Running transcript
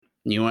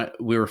You know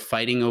what? We were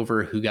fighting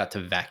over who got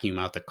to vacuum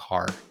out the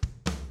car.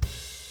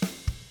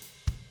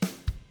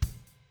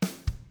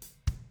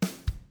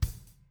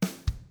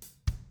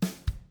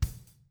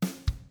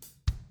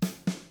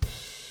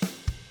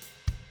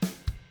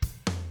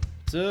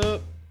 What's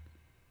up?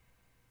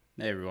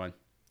 Hey, everyone.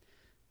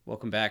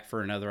 Welcome back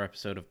for another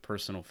episode of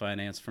Personal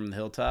Finance from the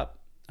Hilltop.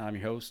 I'm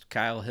your host,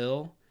 Kyle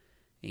Hill.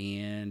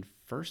 And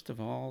first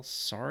of all,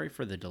 sorry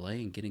for the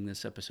delay in getting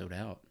this episode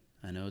out.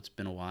 I know it's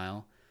been a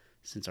while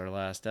since our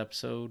last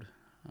episode,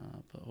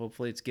 but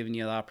hopefully it's given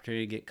you the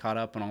opportunity to get caught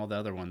up on all the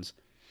other ones.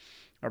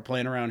 Our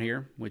plan around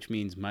here, which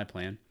means my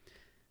plan,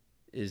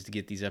 is to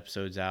get these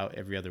episodes out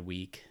every other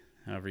week.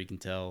 However, you can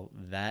tell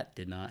that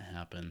did not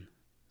happen,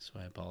 so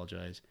I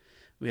apologize.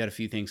 We had a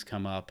few things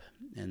come up,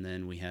 and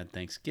then we had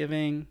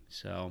Thanksgiving,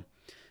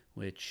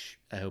 which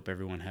I hope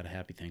everyone had a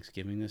happy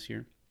Thanksgiving this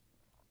year.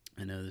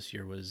 I know this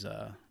year was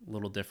a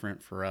little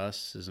different for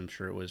us, as I'm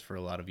sure it was for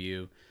a lot of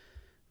you.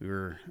 We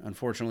were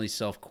unfortunately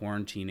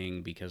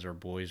self-quarantining because our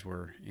boys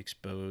were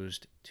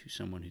exposed to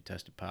someone who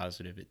tested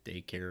positive at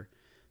daycare,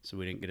 so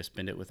we didn't get to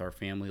spend it with our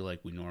family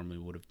like we normally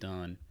would have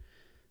done.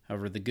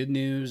 However, the good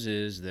news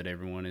is that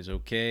everyone is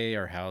okay.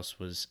 Our house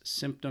was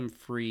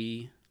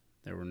symptom-free.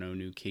 There were no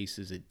new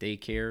cases at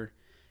daycare,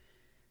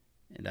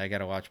 and I got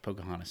to watch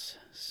Pocahontas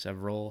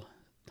several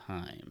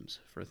times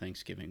for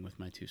Thanksgiving with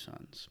my two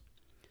sons.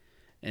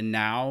 And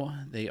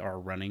now they are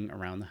running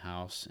around the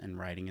house and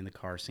riding in the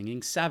car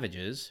singing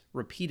Savages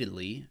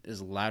repeatedly as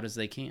loud as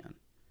they can.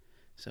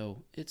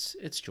 So it's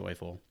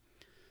joyful.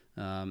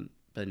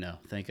 But no,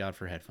 thank God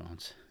for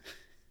headphones.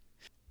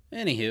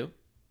 Anywho,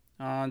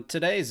 on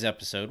today's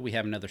episode, we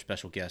have another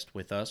special guest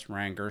with us,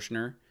 Ryan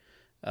Gershner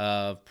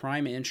of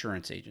Prime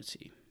Insurance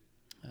Agency.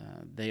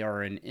 They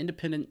are an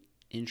independent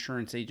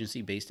insurance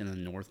agency based in the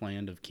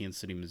Northland of Kansas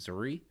City,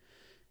 Missouri.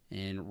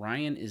 And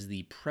Ryan is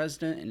the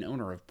president and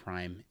owner of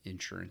Prime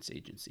Insurance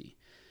Agency.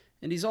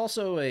 And he's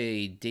also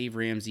a Dave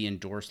Ramsey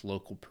endorsed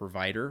local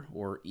provider,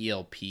 or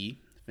ELP,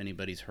 if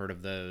anybody's heard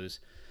of those.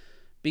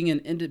 Being an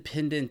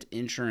independent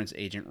insurance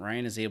agent,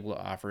 Ryan is able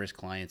to offer his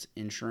clients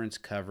insurance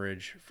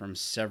coverage from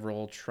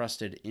several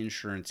trusted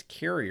insurance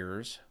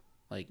carriers,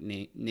 like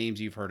names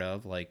you've heard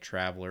of, like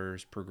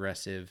Travelers,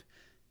 Progressive,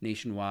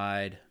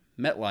 Nationwide,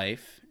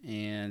 MetLife,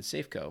 and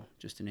Safeco,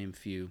 just to name a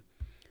few.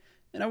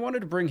 And I wanted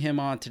to bring him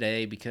on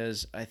today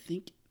because I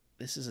think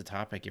this is a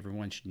topic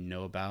everyone should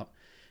know about.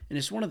 And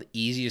it's one of the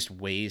easiest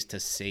ways to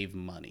save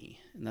money.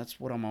 And that's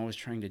what I'm always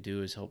trying to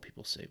do, is help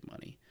people save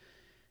money.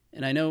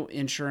 And I know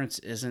insurance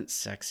isn't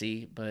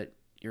sexy, but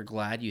you're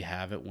glad you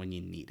have it when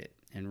you need it.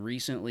 And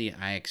recently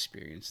I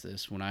experienced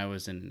this when I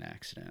was in an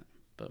accident,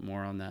 but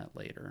more on that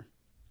later.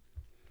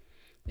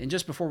 And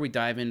just before we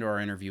dive into our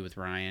interview with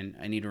Ryan,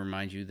 I need to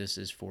remind you this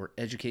is for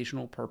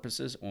educational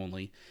purposes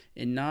only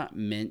and not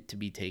meant to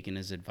be taken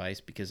as advice,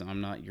 because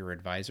I'm not your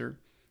advisor.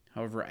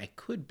 However, I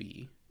could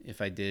be if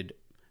I did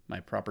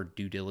my proper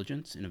due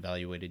diligence and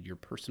evaluated your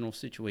personal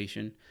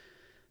situation.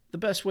 The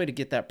best way to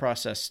get that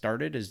process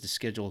started is to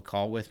schedule a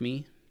call with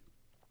me,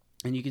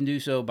 and you can do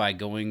so by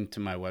going to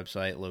my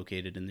website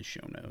located in the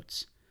show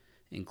notes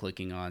and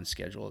clicking on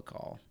schedule a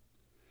call.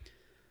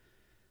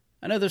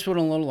 I know this went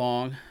a little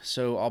long,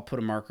 so I'll put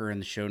a marker in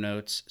the show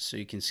notes so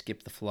you can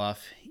skip the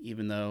fluff,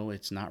 even though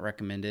it's not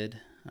recommended,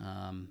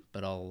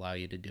 but I'll allow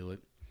you to do it.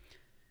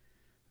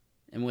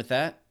 And with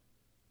that,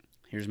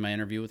 here's my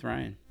interview with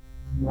Ryan.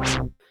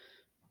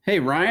 Hey,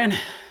 Ryan.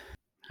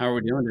 How are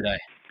we doing today?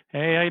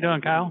 Hey, how you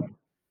doing, Kyle?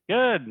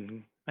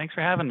 Good. Thanks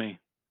for having me.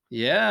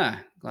 Yeah,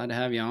 glad to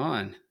have you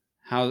on.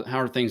 How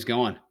are things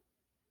going?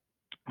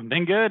 I've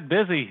been good,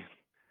 busy.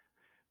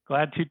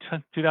 Glad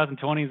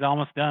 2020 is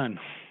almost done.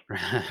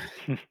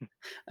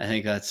 I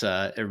think that's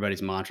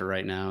everybody's mantra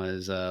right now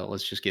is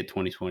let's just get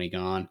 2020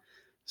 gone.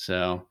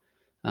 So,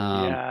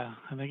 Yeah,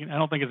 I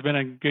don't think it's been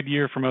a good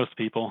year for most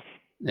people.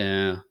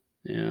 yeah.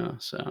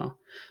 So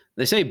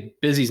they say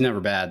busy's never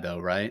bad, though,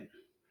 right?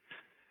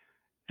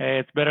 Hey,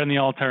 it's better than the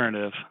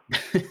alternative.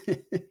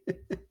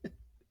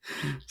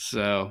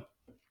 So,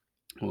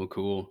 well,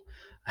 cool.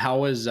 How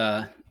was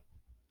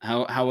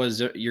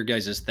your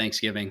guys'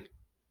 Thanksgiving?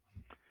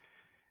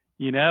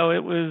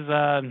 It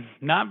was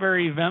not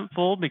very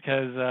eventful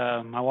because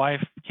my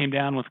wife came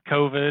down with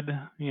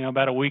COVID,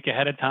 about a week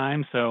ahead of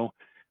time. So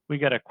we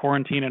got a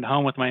quarantine at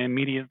home with my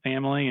immediate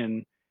family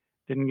and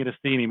didn't get to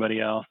see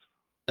anybody else.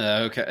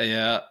 Okay,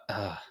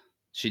 yeah.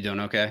 She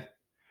doing okay?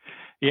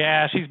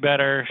 Yeah, she's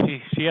better.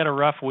 She had a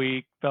rough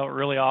week, felt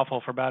really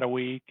awful for about a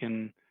week,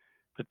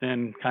 but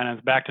then kind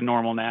of back to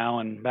normal now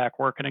and back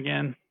working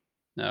again.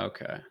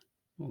 Okay.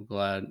 Well,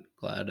 glad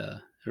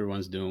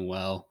everyone's doing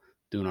well,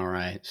 doing all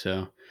right.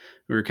 So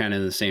we were kind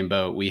of in the same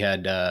boat. We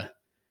had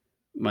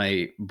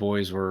my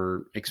boys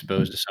were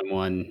exposed to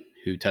someone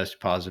who tested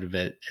positive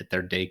at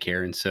their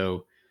daycare, and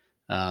so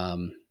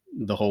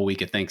the whole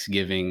week of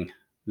Thanksgiving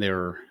they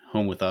were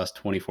home with us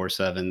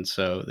 24/7.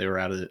 So they were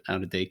out of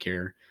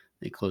daycare.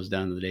 They closed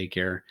down the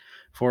daycare.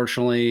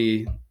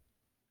 Fortunately,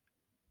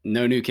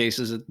 no new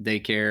cases at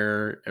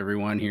daycare.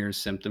 Everyone here is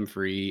symptom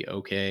free.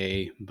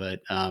 Okay,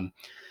 but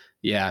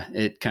yeah,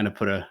 it kind of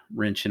put a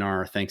wrench in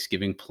our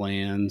Thanksgiving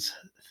plans,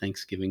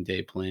 Thanksgiving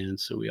Day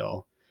plans. So we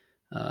all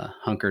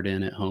hunkered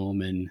in at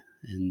home and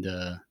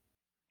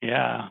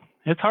Yeah.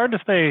 It's hard to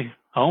stay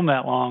home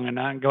that long and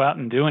not go out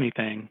and do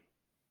anything.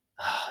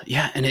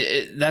 yeah, and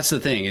that's the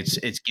thing.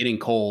 It's getting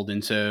cold,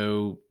 and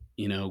so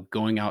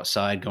going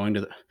outside, going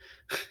to the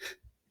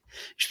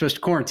you're supposed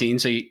to quarantine,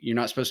 so you're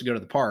not supposed to go to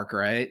the park,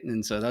 right?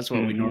 And so that's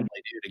what we Hmm. normally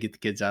do to get the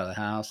kids out of the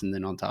house. And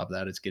then on top of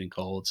that, it's getting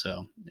cold.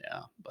 So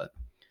yeah, but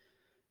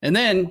and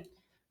then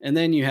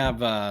you have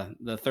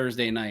the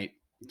Thursday night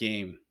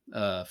game,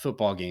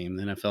 football game,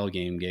 the NFL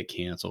game get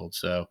canceled.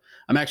 So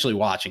I'm actually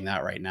watching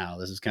that right now.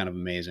 This is kind of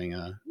amazing.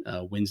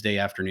 Wednesday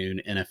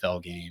afternoon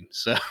NFL game.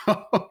 So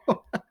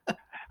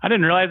I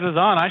didn't realize it was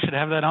on. I should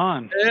have that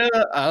on. yeah,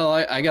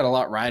 I got a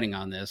lot riding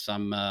on this.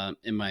 I'm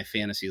in my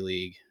fantasy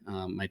league,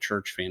 my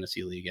church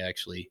fantasy league,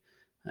 actually.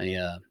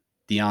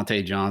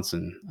 Deontay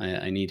Johnson,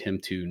 I need him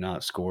to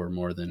not score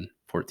more than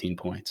 14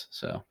 points.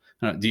 So,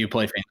 do you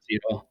play fantasy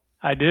at all?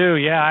 I do.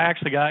 Yeah, I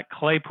actually got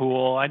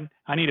Claypool.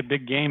 I need a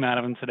big game out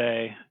of him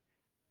today.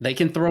 They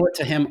can throw it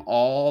to him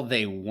all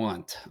they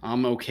want.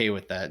 I'm okay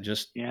with that.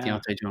 Just Yeah.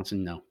 Deontay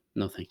Johnson, no.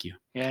 No, thank you.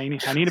 Yeah,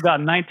 I need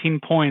about 19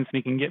 points and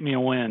he can get me a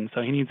win.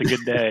 So he needs a good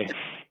day.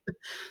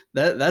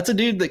 That's a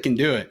dude that can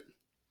do it.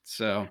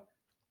 So,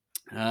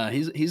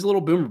 he's a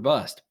little boomer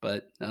bust,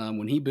 but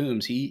when he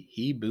booms,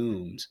 he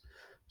booms.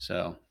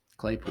 So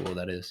Claypool,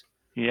 that is.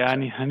 Yeah,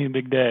 So, I need a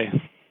big day.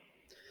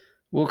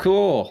 well,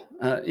 cool.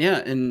 Yeah,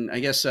 and I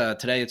guess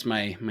today it's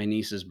my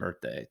niece's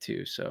birthday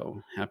too. So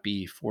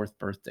happy 4th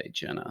birthday,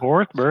 Jenna.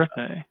 Fourth So,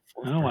 birthday. 4th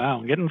Oh birthday.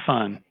 wow, getting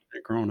fun.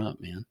 They're growing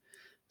up, man.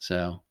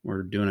 So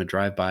we're doing a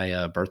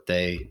drive-by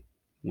birthday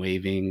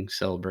waving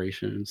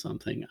celebration,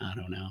 something I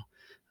don't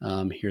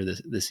know, here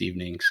this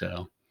evening.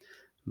 So,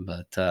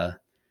 but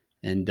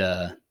and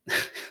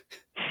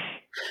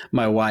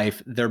my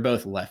wife, they're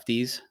both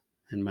lefties,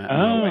 and my wife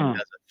Oh,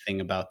 has a thing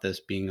about this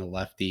being a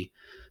lefty.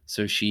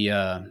 So she,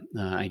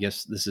 I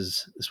guess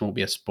this won't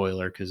be a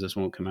spoiler because this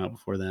won't come out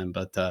before then.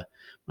 But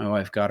my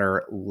wife got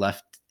her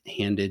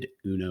left-handed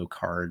Uno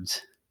cards.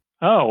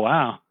 oh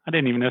wow. I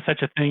didn't even know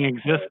such a thing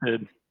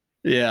existed.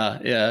 Yeah,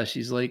 yeah.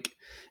 She's like,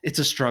 it's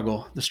a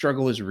struggle. The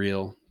struggle is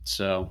real.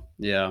 So I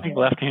yeah. think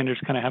left-handers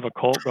kind of have a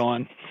cult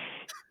going,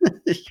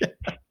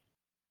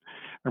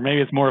 or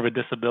maybe it's more of a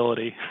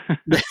disability.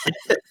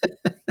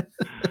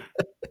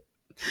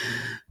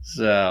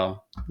 So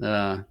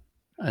I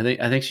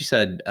think she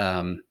said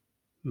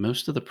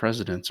most of the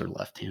presidents are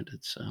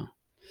left-handed. So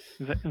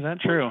Is that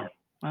true?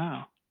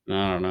 Wow.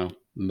 I don't know,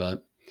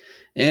 but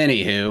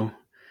anywho,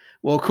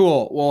 well,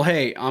 cool. Well,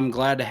 hey, I'm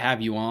glad to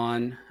have you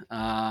on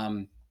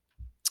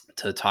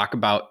to talk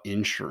about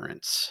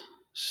insurance.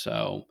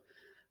 So,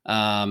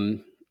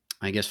 um,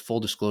 I guess full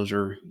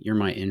disclosure, you're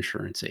my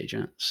insurance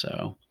agent.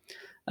 So,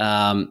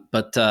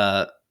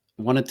 but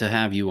wanted to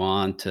have you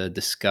on to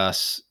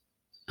discuss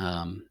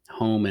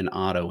home and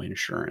auto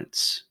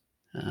insurance,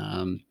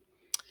 um,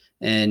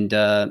 and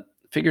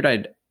figured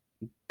I'd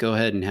go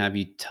ahead and have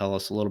you tell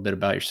us a little bit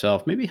about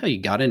yourself, maybe how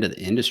you got into the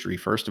industry,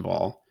 first of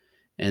all,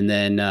 and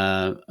then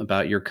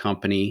about your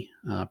company,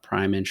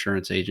 Prime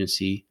Insurance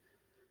Agency,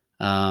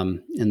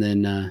 and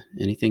then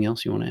anything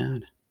else you want to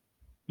add.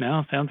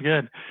 No, sounds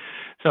good.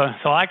 So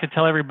I like to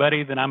tell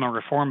everybody that I'm a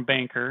reformed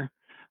banker.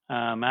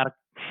 Out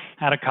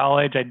of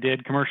college, I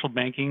did commercial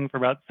banking for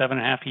about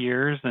 7.5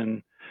 years,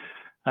 and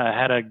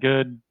had a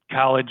good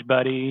college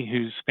buddy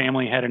whose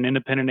family had an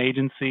independent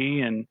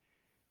agency, and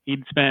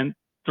he'd spent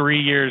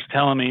 3 years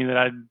telling me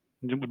that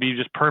it would be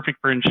just perfect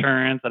for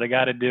insurance, that I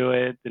got to do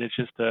it, that it's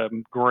just a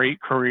great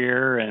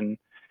career, and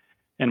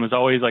was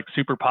always like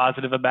super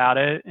positive about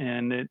it.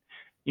 And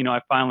I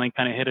finally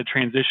kind of hit a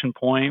transition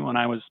point when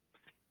I was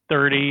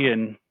 30,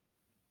 and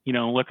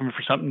looking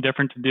for something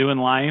different to do in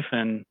life,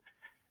 and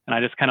I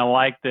just kind of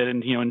liked it.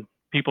 And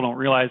people don't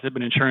realize it,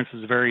 but insurance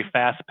is very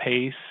fast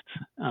paced,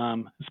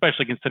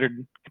 especially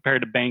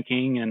compared to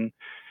banking. And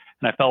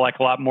I felt like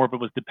a lot more of it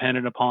was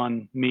dependent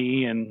upon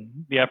me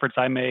and the efforts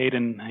I made,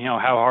 and how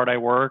hard I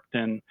worked.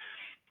 And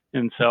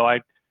so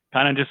I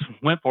kind of just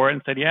went for it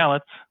and said, yeah,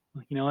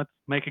 let's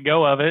make a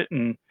go of it.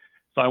 And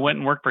so I went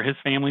and worked for his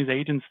family's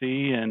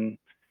agency, and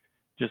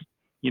just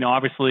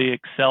obviously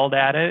excelled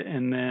at it.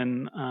 And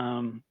then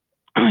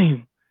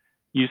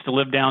used to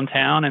live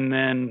downtown, and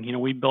then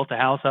we built a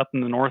house up in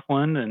the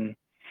Northland, and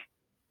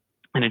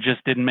it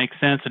just didn't make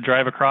sense to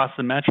drive across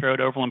the metro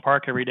to Overland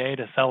Park every day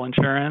to sell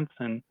insurance.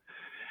 And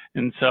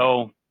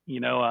so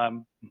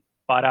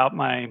bought out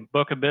my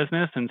book of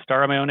business and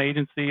started my own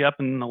agency up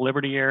in the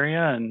Liberty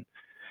area, and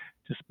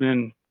just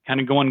been kind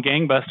of going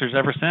gangbusters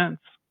ever since.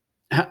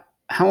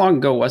 How long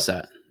ago was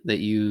that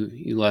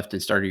you left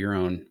and started your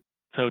own?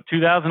 So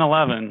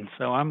 2011.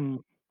 So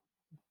I'm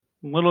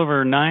a little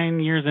over 9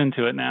 years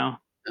into it now.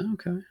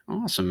 Okay,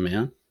 awesome,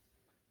 man.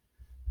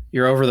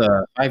 You're over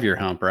the 5-year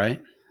hump,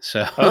 right?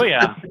 So Oh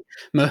yeah.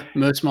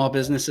 most small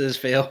businesses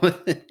fail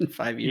within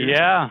 5 years.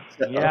 Yeah.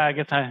 So, Yeah. I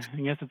guess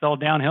it's all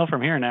downhill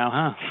from here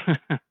now,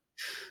 huh?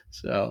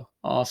 so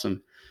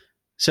awesome.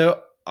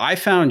 So I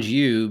found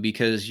you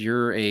because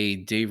you're a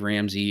Dave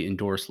Ramsey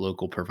endorsed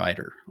local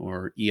provider,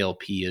 or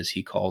ELP as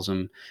he calls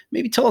them.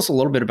 Maybe tell us a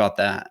little bit about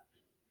that.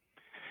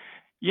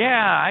 Yeah,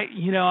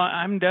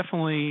 I'm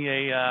definitely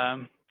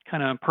a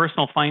kind of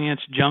personal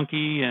finance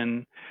junkie,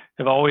 and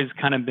have always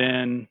kind of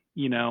been,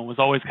 was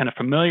always kind of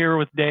familiar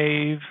with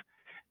Dave,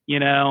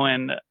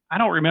 and I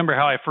don't remember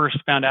how I first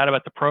found out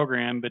about the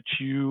program, but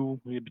you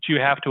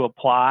have to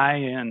apply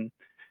and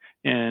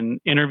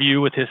interview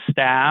with his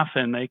staff,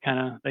 and they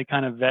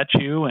kind of vet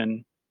you,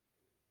 and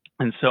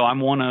so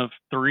I'm one of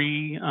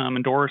three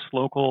endorsed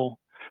local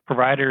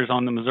providers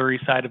on the Missouri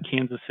side of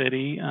Kansas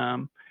City.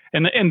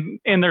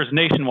 And there's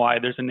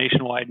nationwide. There's a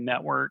nationwide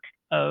network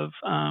of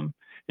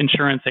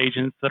insurance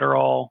agents that are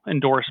all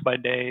endorsed by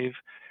Dave.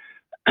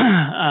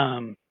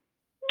 um,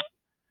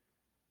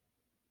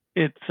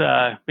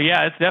 but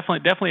yeah, it's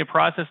definitely a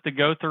process to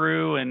go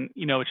through, and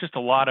it's just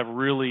a lot of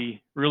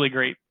really really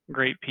great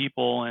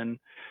people, and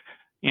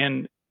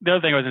the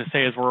other thing I was going to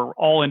say is we're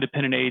all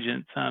independent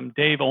agents.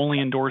 Dave only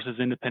endorses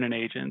independent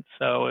agents.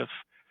 So if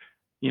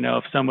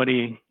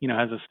somebody,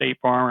 has a State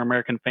Farm or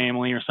American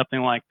Family or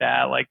something like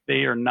that, like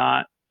they are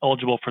not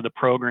eligible for the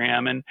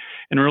program. And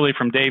really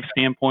from Dave's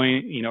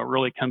standpoint, it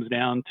really comes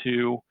down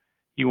to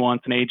he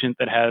wants an agent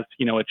that has,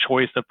 a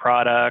choice of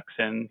products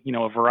and,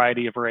 a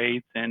variety of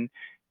rates. And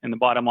the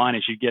bottom line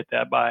is you get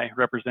that by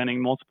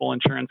representing multiple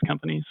insurance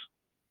companies.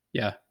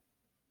 Yeah,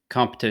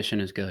 competition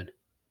is good.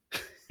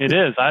 It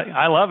is.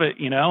 I love it,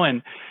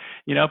 and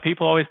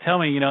people always tell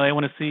me, they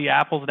want to see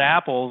apples to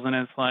apples, and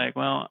it's like,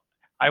 well,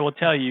 I will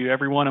tell you,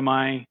 every one of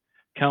my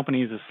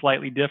companies is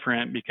slightly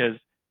different because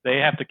they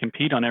have to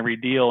compete on every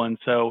deal, and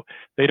so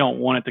they don't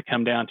want it to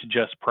come down to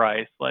just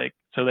price. Like,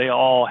 so they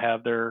all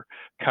have their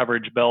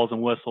coverage bells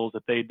and whistles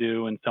that they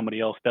do and somebody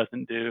else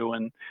doesn't do,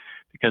 and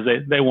because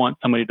they want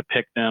somebody to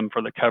pick them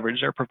for the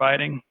coverage they're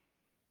providing.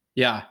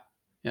 Yeah,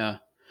 yeah.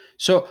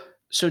 So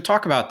so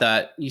talk about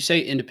that. You say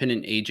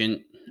independent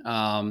agent,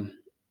 um,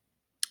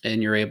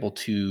 and you're able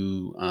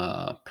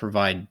to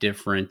provide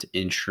different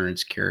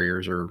insurance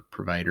carriers or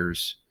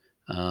providers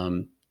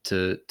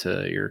to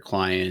your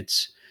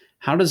clients.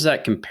 How does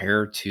that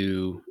compare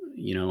to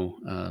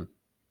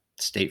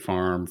State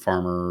Farm,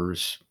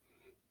 Farmers,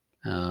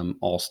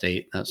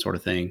 Allstate, that sort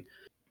of thing?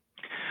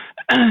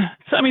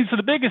 So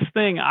the biggest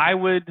thing I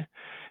would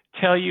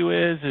tell you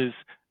is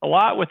a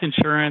lot with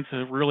insurance,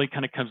 it really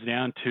kind of comes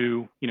down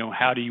to,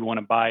 how do you want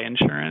to buy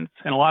insurance?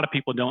 And a lot of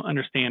people don't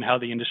understand how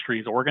the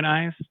industry is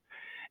organized.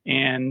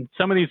 And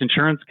some of these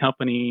insurance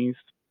companies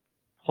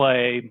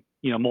play,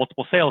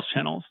 multiple sales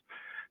channels.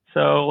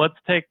 So let's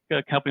take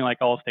a company like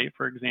Allstate,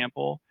 for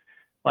example.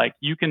 Like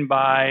you can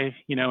buy,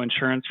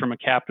 insurance from a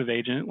captive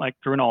agent, like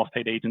through an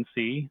Allstate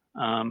agency.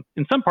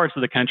 In some parts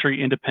of the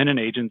country, independent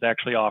agents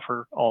actually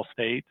offer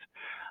Allstate.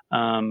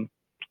 Um,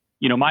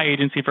 my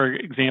agency, for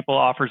example,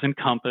 offers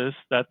Encompass.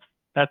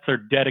 That's their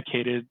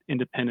dedicated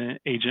independent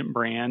agent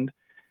brand.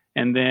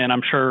 And then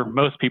I'm sure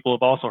most people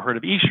have also heard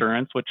of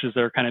Esurance, which is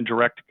their kind of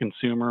direct to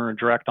consumer or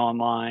direct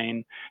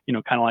online,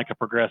 kind of like a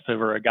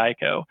Progressive or a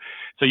Geico.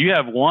 So you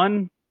have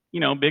one,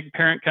 big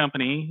parent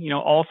company,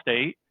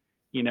 Allstate,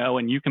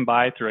 and you can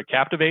buy through a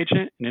captive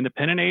agent, an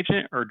independent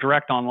agent, or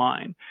direct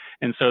online.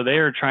 And so they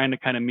are trying to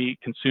kind of meet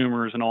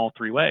consumers in all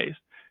three ways.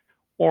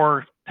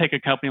 Or take a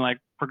company like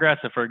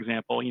Progressive, for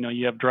example,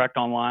 you have direct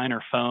online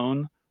or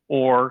phone,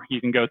 or you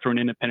can go through an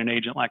independent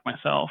agent like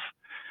myself.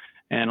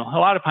 And a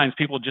lot of times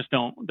people just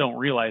don't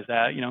realize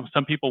that.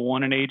 Some people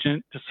want an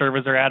agent to serve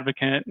as their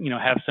advocate,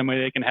 have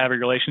somebody they can have a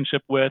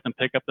relationship with and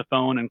pick up the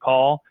phone and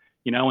call,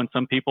 and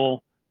some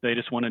people they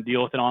just want to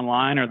deal with it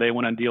online, or they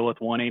want to deal with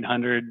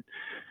 1-800,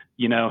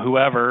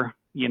 whoever,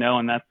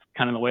 and that's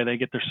kind of the way they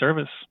get their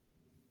service.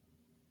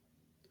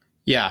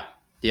 Yeah,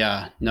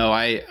 yeah. No,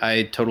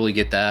 I totally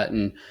get that.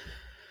 And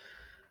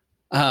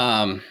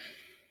um,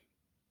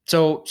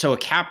 so a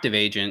captive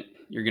agent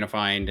you're going to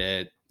find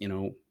at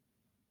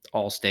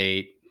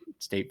Allstate,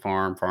 State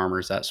Farm,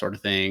 Farmers, that sort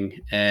of thing.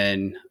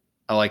 And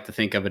I like to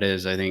think of it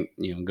as, I think,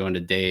 going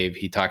to Dave,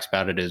 he talks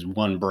about it as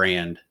one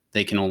brand.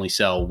 They can only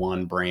sell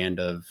one brand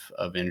of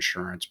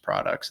insurance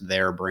products,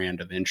 their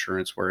brand of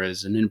insurance.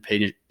 Whereas an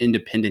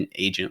independent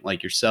agent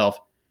like yourself,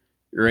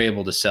 you're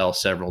able to sell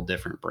several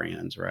different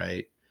brands,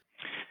 right?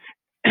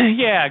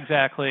 Yeah,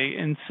 exactly.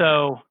 And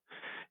so,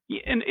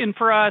 and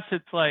for us,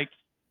 it's like,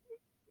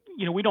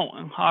 we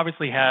don't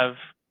obviously have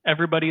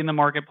everybody in the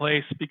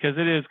marketplace because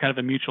it is kind of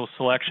a mutual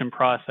selection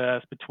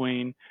process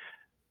between,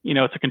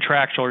 it's a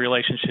contractual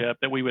relationship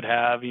that we would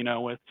have,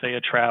 with say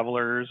a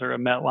Travelers or a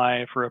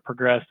MetLife or a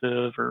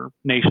Progressive or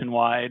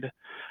Nationwide.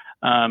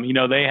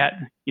 They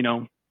had,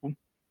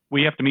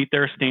 we have to meet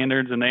their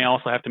standards and they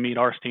also have to meet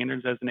our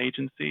standards as an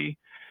agency,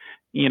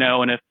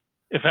 and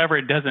if ever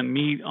it doesn't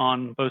meet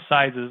on both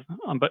sides,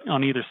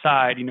 on either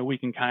side, we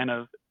can kind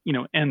of,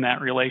 end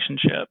that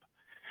relationship.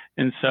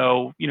 And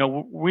so,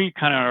 we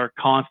kind of are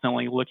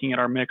constantly looking at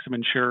our mix of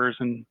insurers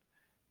and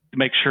to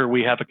make sure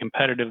we have a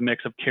competitive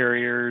mix of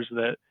carriers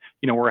that,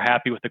 we're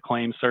happy with the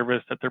claim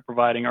service that they're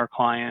providing our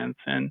clients.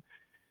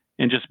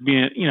 and just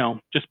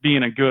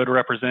being a good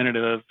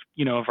representative,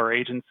 of our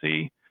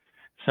agency.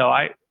 So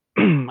I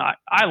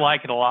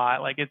like it a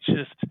lot. Like it's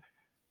just,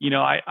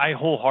 I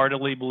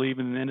wholeheartedly believe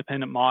in an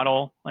independent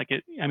model. Like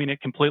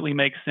it completely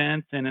makes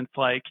sense. And it's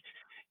like,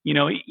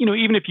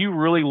 even if you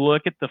really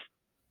look at the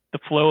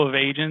flow of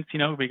agents,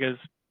 because,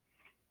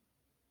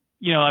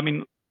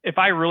 if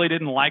I really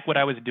didn't like what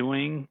I was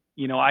doing,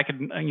 I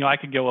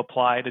could go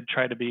apply to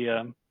try to be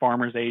a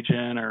Farmers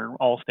agent or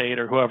Allstate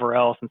or whoever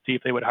else and see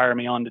if they would hire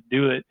me on to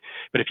do it.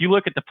 But if you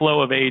look at the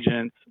flow of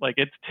agents, like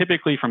it's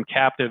typically from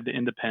captive to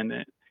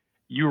independent.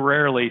 You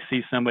rarely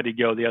see somebody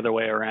go the other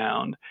way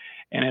around.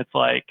 And it's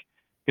like,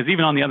 because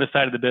even on the other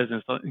side of the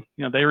business,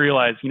 they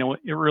realize,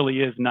 it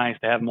really is nice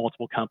to have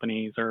multiple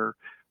companies, or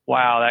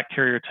wow, that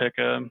carrier took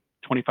a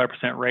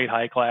 25% rate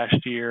hike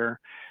last year,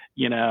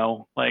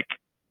 like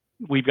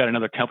we've got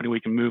another company we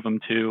can move them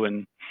to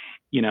and,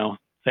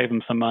 save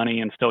them some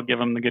money and still give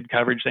them the good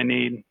coverage they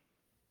need.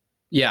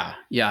 Yeah.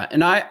 Yeah.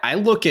 And I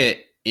look at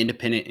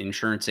independent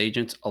insurance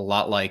agents a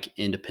lot like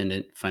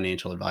independent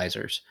financial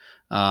advisors.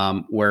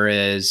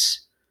 Whereas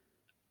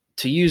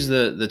to use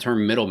the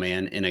term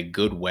middleman in a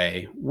good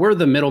way, we're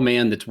the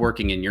middleman that's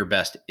working in your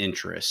best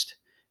interest.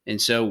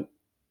 And so,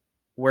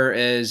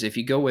 whereas if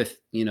you go with,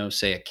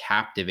 say a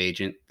captive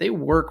agent, they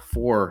work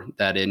for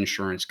that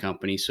insurance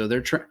company. So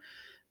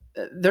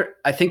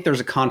I think there's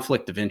a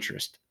conflict of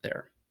interest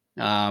there,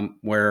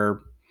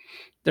 where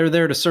they're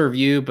there to serve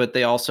you, but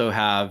they also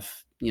have,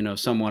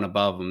 someone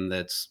above them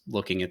that's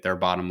looking at their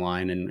bottom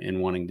line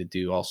and wanting to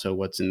do also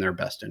what's in their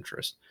best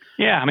interest.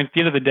 Yeah. I mean, at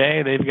the end of the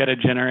day, they've got to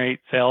generate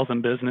sales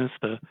and business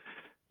to,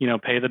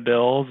 pay the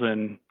bills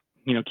and,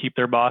 keep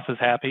their bosses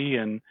happy.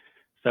 And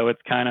so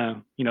it's kind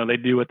of, they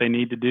do what they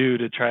need to do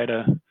to try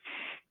to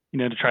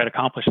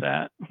accomplish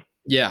that.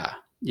 Yeah.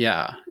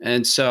 Yeah.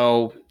 And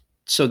so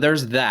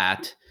there's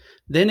that.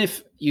 Then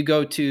if you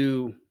go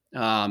to,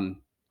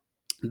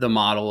 the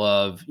model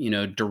of,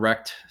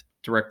 direct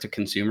to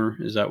consumer,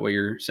 is that what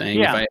you're saying?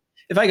 Yeah.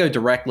 If I go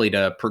directly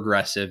to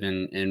Progressive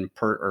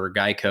or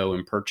Geico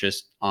and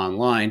purchase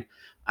online,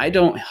 I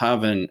don't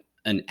have an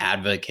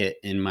advocate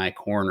in my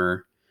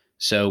corner.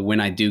 So when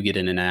I do get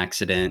in an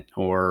accident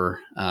or,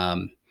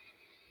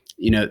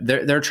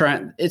 they're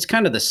trying, it's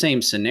kind of the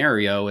same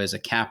scenario as a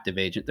captive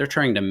agent. They're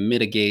trying to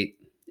mitigate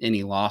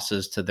any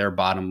losses to their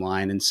bottom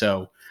line. And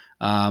so,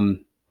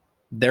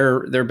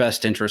 their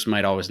best interest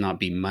might always not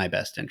be my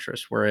best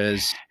interest.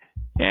 Whereas,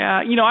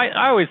 yeah,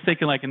 I always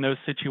think like in those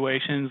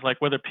situations, like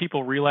whether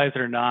people realize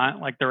it or not,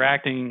 like they're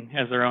acting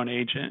as their own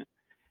agent.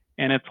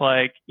 And it's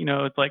like,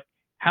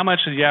 how much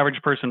does the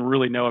average person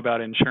really know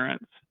about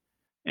insurance?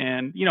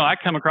 And, I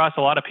come across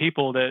a lot of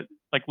people that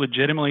like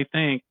legitimately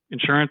think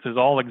insurance is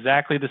all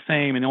exactly the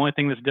same. And the only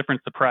thing that's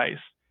different is the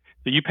price.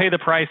 So you pay the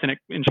price and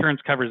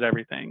insurance covers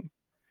everything,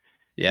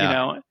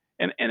 yeah,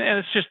 and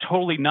it's just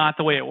totally not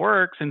the way it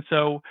works. And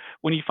so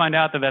when you find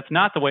out that that's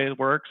not the way it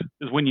works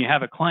is when you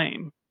have a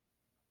claim,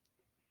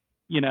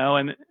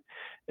 and,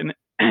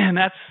 and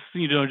that's,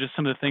 just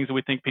some of the things that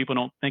we think people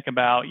don't think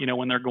about,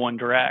 when they're going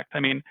direct.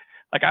 I mean,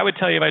 like I would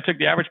tell you, if I took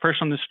the average person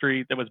on the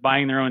street that was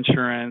buying their own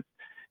insurance,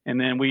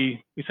 and then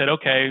we said,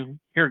 okay,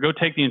 here, go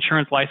take the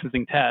insurance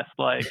licensing test.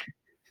 Like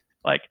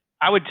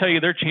I would tell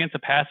you their chance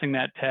of passing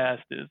that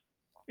test is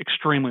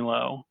extremely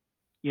low.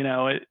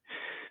 Yeah.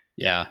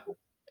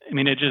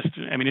 It just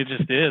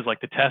is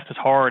like the test is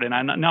hard. And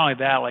not only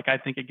that, like I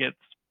think it gets,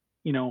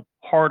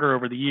 harder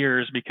over the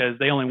years because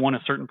they only want a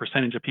certain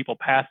percentage of people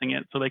passing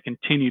it. So they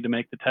continue to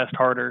make the test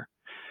harder,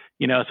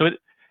 insurance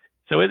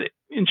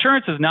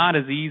is not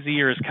as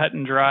easy or as cut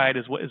and dried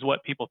as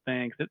what people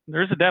think.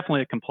 There's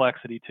definitely a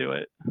complexity to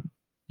it.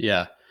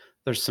 Yeah.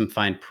 There's some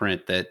fine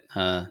print that,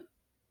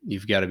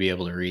 you've got to be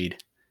able to read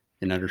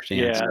and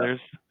understand. Yeah. So.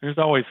 There's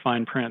always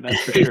fine print.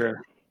 That's for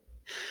sure.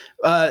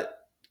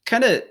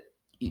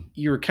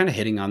 You were kind of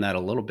hitting on that a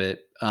little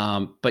bit,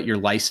 but your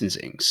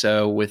licensing.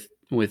 So with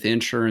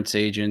insurance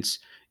agents,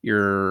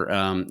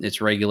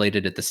 it's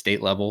regulated at the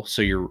state level.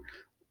 So you're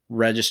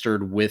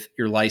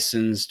you're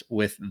licensed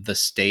with the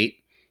state.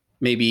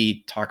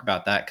 Maybe talk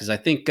about that, because I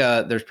think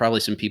there's probably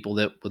some people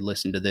that would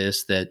listen to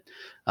this that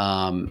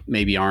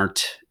maybe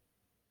aren't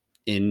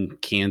in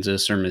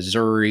Kansas or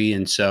Missouri,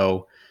 and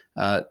so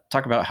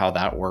talk about how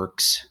that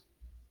works.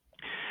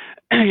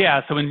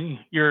 Yeah, so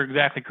you're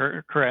exactly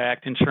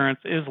correct. Insurance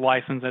is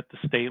licensed at the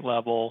state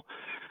level.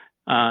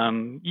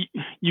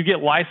 You get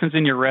licensed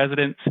in your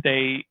resident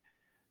state.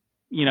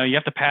 You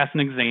have to pass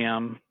an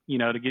exam,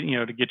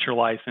 to get your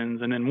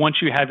license. And then once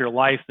you have your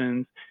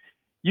license,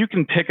 you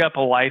can pick up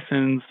a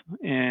license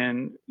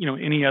in,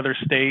 any other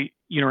state,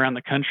 around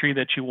the country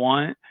that you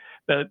want.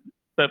 But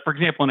for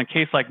example, in a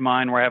case like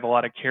mine where I have a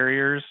lot of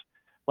carriers,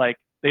 like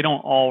they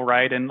don't all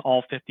write in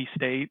all 50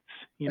 states.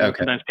 Okay.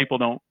 Sometimes people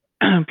don't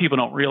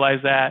realize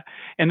that.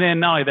 And then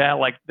not only that,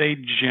 like they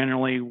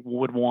generally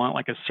would want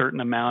like a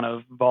certain amount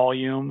of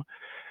volume.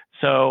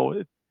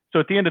 So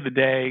at the end of the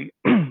day,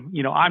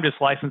 I'm just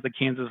licensed to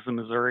Kansas and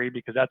Missouri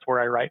because that's where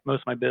I write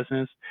most of my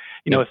business.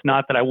 It's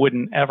not that I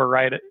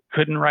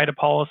couldn't write a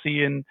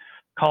policy in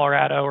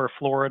Colorado or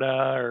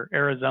Florida or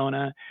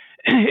Arizona,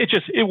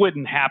 it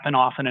wouldn't happen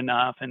often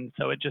enough, and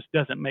so it just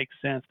doesn't make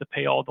sense to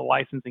pay all the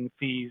licensing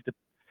fees to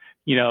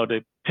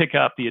to pick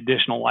up the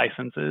additional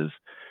licenses.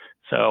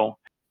 So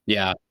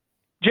Yeah.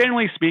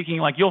 generally speaking,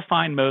 like you'll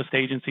find most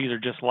agencies are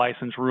just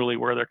licensed really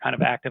where they're kind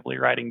of actively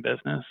writing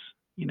business.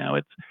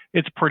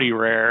 It's pretty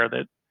rare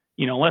that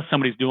unless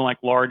somebody's doing like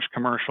large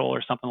commercial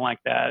or something like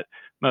that,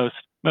 most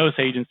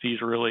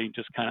agencies really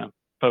just kind of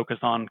focus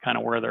on kind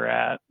of where they're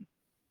at.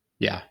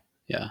 Yeah.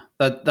 Yeah.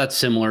 That's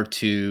similar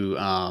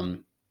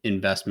to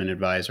investment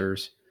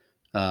advisors,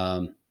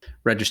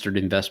 registered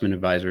investment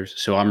advisors.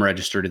 So I'm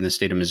registered in the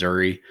state of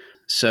Missouri.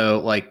 So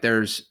like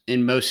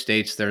in most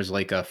states, there's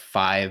like a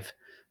five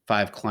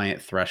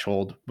client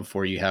threshold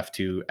before you have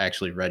to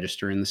actually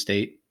register in the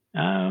state.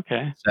 Oh,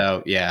 okay.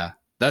 So yeah,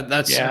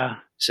 that's Yeah.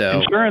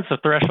 so Insurance, the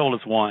threshold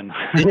is 1.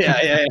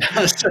 yeah.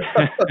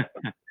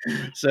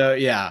 So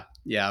yeah.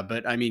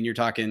 But I mean, you're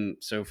talking,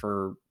 so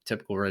for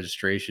typical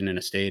registration in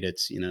a state,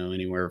 it's,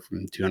 anywhere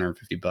from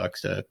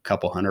 $250 to a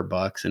couple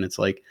 $100. And it's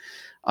like,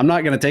 I'm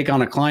not going to take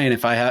on a client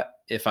if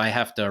I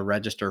have to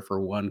register for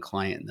one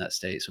client in that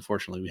state. So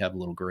fortunately we have a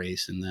little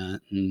grace in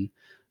that. And,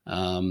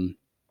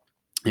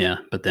 yeah,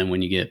 but then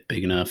when you get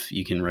big enough,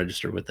 you can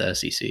register with the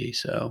SEC.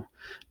 So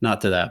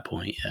not to that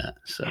point yet.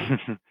 So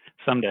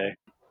someday.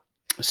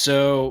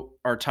 So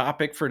our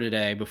topic for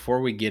today, before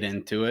we get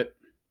into it,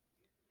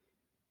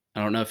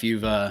 I don't know if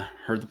you've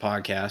heard the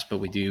podcast, but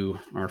we do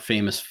our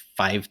famous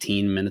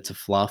 15 minutes of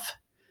fluff.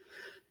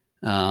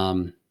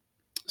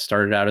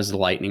 Started out as the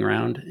lightning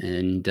round,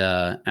 and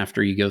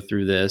after you go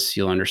through this,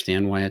 you'll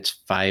understand why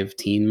it's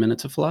 15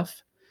 minutes of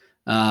fluff.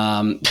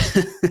 But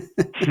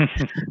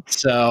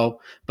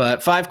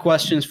 5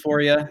 questions for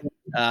you,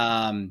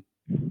 and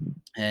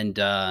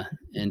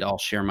I'll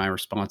share my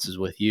responses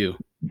with you.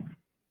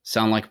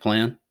 Sound like a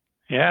plan?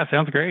 Yeah,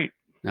 sounds great.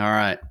 All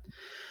right.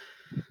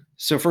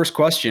 So first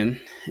question,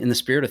 in the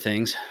spirit of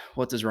things,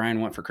 what does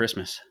Ryan want for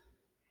Christmas?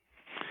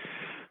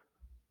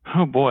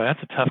 Oh boy,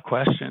 that's a tough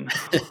question.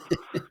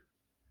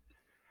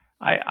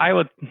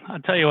 I'll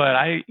tell you what,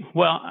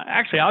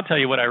 I'll tell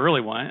you what I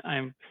really want.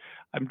 I'm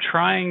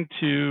trying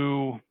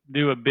to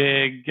do a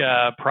big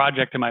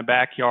project in my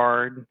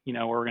backyard,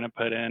 where we're going to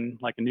put in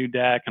like a new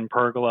deck and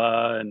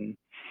pergola and,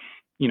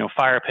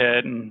 fire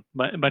pit and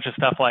a bunch of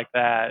stuff like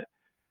that.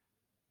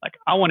 Like,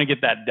 I want to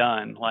get that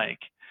done. Like,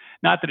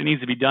 not that it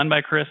needs to be done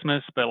by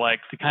Christmas, but like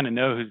to kind of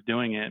know who's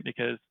doing it,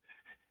 because,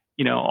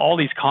 all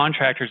these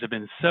contractors have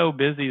been so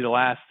busy the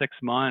last 6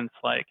 months.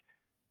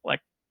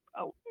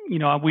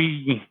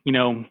 We,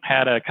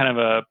 had a kind of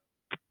a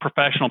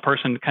professional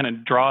person kind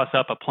of draw us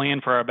up a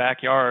plan for our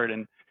backyard,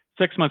 and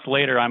 6 months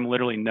later, I'm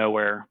literally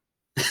nowhere.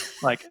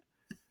 I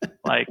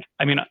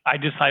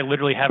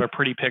literally have a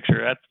pretty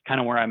picture. That's kind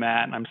of where I'm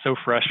at, and I'm so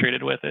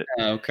frustrated with it.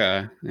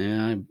 Okay.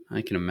 Yeah,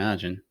 I can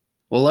imagine.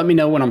 Well, let me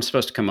know when I'm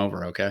supposed to come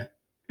over, okay?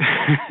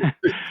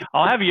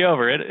 I'll have you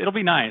over. It'll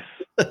be nice.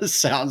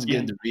 Sounds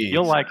good to me.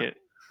 You'll like it.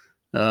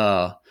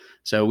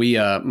 So we,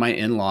 my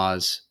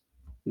in-laws,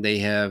 they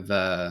have,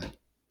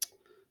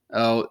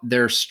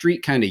 their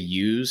street kind of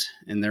U's,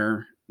 and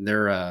they're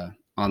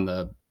on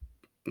the,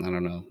 I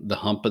don't know, the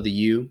hump of the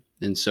U.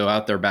 And so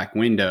out their back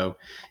window,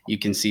 you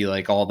can see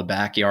like all the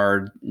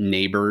backyard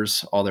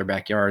neighbors, all their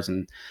backyards,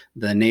 and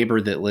the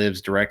neighbor that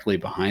lives directly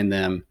behind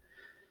them,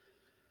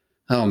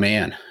 oh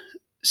man,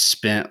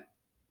 spent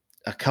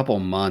a couple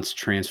months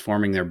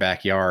transforming their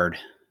backyard,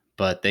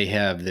 but they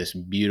have this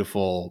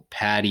beautiful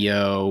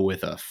patio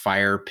with a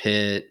fire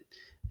pit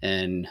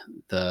and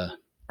the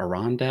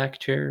Adirondack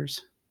chairs.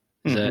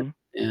 Is that,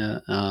 yeah,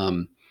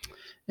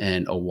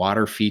 and a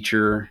water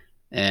feature.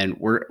 And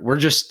we're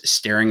just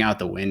staring out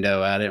the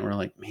window at it. And we're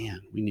like, man,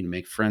 we need to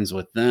make friends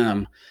with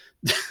them.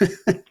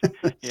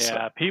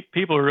 Yeah,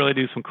 people really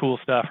do some cool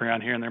stuff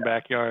around here in their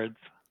backyards,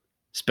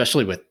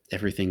 especially with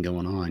everything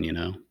going on,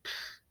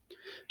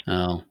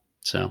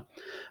 So,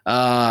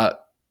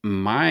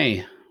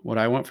 what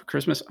I want for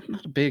Christmas, I'm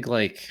not a big,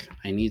 like,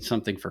 I need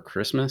something for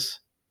Christmas,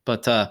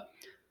 but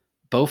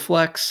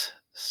Bowflex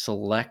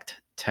Select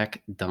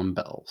Tech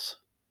dumbbells.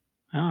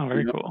 Oh,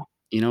 very cool.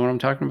 You know what I'm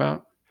talking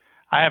about?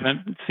 I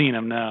haven't seen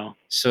them, no.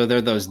 So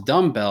they're those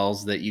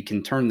dumbbells that you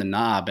can turn the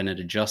knob and it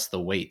adjusts the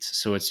weights.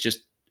 So it's just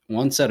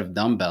one set of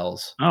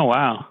dumbbells. Oh,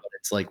 wow. But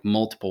it's like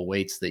multiple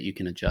weights that you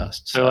can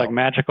adjust. So like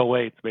magical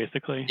weights,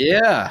 basically.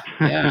 Yeah.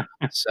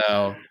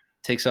 So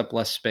takes up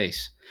less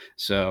space.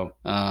 So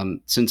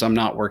since I'm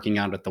not working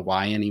out at the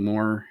Y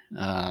anymore,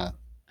 I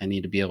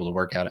need to be able to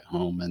work out at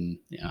home. And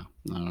yeah,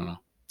 I don't know.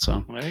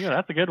 So there you go.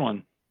 That's a good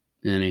one.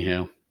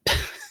 Anyhow,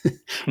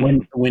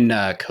 when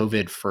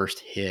COVID first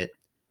hit,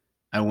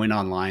 I went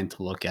online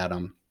to look at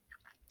them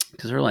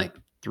because they're like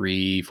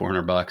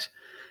 $300-$400,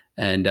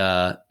 and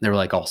they were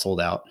like all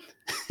sold out.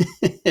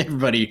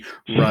 Everybody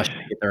rushed to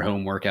get their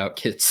home workout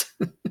kits.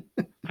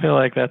 I feel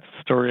like that's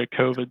the story of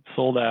COVID,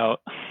 sold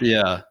out.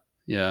 Yeah.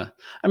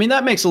 I mean,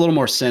 that makes a little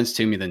more sense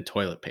to me than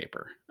toilet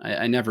paper.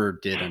 I never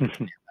did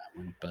understand that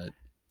one, but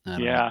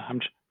yeah, know.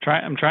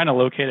 I'm trying to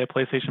locate a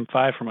PlayStation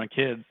 5 for my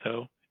kids,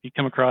 so you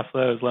come across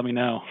those, let me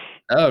know.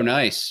 Oh,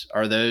 nice.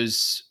 Are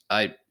those?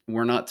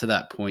 We're not to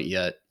that point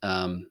yet.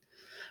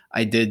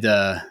 I did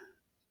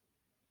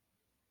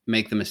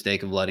make the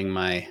mistake of letting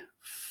my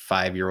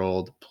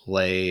 5-year-old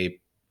play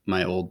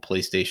my old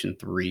PlayStation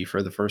 3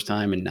 for the first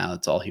time, and now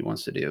that's all he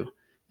wants to do.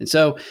 And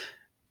so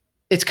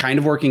it's kind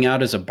of working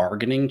out as a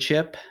bargaining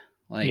chip.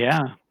 Like, Yeah.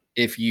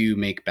 if you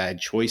make bad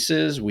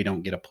choices, we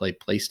don't get to play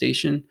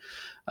PlayStation.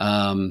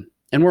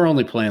 And we're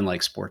only playing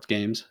like sports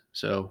games,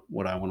 so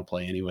what I want to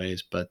play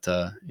anyways. But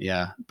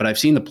yeah, but I've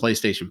seen the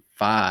PlayStation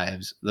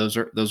 5s. Those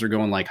are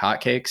going like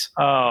hotcakes.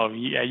 Oh,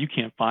 yeah, you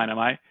can't find them.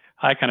 I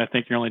kind of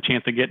think your only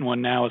chance of getting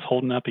one now is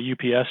holding up a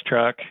UPS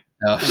truck.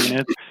 Oh. I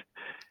mean,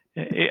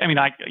 I mean,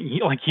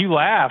 you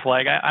laugh.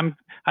 Like I'm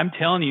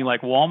telling you,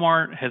 like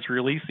Walmart has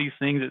released these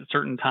things at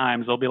certain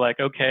times. They'll be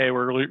like, okay,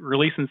 we're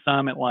releasing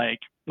some at like,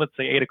 let's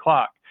say 8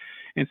 o'clock.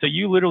 And so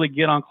you literally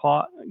get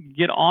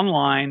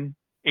online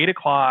 8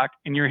 o'clock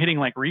and you're hitting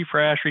like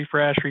refresh.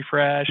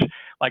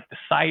 Like the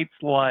site's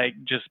like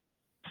just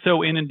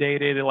so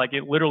inundated. Like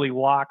it literally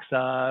locks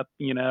up,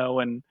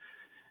 and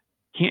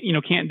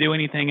can't do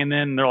anything. And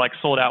then they're like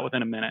sold out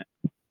within a minute.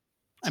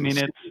 I mean,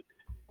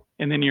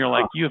 and then you're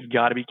like, you have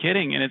got to be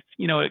kidding. And it's,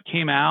 it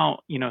came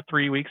out,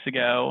 3 weeks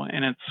ago,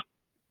 and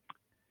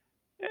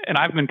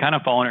I've been kind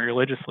of following it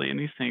religiously, and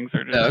these things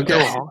are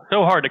just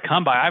so hard to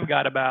come by. I've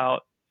got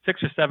about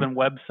 6 or 7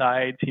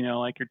 websites,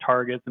 like your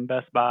Targets and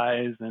Best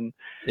Buys, and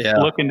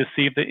looking to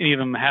see if any of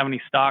them have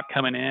any stock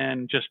coming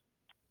in, just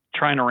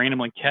trying to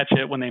randomly catch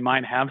it when they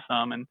might have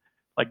some, and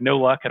like no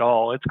luck at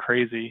all. It's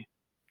crazy.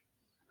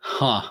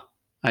 Huh.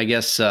 I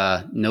guess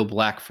no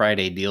Black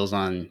Friday deals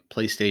on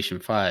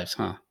PlayStation 5s,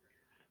 huh?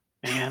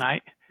 Man, I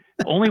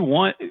only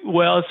one.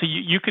 Well, so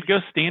you could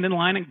go stand in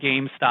line at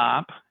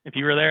GameStop if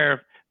you were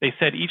there. They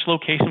said each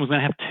location was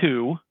going to have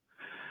 2.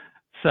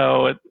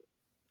 So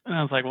and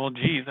I was like, well,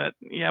 geez,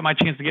 my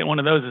chance to get one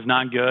of those is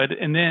not good.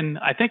 And then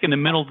I think in the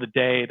middle of the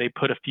day they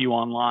put a few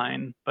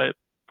online, but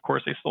of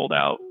course they sold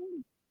out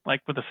like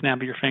with a snap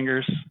of your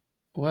fingers.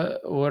 What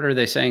are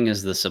they saying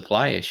is the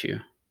supply issue?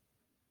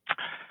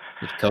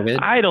 With COVID?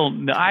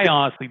 I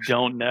honestly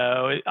don't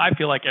know. I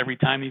feel like every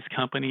time these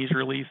companies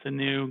release a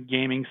new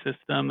gaming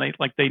system,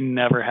 they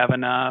never have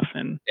enough,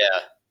 and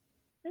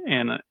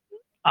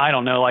I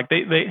don't know. Like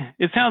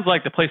it sounds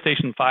like the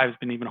PlayStation 5 has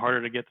been even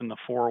harder to get than the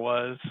 4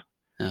 was.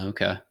 Oh,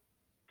 okay.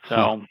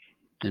 So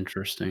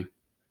interesting.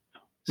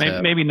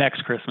 Maybe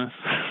next Christmas.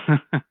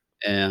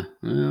 Yeah.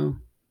 Well,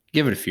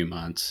 give it a few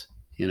months.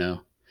 I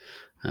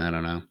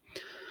don't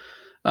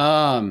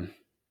know.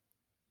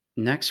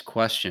 Next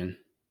question.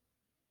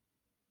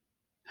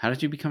 How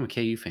did you become a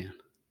KU fan?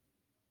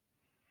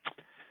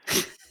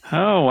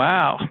 Oh,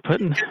 wow.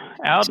 Putting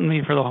out in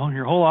me for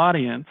your whole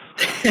audience.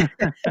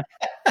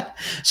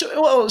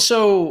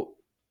 So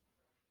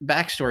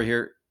backstory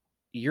here.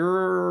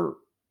 You're,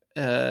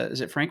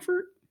 is it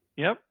Frankfort?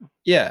 Yep.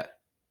 Yeah.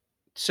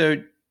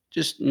 So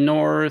just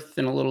north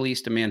and a little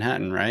east of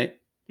Manhattan, right?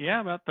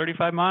 Yeah, about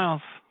 35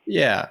 miles.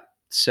 Yeah.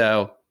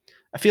 So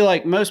I feel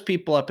like most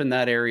people up in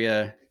that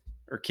area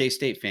are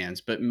K-State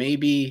fans, but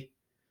maybe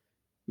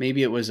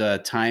it was a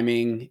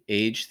timing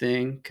age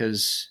thing,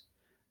 because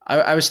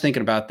I was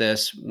thinking about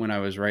this when I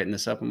was writing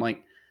this up. I'm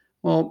like,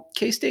 well,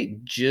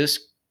 K-State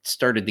just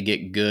started to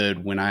get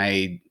good when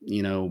I,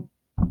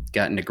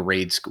 got into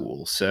grade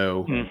school.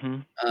 So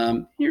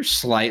you're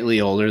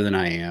slightly older than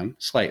I am,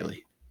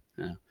 slightly.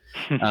 No,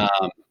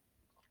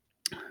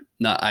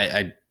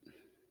 I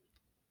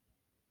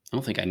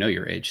don't think I know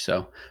your age.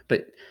 So,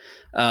 but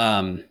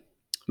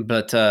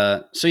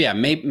so yeah,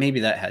 maybe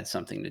that had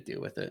something to do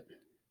with it.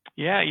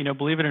 Yeah,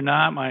 believe it or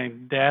not, my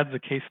dad's a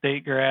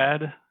K-State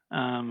grad.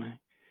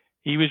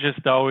 He was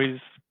just always,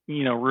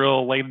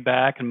 real laid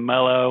back and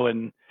mellow,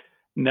 and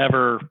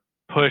never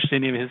pushed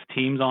any of his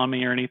teams on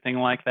me or anything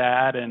like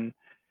that. And,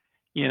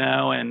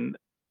 and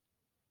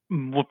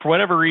for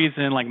whatever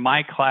reason, like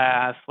my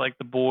class, like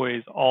the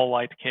boys all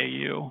liked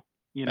KU,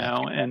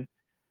 and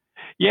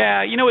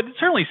yeah, it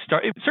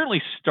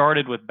certainly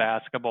started with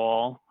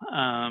basketball.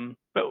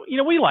 But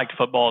we liked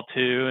football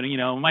too.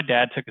 And my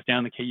dad took us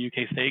down to the KU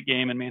K-State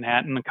game in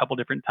Manhattan a couple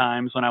different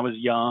times when I was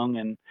young.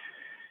 And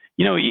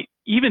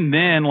even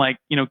then, like,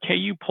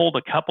 KU pulled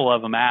a couple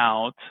of them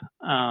out.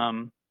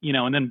 And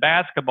then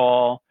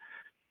basketball,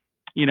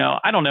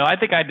 I don't know. I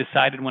think I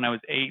decided when I was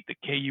 8 that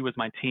KU was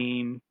my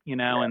team,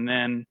 and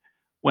then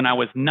when I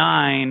was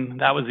 9,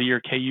 that was the year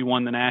KU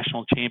won the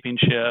national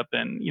championship.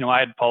 And, I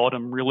had followed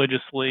them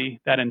religiously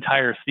that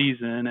entire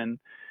season. And,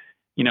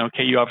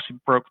 KU obviously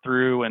broke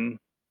through, and,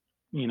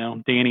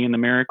 Danny and the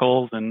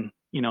Miracles, and,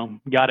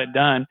 got it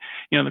done.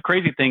 The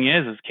crazy thing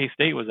is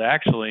K-State was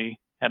actually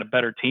had a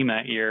better team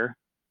that year,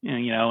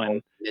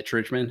 and Mitch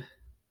Richmond.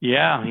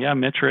 Yeah,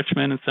 Mitch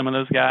Richmond and some of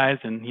those guys.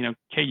 And,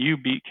 KU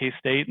beat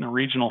K-State in the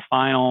regional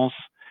finals,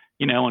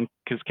 and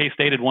because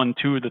K-State had won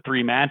 2 of the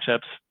 3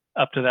 matchups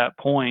up to that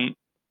point,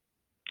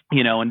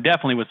 and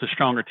definitely was the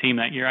stronger team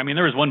that year. I mean,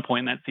 there was one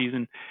point in that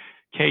season,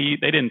 they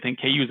didn't think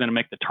KU was going to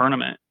make the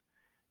tournament,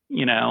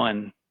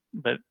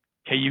 but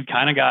KU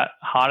kind of got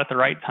hot at the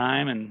right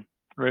time and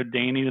rode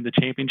Danny to the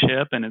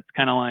championship. And it's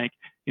kind of like,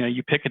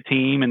 you pick a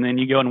team and then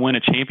you go and win a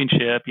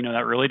championship,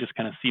 that really just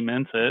kind of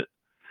cements it.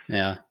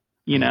 Yeah.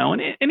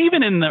 And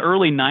even in the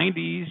early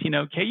 90s,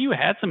 KU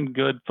had some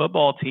good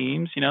football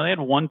teams. They had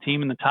one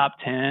team in the top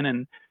 10.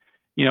 And,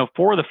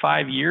 4 of the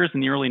 5 years in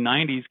the early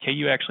 90s,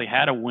 KU actually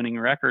had a winning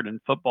record in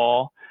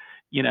football.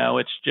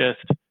 It's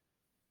just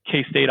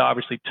K-State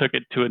obviously took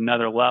it to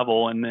another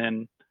level. And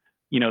then,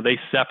 they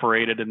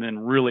separated and then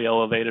really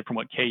elevated from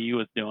what KU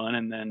was doing.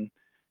 And then,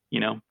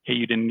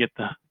 KU didn't get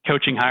the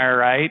coaching hire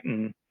right.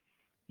 And,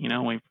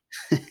 we've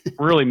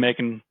really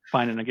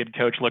finding a good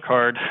coach look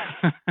hard.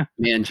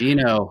 Man,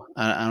 Gino,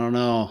 I don't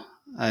know.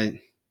 I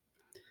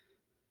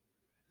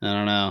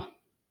don't know.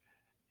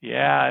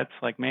 Yeah, it's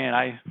like,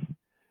 man,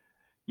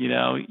 you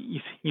go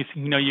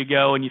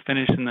and you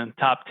finish in the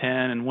top 10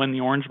 and win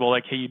the Orange Bowl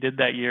like KU did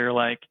that year.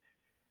 Like,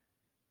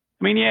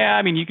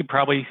 you could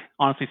probably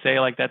honestly say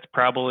like that's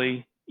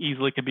probably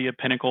easily could be a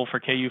pinnacle for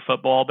KU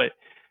football, but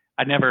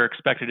I never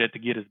expected it to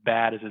get as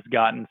bad as it's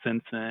gotten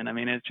since then.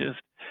 It's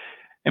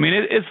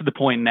to the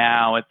point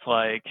now. It's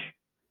like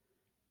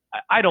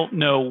I don't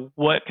know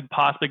what could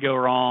possibly go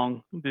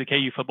wrong with the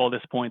KU football at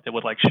this point that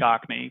would like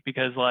shock me,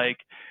 because like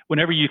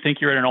whenever you think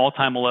you're at an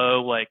all-time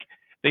low, like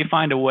they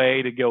find a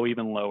way to go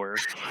even lower.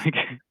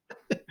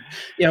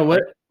 Yeah.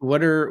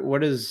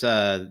 What is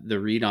the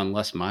read on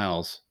Les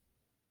Miles?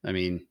 Are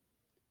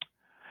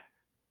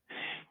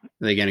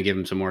they going to give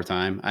him some more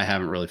time? I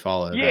haven't really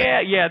followed.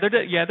 Yeah, they're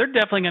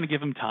definitely going to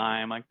give him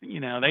time. Like,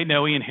 they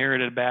know he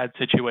inherited a bad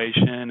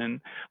situation, and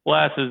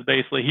Les is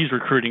basically he's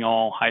recruiting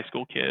all high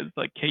school kids.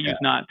 Like KU's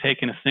not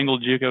taking a single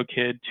JUCO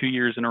kid 2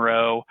 years in a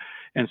row,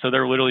 and so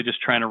they're literally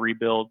just trying to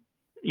rebuild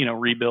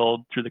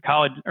through the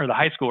college or the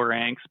high school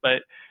ranks.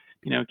 But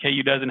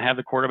KU doesn't have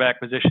the quarterback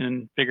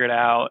position figured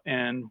out,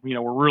 and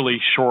we're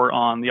really short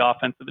on the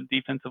offensive and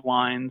defensive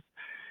lines,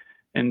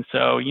 and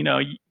so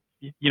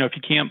if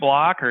you can't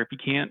block or if you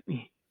can't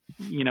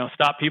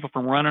stop people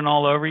from running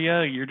all over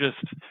you,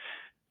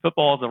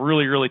 football is a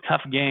really, really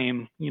tough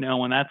game,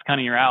 when that's kind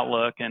of your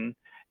outlook. And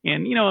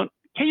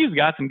KU's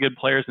got some good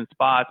players in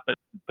spots, but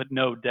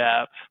no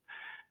depth.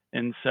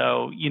 And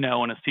so, in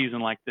a season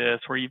like this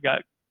where you've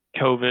got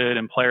COVID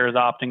and players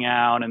opting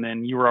out, and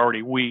then you were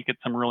already weak at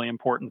some really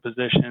important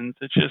positions,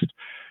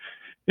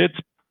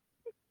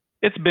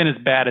 it's been as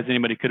bad as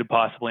anybody could have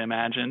possibly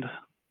imagined.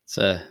 It's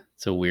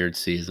a weird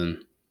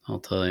season, I'll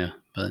tell you.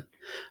 But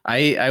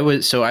I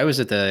was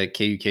at the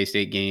KU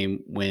K-State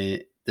game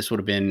when this would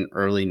have been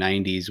early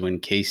 90s when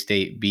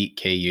K-State beat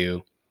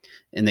KU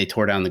and they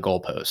tore down the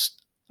goalpost.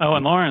 Oh,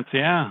 in Lawrence,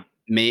 yeah.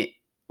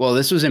 Well,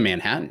 this was in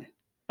Manhattan.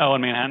 Oh,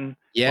 in Manhattan.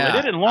 Yeah. Well,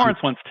 they did it in Lawrence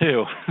once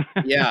too.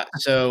 Yeah.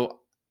 So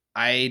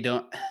I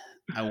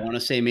want to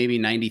say maybe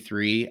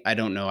 93. I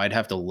don't know. I'd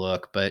have to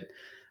look, but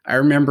I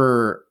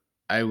remember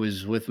I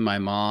was with my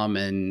mom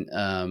and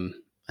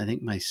I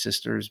think my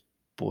sister's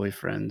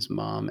boyfriend's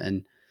mom,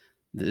 and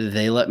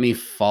they let me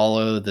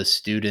follow the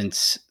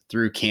students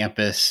through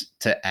campus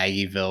to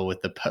Aggieville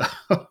with the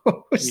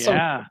post.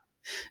 Yeah.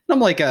 I'm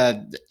like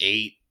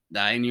 8,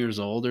 9 years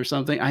old or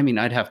something.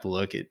 I'd have to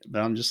look at,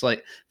 but I'm just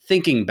like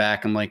thinking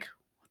back. I'm like,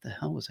 what the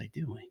hell was I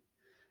doing?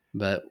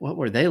 But what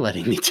were they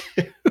letting me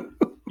do?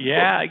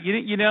 Yeah.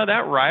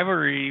 That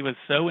rivalry was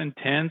so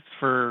intense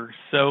for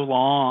so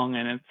long,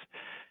 and it's,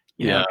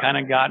 kind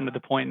of gotten to the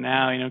point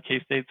now,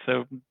 K-State's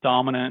so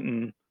dominant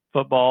in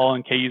football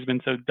and KU's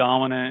been so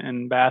dominant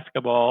in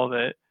basketball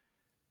that,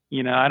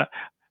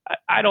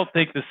 I don't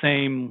think the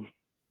same,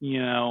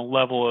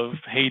 level of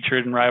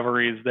hatred and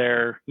rivalry is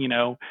there,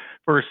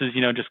 versus,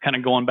 just kind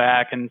of going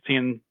back and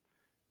seeing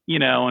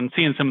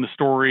some of the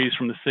stories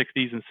from the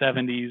 60s and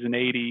 70s and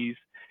 80s,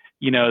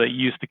 that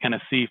used to kind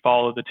of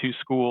follow the two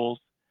schools.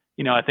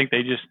 I think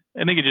it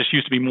just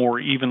used to be more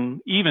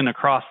even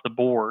across the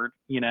board,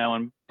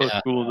 and both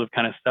schools have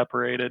kind of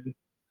separated.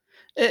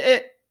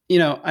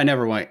 I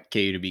never want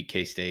KU to beat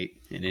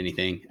K-State in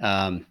anything.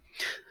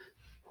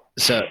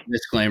 So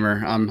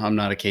disclaimer, I'm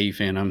not a KU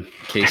fan. I'm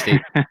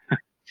K-State.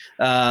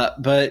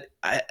 But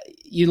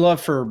you'd love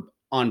for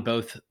on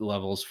both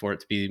levels for it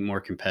to be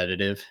more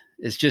competitive.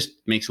 It just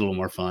makes it a little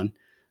more fun.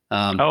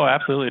 Oh,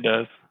 absolutely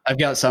does. I've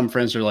got some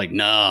friends who are like,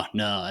 no,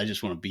 I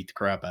just want to beat the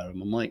crap out of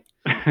them. I'm like,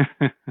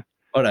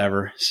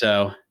 whatever.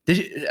 So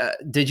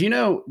did you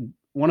know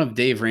one of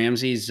Dave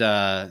Ramsey's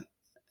one of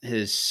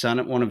his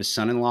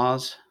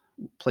son-in-laws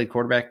played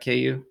quarterback at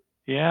KU?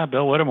 Yeah,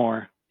 Bill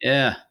Whittemore.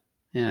 Yeah.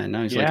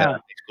 Now he's like a high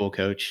school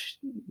coach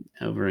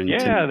over in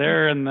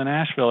they're in the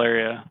Nashville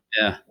area.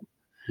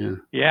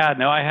 Yeah.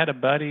 No, I had a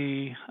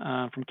buddy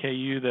from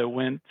KU that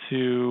went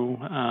to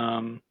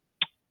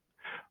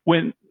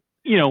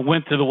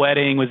the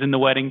wedding, was in the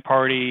wedding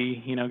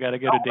party, got to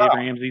go to Dave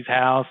Ramsey's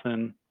house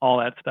and all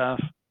that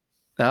stuff.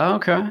 Oh,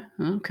 okay.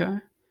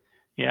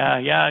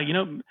 Yeah.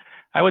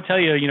 I would tell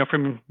you,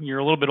 you're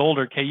a little bit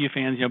older KU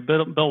fans,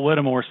 Bill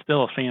Whittemore is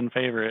still a fan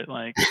favorite.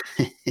 Like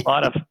a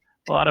lot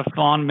of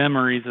fond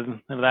memories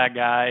of that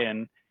guy.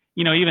 And,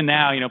 even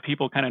now,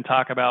 people kind of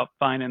talk about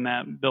finding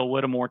that Bill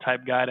Whittemore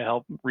type guy to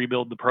help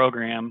rebuild the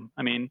program.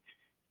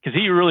 because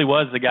he really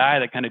was the guy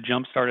that kind of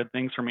jump started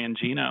things for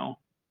Mangino.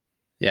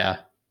 Yeah.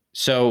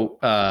 So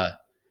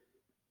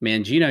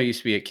Mangino used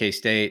to be at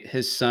K-State.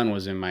 His son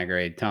was in my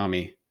grade,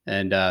 Tommy,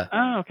 and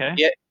Oh, okay.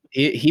 yeah,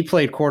 he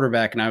played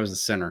quarterback, and I was the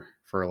center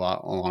for a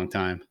long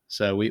time.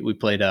 So we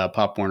played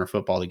Pop Warner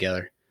football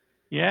together.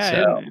 Yeah,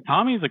 So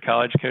Tommy's a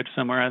college coach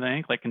somewhere, I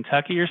think, like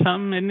Kentucky or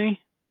something, isn't he?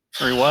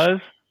 Or he was?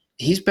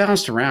 he's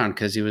bounced around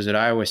because he was at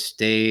Iowa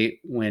State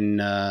when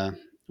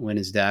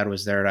his dad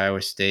was there at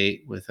Iowa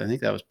State with, I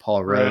think that was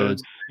Paul Rhodes.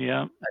 Rhodes.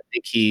 Yeah. I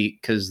think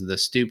because of the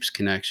Stoops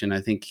connection,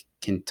 I think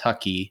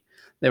Kentucky.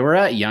 They were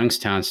at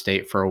Youngstown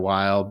State for a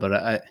while, but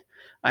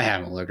I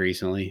haven't looked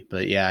recently.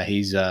 But yeah,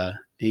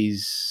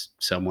 he's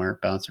somewhere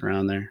bouncing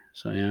around there.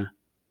 So yeah.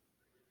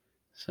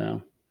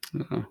 So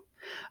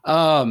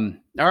all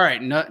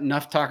right,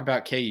 enough talk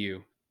about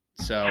KU.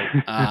 So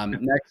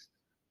next,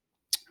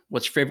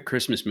 what's your favorite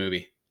Christmas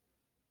movie?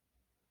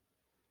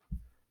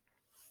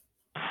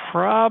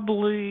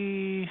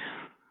 Probably,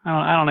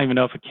 I don't even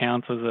know if it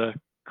counts as a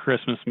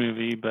Christmas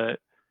movie, but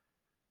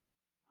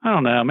I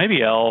don't know,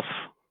 maybe Elf.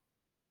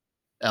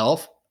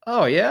 Elf.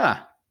 Oh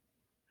yeah,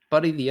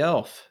 Buddy the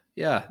Elf.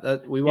 Yeah,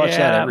 we watch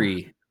that Yeah.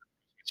 every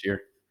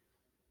year.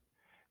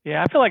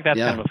 Yeah, I feel like that's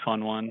Yeah. kind of a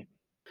fun one.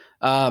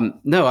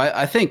 No,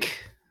 I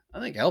think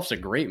Elf's a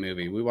great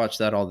movie. We watch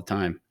that all the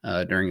time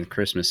during the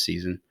Christmas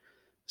season.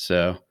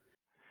 So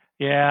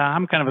Yeah,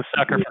 I'm kind of a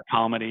sucker for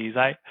comedies.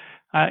 I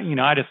don't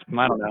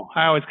know.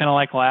 I always kind of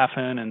like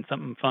laughing and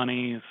something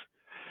funny.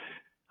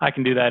 I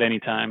can do that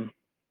anytime.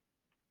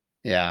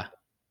 yeah,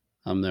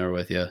 I'm there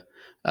with you.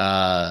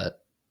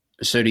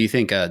 So do you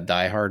think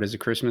Die Hard is a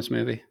Christmas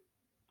movie?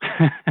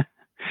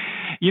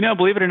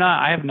 Believe it or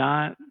not, I have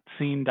not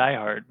seen Die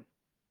Hard.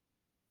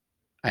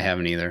 I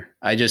haven't either.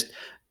 I just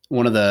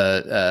one of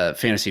the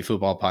fantasy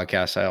football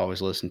podcasts I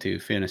always listen to,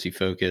 Fantasy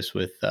Focus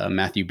with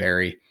Matthew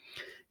Berry.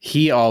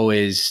 He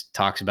always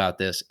talks about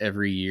this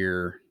every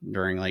year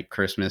during like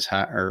Christmas,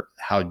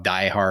 how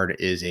Die Hard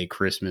is a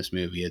Christmas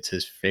movie. It's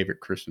his favorite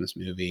Christmas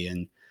movie,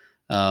 and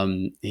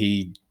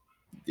he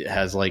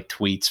has like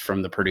tweets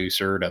from the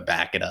producer to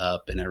back it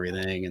up and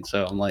everything. And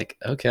so I'm like,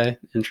 okay,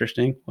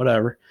 interesting,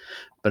 whatever.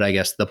 But I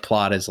guess the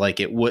plot is like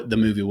the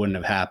movie wouldn't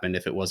have happened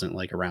if it wasn't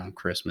like around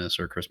Christmas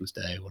or Christmas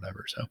Day,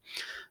 whatever. So,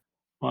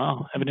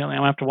 Well, evidently I'm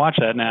gonna have to watch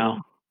that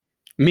now.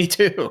 me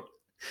too.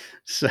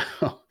 So,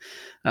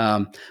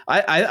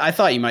 I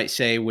thought you might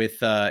say with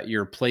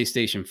your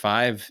PlayStation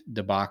 5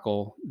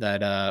 debacle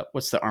that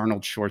what's the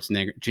Arnold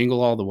Schwarzenegger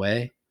Jingle All the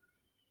Way,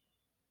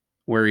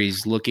 where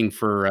he's looking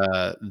for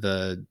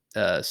the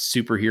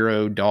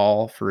superhero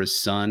doll for his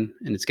son,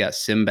 and it's got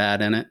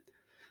Sinbad in it.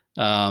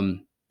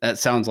 That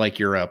sounds like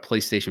your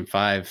PlayStation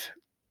 5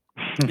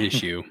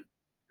 issue.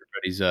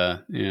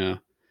 Everybody's yeah.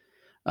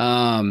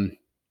 Um,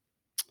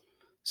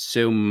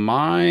 so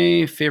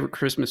my favorite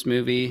Christmas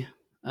movie,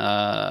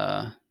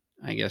 I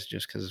guess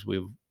just because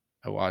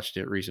I watched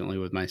it recently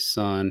with my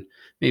son,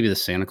 maybe the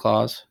Santa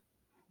Claus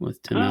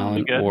with Tim Oh,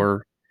 that'd be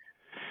Allen,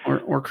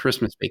 good. or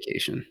Christmas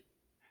Vacation.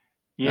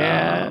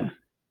 Yeah,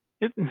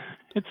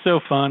 it's so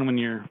fun when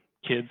your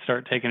kids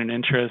start taking an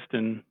interest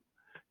and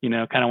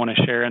kind of want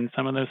to share in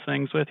some of those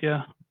things with you.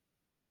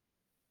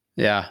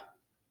 Yeah.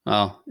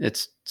 Well,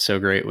 it's so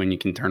great when you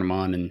can turn them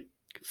on and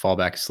fall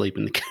back asleep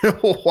and the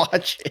kid will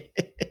watch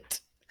it.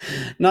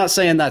 Not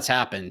saying that's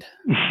happened.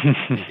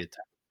 Maybe it's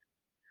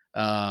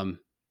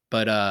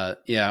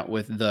but yeah,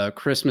 with the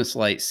Christmas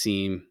light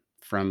scene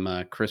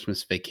from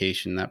Christmas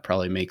Vacation, that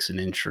probably makes an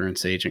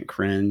insurance agent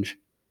cringe.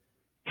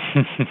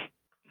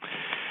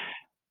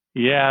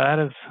 Yeah,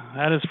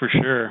 that is for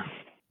sure.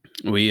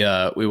 We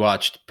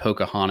watched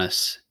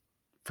Pocahontas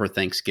for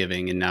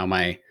Thanksgiving, and now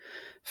my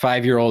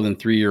 5-year-old and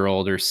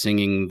 3-year-old are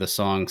singing the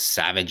song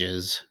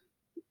 "Savages"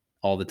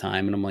 all the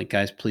time, and I'm like,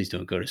 guys, please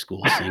don't go to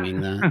school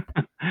singing that.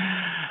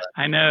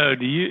 I know.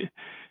 Do you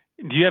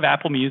have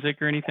Apple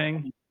Music or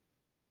anything?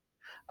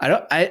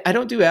 I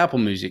don't do Apple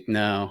Music.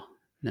 No.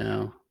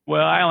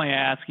 Well, I only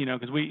ask,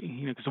 because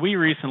we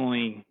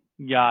recently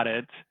got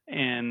it,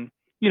 and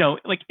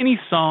like any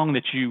song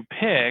that you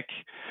pick,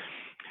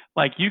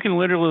 like you can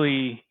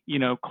literally,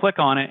 click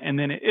on it, and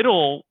then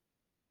it'll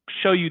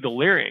show you the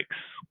lyrics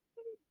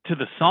to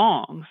the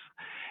songs.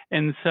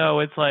 And so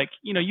it's like,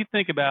 you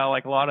think about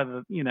like a lot of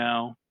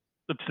the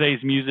today's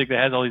music that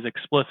has all these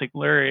explicit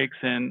lyrics,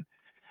 and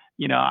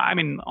I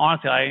mean,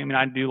 honestly,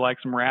 I do like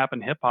some rap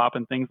and hip hop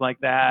and things like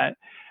that.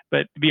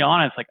 But to be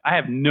honest, like I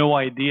have no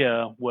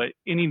idea what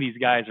any of these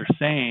guys are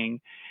saying.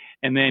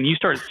 And then you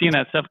start seeing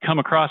that stuff come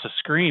across a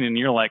screen, and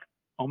you're like,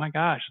 oh my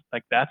gosh,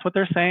 like that's what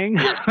they're saying.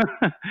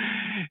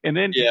 and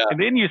then Yeah. and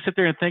then you sit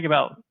there and think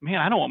about, man,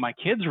 I don't want my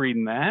kids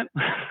reading that.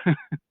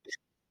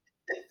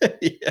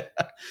 Yeah.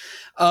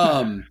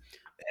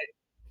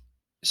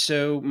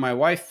 So my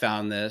wife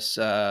found this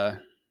in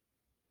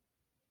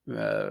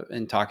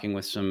talking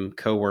with some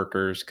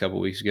coworkers a couple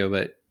weeks ago,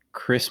 but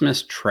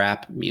Christmas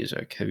trap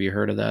music. Have you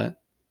heard of that?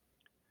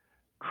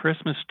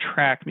 Christmas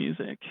track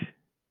music.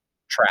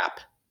 Trap.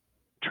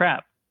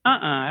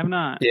 I have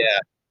not. Yeah.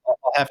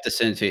 I'll have to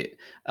send it to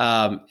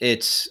you.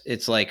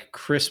 It's like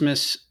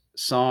Christmas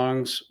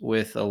songs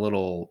with a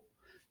little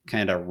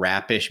kind of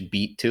rapish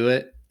beat to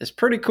it. It's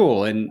pretty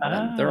cool, and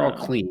they're all Oh,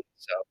 clean.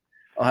 So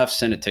I'll have to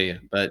send it to you.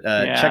 But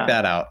check yeah.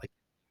 that out. I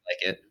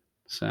like it.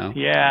 So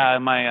Yeah,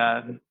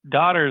 my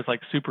daughter's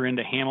like super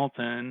into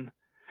Hamilton,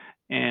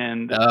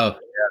 and oh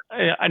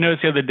I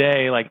noticed the other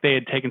day like they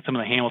had taken some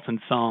of the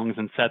Hamilton songs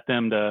and set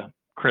them to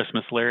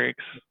Christmas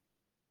lyrics.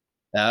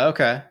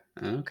 okay,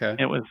 okay.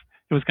 It was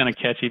kind of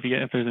catchy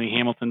if there's any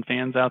Hamilton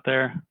fans out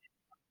there.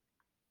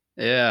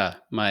 Yeah,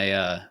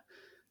 my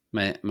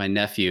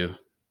nephew,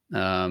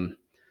 um,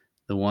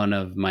 the one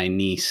of my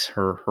niece,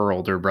 her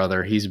older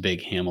brother, he's a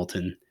big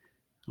Hamilton.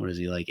 What is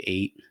he, like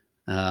 8?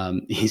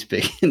 He's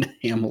big into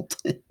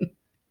Hamilton.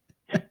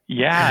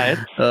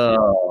 Yeah,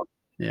 Oh,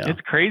 yeah.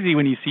 it's crazy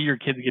when you see your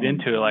kids get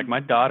into it. Like my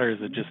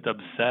daughters are just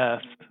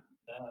obsessed.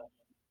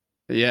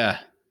 Yeah,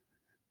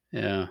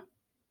 yeah.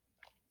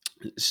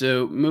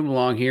 So moving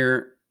along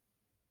here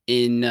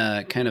in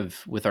kind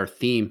of with our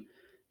theme,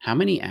 how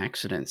many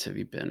accidents have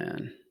you been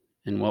in,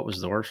 and what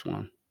was the worst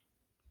one?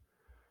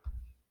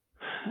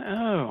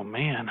 Oh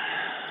man.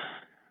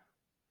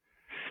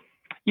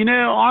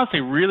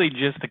 Honestly, really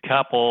just a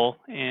couple,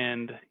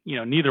 and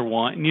neither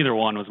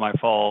one was my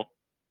fault.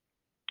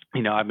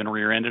 I've been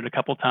rear-ended a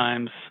couple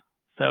times,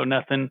 so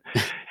nothing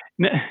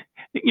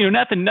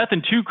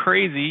too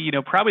crazy.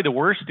 Probably the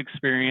worst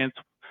experience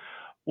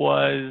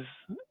was,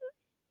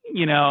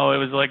 it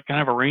was like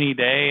kind of a rainy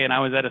day, and I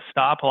was at a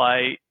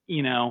stoplight,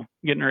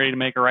 getting ready to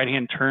make a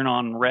right-hand turn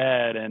on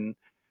red, and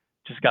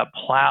just got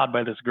plowed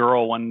by this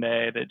girl one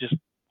day that just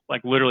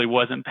like literally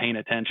wasn't paying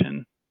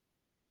attention.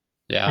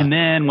 Yeah. And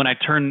then when I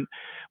turned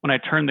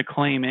the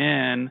claim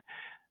in,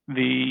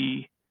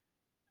 the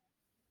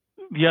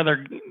the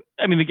other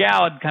I mean the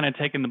gal had kind of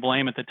taken the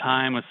blame at the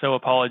time, was so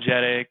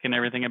apologetic and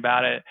everything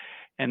about it.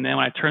 And then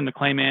when I turned the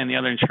claim in, the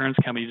other insurance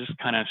company just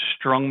kind of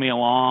strung me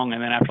along,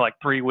 and then after like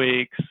 3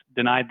 weeks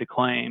denied the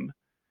claim.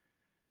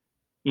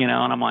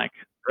 And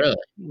Really?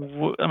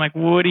 I'm like,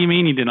 what do you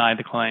mean you denied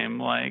the claim?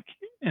 Like,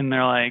 and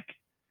they're like,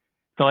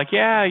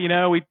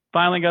 yeah, we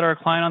finally got our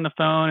client on the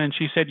phone, and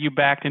she said you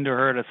backed into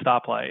her at a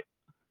stoplight.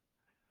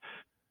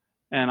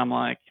 And I'm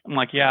like,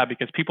 yeah,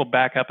 because people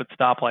back up at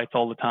stoplights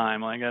all the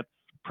time. Like that's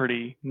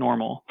pretty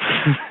normal.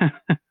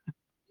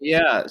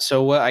 Yeah.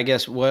 So what? I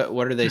guess what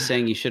are they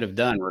saying you should have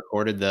done?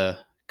 Recorded the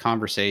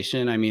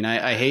conversation. I mean,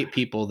 I hate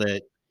people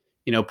that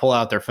pull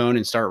out their phone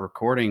and start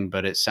recording,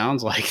 but it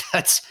sounds like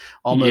that's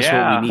almost what we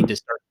Yeah. need to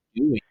start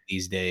doing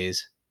these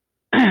days.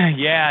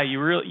 Yeah, you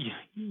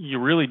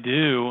really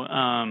do.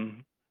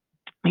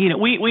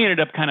 We ended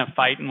up kind of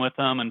fighting with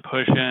them and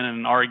pushing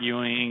and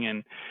arguing,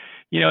 and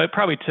it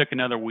probably took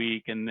another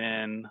week, and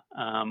then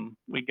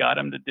we got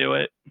them to do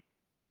it.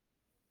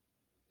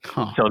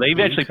 Huh. So they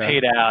eventually Okay.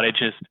 paid out. It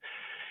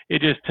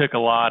just took a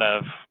lot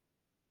of,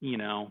 you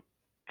know,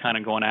 kind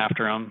of going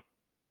after them,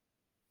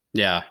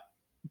 Yeah.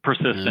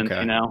 persistence.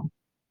 Okay.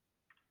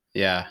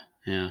 Yeah.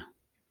 Yeah.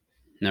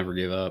 Never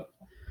give up.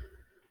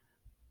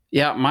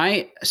 Yeah.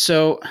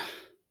 So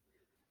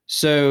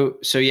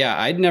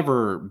yeah, I'd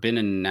never been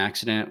in an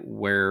accident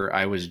where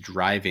I was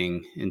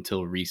driving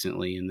until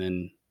recently, and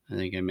then I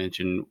think I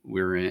mentioned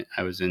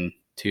I was in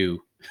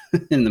two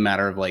in the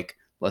matter of like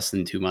less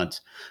than 2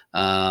 months,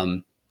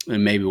 and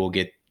maybe we'll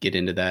get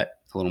into that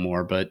a little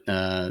more. But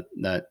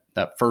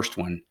that first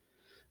one,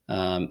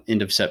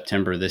 end of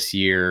September this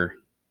year,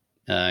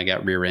 I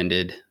got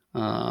rear-ended,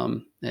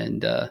 and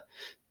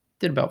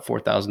did about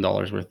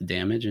 $4,000 worth of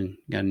damage, and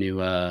got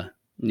a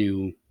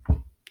new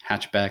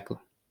hatchback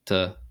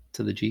to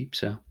the Jeep.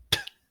 So,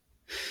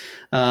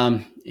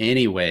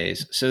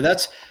 anyways, so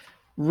that's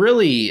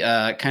really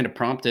kind of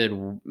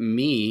prompted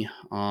me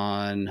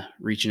on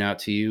reaching out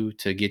to you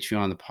to get you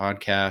on the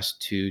podcast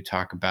to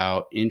talk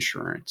about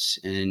insurance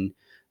and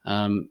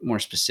more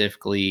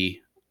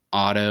specifically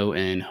auto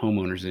and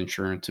homeowners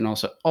insurance, and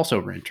also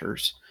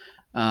renters.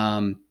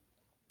 Um,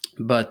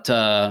 but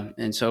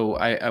and so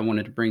I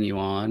wanted to bring you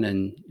on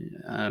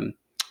and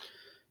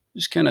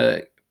just kind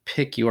of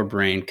pick your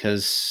brain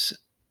because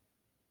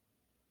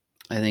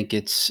I think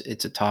it's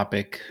a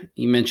topic.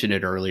 You mentioned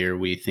it earlier.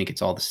 We think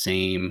it's all the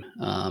same,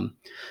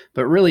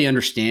 but really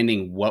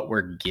understanding what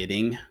we're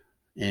getting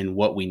and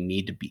what we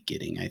need to be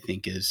getting, I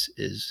think,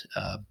 is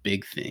a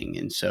big thing.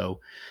 And so,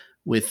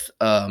 with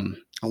a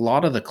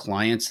lot of the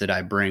clients that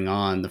I bring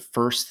on, the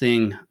first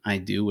thing I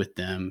do with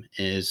them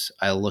is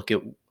I look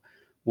at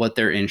what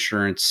their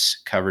insurance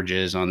coverage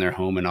is on their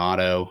home and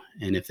auto,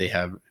 and if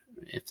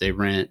they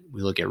rent,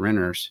 we look at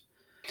renters.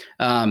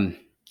 Um,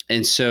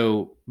 and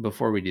so,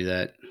 before we do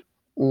that,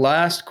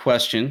 last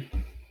question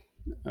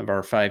of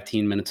our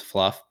 15 minutes of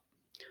fluff.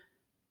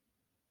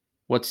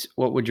 What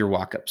would your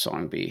walk up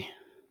song be?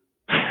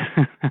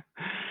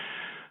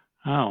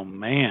 Oh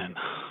man.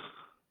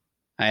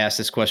 I ask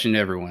this question to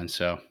everyone.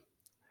 So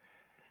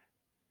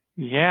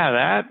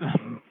Yeah,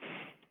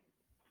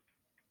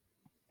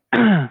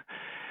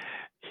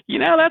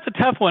 that's a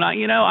tough one. I've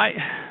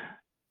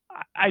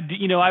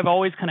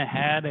always kind of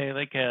had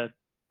like a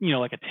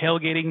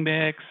tailgating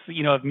mix,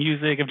 of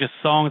music, of just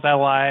songs I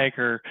like,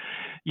 or,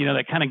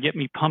 that kind of get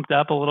me pumped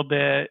up a little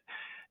bit,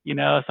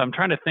 so I'm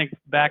trying to think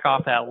back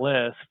off that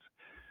list.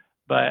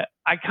 But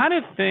I kind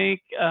of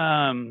think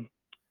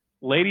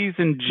Ladies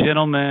and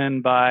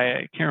Gentlemen by, I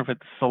can't remember if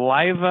it's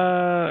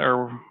Saliva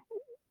or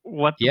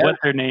what Yeah.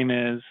 their name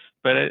is,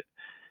 but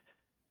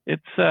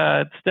it's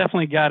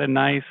definitely got a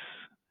nice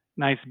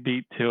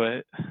beat to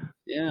it.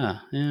 Yeah.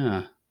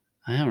 Yeah.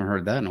 I haven't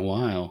heard that in a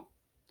while.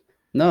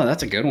 No,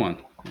 that's a good one.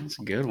 That's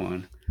a good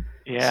one.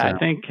 Yeah, I So,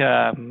 think,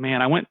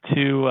 man, I went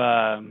to,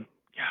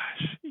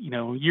 gosh,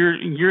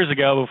 years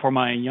ago before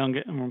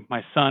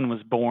my son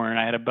was born.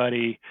 I had a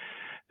buddy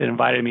that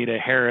invited me to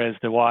Harrah's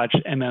to watch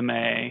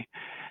MMA,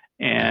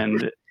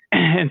 and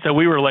and so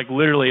we were like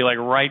literally like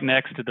right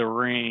next to the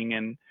ring,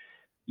 and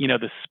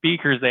the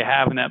speakers they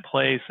have in that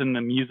place and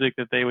the music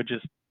that they would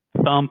just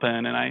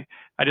thumping, and I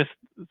just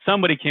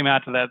somebody came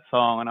out to that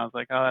song, and I was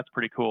like, oh, that's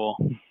pretty cool.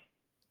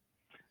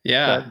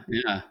 yeah. But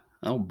Yeah.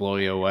 That'll blow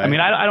you away. I mean,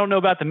 I don't know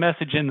about the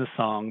message in the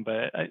song,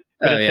 but Oh,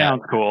 it yeah.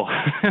 sounds cool.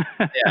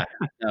 Yeah.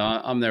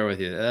 No, I'm there with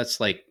you. That's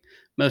like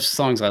most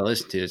songs I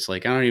listen to. It's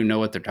like I don't even know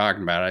what they're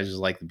talking about. I just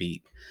like the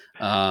beat,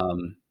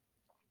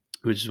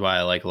 which is why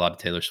I like a lot of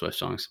Taylor Swift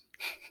songs.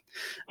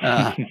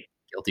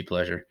 Guilty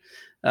pleasure.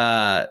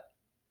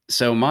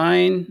 So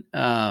mine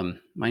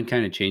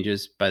kind of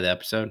changes by the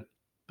episode,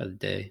 by the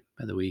day,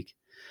 by the week.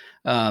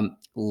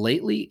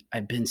 Lately,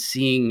 I've been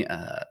seeing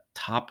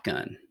Top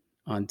Gun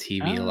on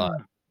TV a lot.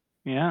 Oh,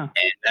 yeah.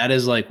 And that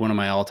is like one of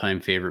my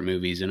all-time favorite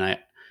movies, and I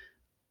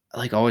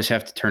like always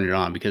have to turn it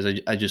on because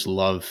I just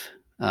love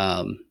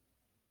I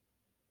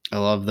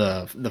love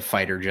the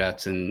fighter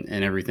jets and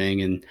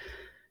everything, and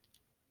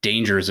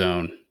Danger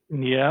Zone.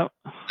 Yep.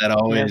 That Yeah. Is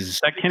always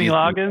that Kenny gets me.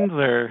 Loggins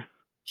or?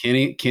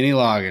 Kenny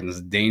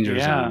Loggins, Danger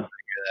Zone. Yeah, Look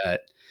at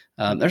that.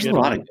 that's a There's good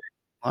one. a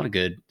lot of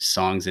good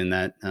songs in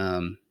that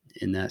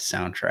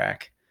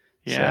soundtrack.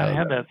 Yeah, I So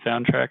had that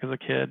soundtrack as a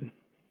kid.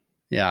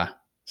 yeah.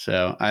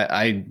 So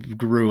I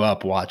grew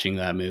up watching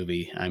that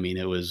movie. I mean,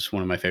 it was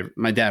one of my favorite.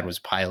 My dad was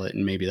a pilot,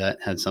 and maybe that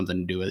had something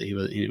to do with it. He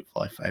didn't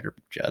fly fighter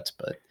jets,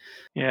 but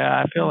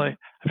Yeah, I feel like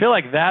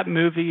that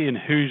movie and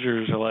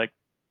Hoosiers are like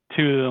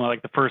two of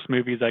like the first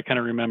movies I kind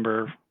of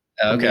remember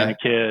from being okay. a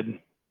kid.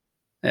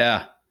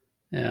 Yeah.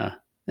 Yeah.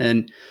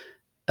 And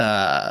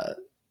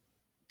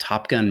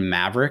Top Gun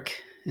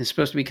Maverick is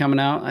supposed to be coming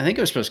out. I think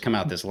it was supposed to come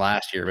out this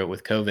last year, but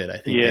with COVID, I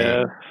think they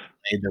Yeah.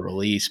 made the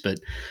release. But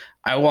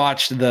I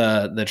watched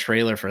the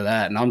trailer for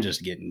that, and I'm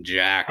just getting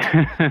jacked.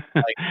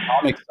 Like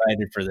I'm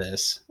excited for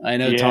this. I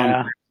know Tom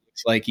Yeah. Cruise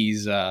looks like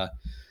he's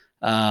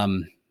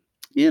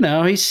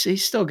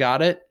he's still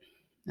got it.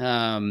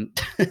 Not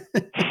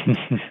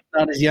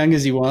as young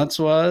as he once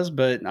was,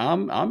 but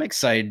I'm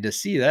excited to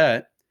see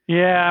that.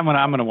 Yeah, I'm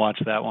gonna watch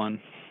that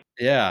one.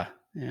 Yeah.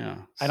 Yeah.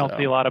 I don't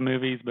see a So lot of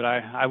movies, but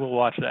I will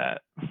watch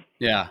that.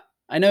 yeah.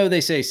 I know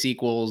they say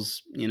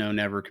sequels,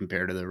 never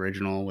compare to the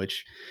original,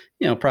 which,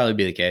 probably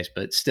be the case,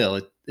 but still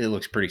it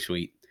looks pretty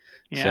sweet.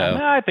 Yeah, So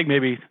no, I think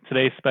maybe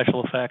today's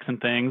special effects and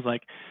things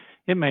like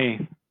it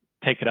may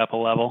take it up a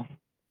level.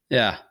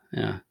 yeah,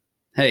 yeah.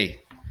 Hey,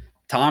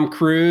 Tom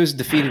Cruise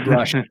defeated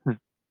Russia.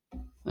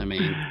 I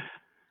mean,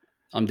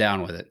 I'm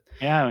down with it.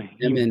 Yeah,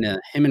 Him and you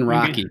can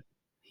Rocky. be,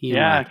 He and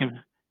yeah, Rocky.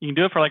 you can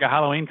do it for like a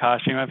Halloween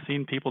costume. I've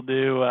seen people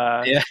do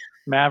Yeah,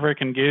 Maverick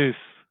and Goose.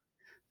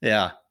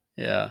 yeah,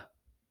 yeah.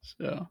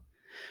 So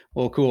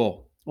well,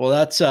 cool. Well,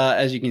 that's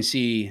as you can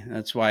see,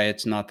 that's why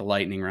it's not the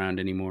lightning round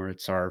anymore.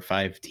 It's our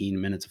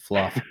 15 minutes of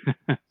fluff.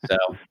 So,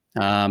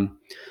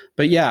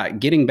 but yeah,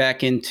 getting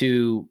back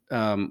into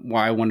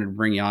why I wanted to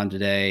bring you on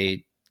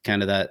today,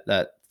 kind of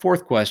that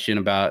fourth question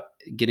about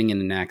getting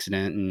in an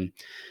accident, and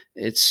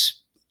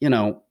it's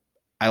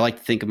I like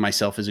to think of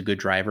myself as a good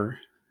driver,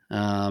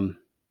 and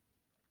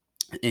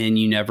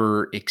you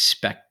never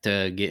expect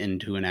to get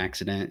into an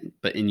accident,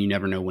 and you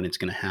never know when it's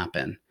going to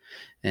happen,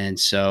 and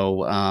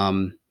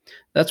so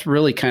that's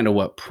really kind of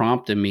what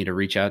prompted me to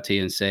reach out to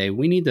you and say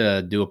we need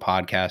to do a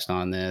podcast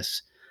on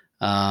this.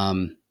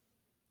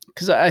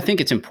 Because I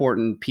think it's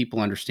important people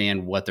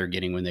understand what they're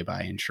getting when they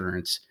buy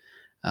insurance.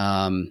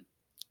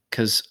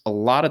 Because a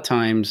lot of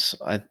times,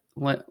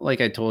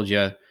 like I told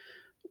you,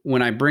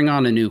 when I bring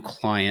on a new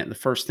client, the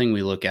first thing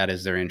we look at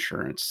is their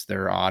insurance,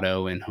 their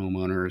auto and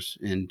homeowners,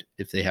 and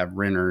if they have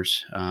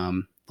renters,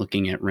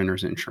 looking at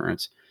renters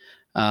insurance.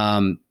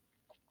 But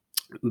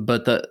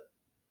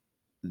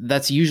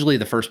that's usually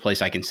the first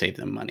place I can save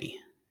them money.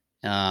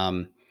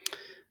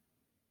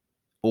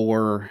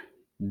 Or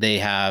they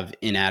have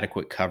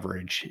inadequate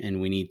coverage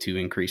and we need to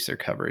increase their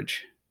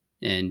coverage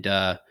and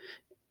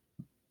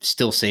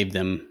still save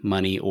them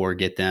money or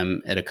get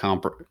them at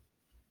a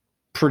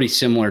pretty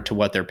similar to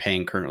what they're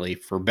paying currently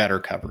for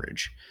better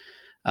coverage.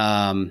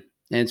 And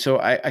so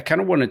I kind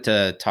of wanted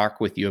to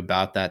talk with you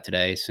about that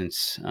today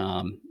since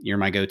you're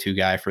my go-to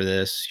guy for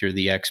this. You're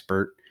the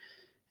expert,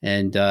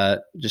 and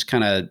just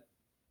kind of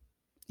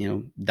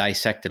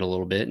dissect it a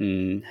little bit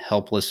and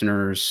help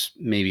listeners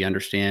maybe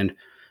understand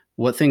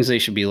what things they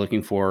should be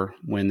looking for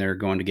when they're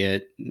going to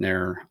get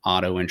their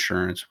auto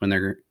insurance, when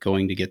they're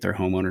going to get their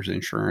homeowners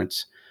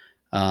insurance.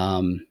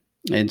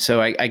 And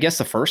so I guess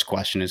the first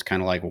question is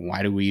kind of like,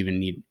 why do we even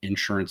need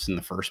insurance in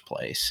the first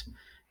place?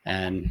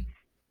 And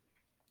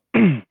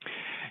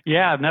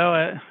Yeah, no,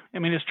 I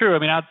mean, it's true. I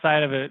mean,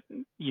 outside of it,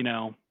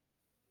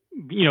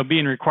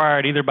 being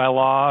required either by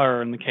law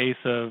or in the case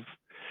of,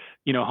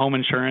 home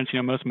insurance,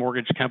 most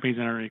mortgage companies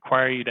are going to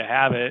require you to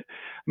have it.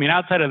 I mean,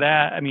 outside of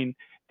that, I mean, at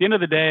the end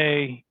of the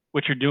day,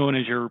 what you're doing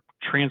is you're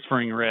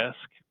transferring risk.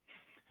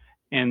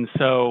 And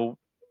so,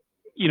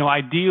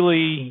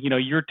 ideally,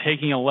 you're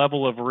taking a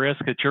level of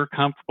risk that you're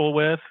comfortable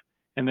with.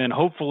 And then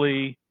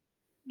hopefully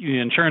the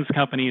insurance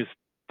company is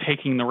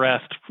taking the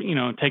rest,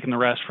 taking the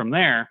rest from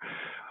there.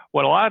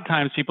 What a lot of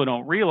times people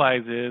don't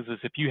realize is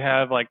if you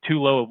have like too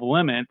low of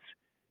limits,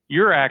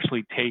 you're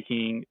actually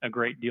taking a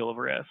great deal of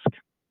risk.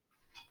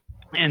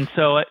 And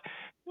so,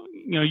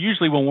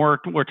 usually when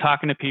we're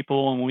talking to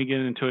people and when we get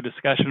into a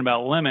discussion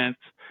about limits,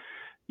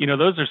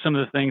 those are some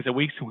of the things that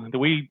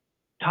we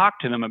talk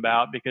to them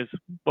about, because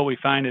what we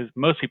find is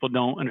most people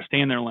don't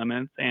understand their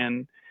limits.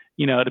 And,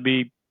 to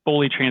be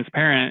fully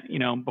transparent,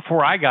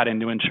 before I got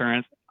into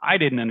insurance, I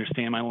didn't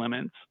understand my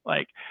limits.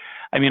 Like,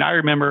 I mean, I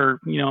remember,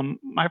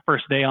 my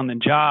first day on the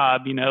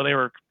job,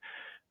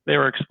 they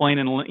were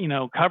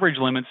explaining, coverage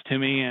limits to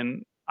me,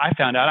 and I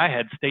found out I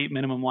had state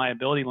minimum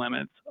liability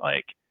limits.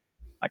 Like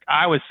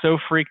I was so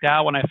freaked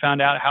out when I found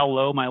out how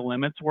low my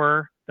limits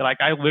were that like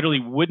I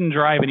literally wouldn't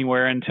drive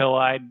anywhere until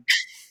I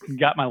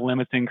got my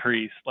limits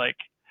increased. Like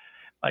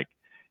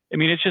I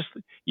mean, it's just,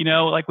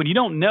 like when you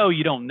don't know,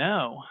 you don't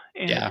know.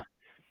 And yeah,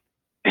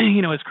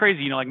 it's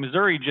crazy. Like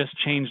Missouri just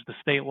changed the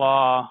state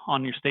law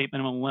on your state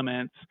minimum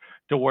limits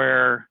to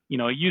where,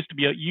 it used to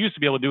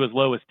be able to do as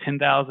low as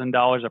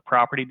 $10,000 of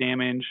property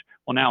damage.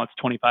 Well, now it's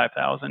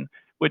 25,000,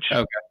 which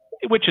okay,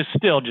 which is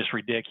still just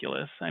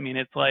ridiculous. I mean,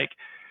 it's like,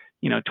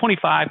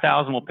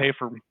 25,000 will pay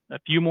for a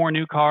few more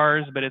new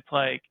cars, but it's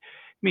like,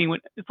 I mean,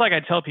 it's like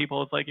I tell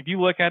people, it's like if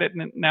you look at it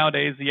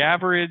nowadays, the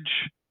average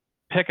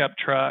pickup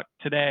truck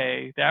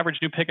today, the average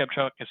new pickup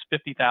truck is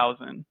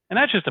 50,000, and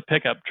that's just a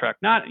pickup truck.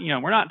 Not,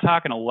 we're not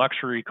talking a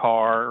luxury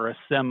car or a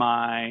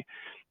semi,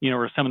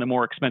 or some of the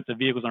more expensive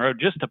vehicles on the road.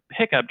 Just a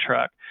pickup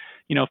truck,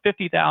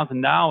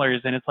 $50,000,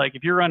 and it's like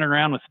if you're running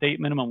around with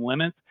state minimum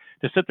limits,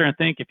 to sit there and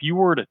think if you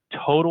were to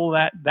total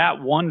that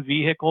one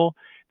vehicle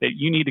that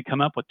you need to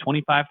come up with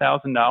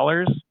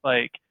 $25,000,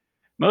 like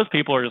most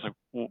people are just like,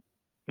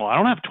 well, I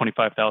don't have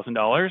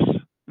 $25,000,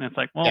 and it's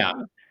like, well,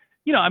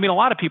 yeah, I mean, a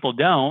lot of people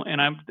don't,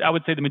 and I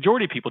would say the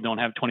majority of people don't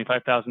have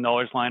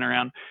 $25,000 lying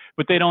around,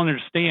 but they don't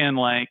understand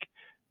like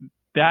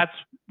that's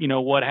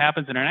what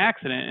happens in an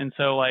accident. And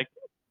so like,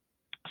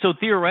 so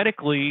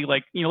theoretically,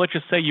 like, let's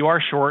just say you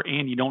are short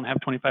and you don't have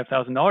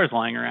 $25,000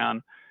 lying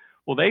around.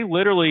 Well, they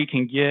literally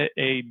can get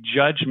a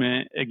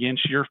judgment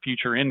against your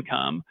future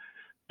income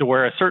to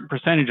where a certain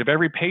percentage of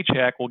every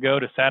paycheck will go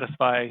to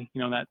satisfy,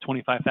 that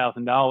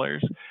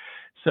 $25,000.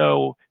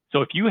 So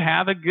if you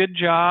have a good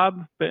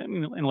job, but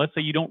and let's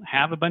say you don't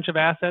have a bunch of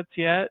assets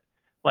yet,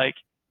 like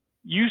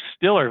you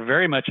still are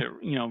very much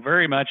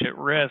at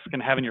risk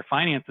and having your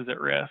finances at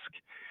risk.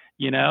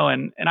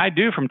 And I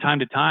do from time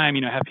to time,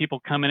 have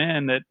people coming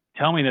in that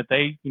tell me that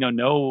they,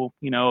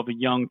 of a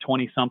young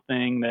 20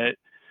 something that,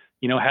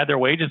 had their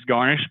wages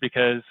garnished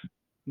because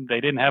they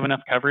didn't have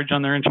enough coverage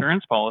on their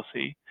insurance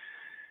policy.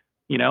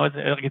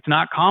 It's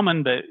not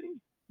common, but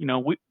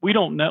we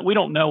don't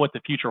know what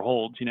the future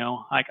holds.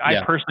 Like I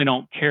yeah, personally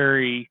don't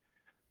carry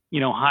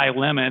high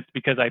limits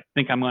because I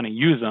think I'm going to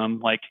use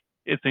them. Like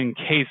it's in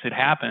case it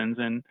happens.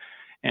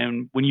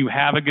 And when you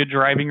have a good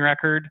driving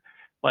record,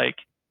 like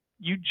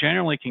you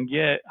generally can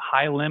get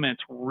high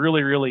limits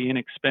really, really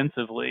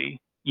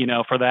inexpensively.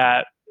 For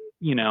that,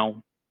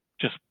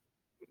 just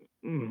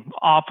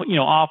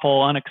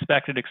awful,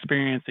 unexpected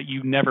experience that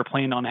you never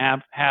planned on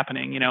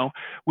happening.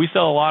 We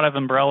sell a lot of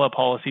umbrella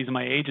policies in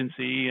my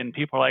agency, and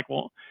people are like,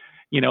 well,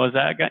 is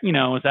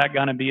that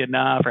going to be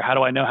enough, or how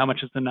do I know how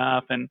much is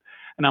enough? And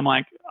I'm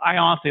like, I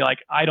honestly, like,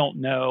 I don't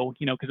know,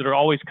 because it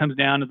always comes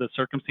down to the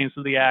circumstance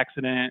of the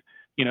accident,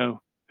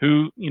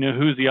 who's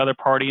the other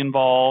party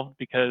involved,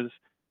 because,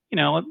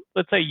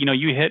 let's say,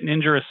 you hit and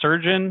injure a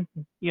surgeon,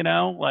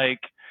 like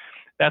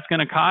that's going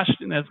to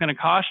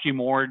cost you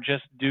more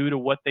just due to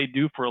what they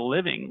do for a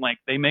living. Like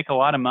they make a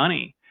lot of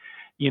money,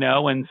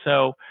 and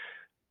so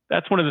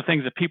that's one of the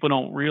things that people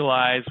don't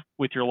realize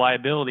with your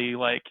liability.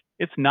 Like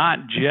it's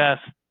not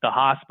just the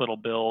hospital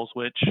bills,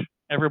 which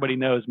everybody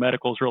knows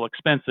medical is real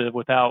expensive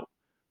without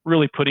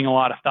really putting a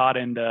lot of thought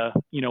into,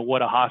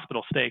 what a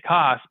hospital stay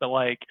costs. But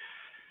like,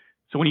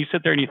 so when you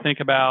sit there and you think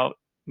about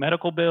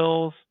medical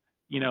bills,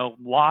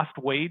 lost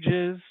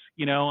wages,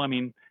 I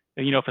mean,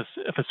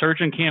 if a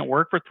surgeon can't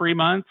work for 3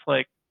 months,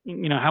 like,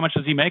 how much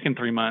does he make in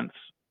 3 months?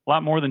 A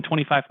lot more than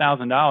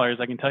 $25,000.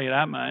 I can tell you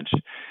that much.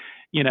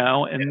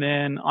 And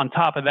then on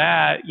top of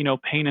that,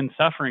 pain and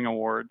suffering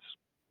awards,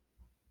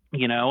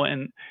 and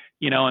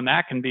and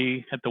that can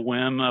be at the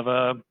whim of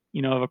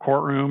a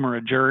courtroom or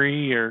a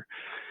jury, or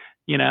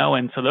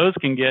and so those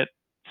can get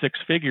six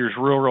figures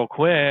real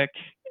quick.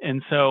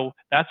 And so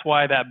that's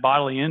why that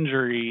bodily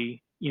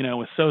injury,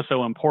 is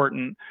so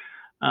important.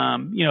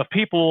 If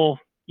people,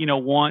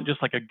 want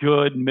just like a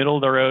good middle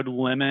of the road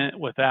limit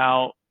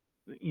without,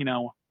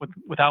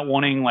 without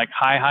wanting like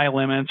high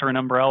limits or an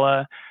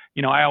umbrella.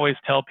 I always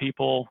tell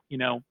people,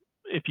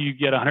 if you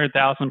get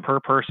 100,000 per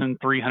person,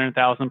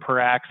 300,000 per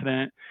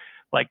accident,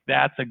 like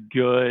that's a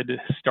good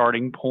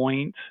starting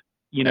point.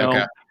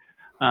 Okay.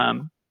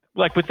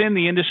 Like within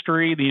the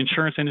industry, the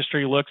insurance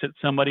industry looks at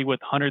somebody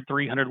with 100,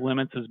 300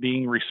 limits as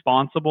being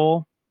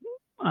responsible.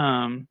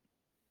 And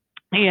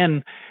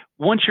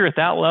once you're at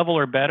that level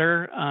or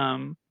better,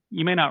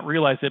 you may not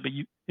realize it, but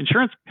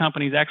insurance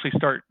companies actually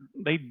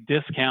they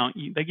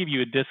give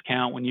you a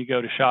discount when you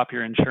go to shop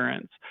your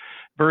insurance.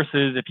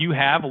 Versus if you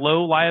have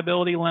low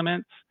liability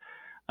limits,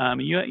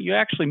 you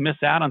actually miss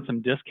out on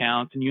some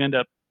discounts, and you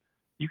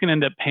can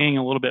end up paying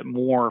a little bit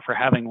more for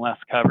having less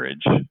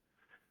coverage.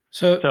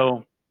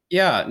 So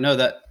yeah, no,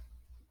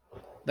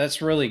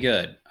 that's really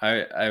good.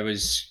 I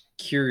was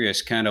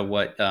curious kind of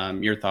what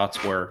your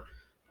thoughts were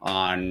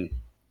on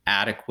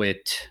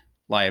adequate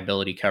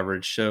liability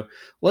coverage. So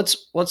let's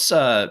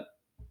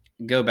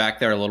go back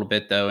there a little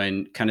bit though,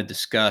 and kind of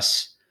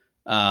discuss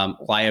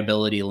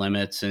liability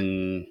limits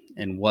and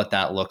what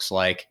that looks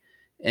like,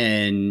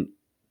 and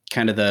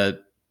kind of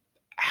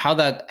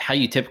how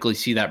you typically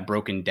see that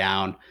broken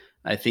down.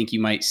 I think you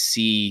might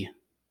see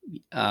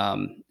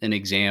an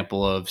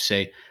example of,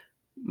 say,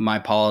 my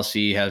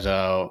policy has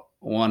a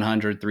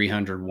 100,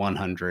 300,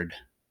 100.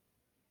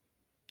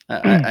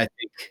 I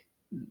think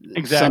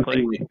Exactly.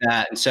 something like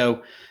that. And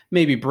so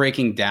maybe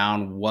breaking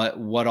down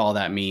what all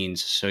that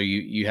means. So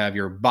you have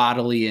your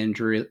bodily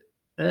injury,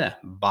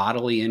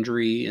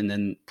 and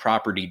then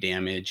property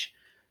damage.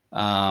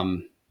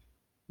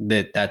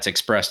 That's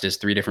expressed as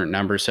three different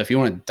numbers. So if you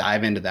want to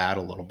dive into that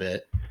a little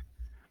bit.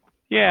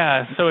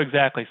 Yeah, so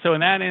exactly. So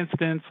in that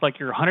instance, like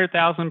your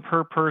 100,000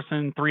 per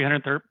person,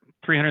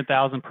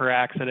 300,000 per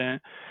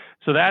accident.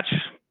 So that's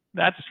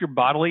your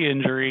bodily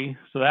injury.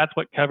 So that's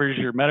what covers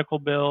your medical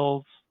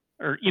bills,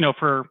 or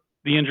for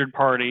the injured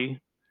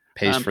party.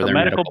 Pays for So their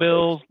medical medical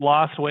bills,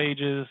 lost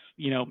wages,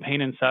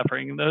 pain and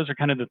suffering. Those are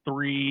kind of the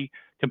three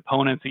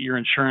components that your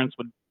insurance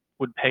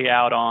would pay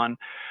out on.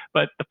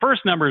 But the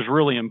first number is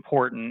really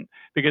important,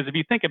 because if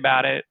you think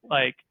about it,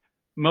 like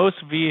most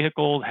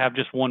vehicles have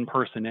just one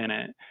person in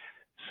it.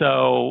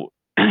 So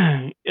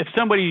if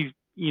somebody,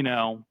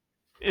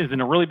 is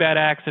in a really bad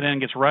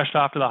accident, gets rushed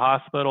off to the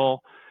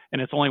hospital,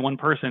 and it's only one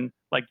person,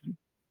 like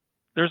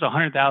there's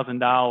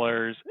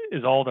 $100,000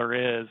 is all there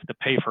is to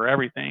pay for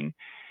everything,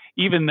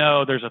 even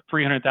though there's a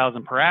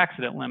 300,000 per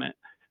accident limit.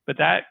 But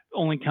that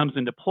only comes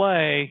into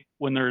play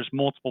when there's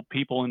multiple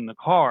people in the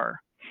car.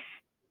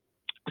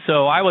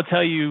 So I will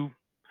tell you,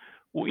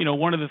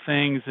 one of the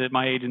things that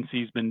my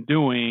agency's been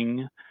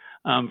doing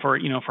for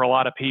a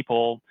lot of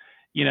people,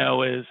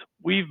 is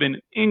we've been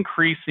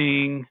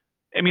increasing.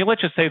 I mean,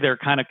 let's just say they're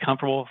kind of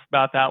comfortable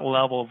about that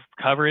level of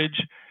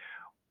coverage.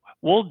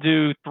 We'll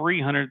do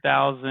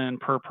 300,000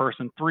 per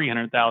person,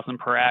 300,000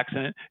 per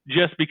accident,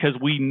 just because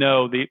we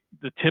know the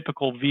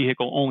typical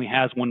vehicle only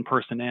has one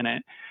person in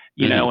it.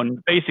 And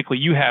basically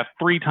you have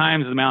 3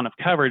 times the amount of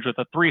coverage with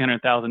a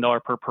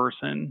 $300,000 per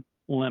person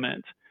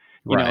limit.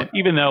 Right.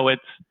 Even though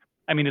it's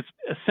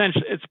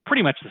essentially, it's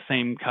pretty much the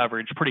same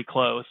coverage, pretty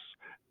close,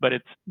 but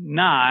it's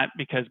not,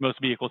 because most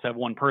vehicles have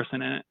one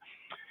person in it.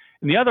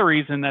 And the other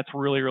reason that's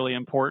really, really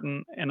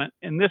important, and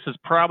this is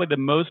probably the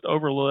most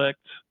overlooked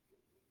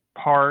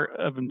part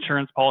of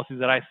insurance policies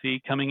that I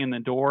see coming in the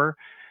door,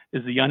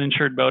 is the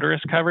uninsured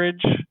motorist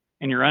coverage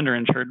and your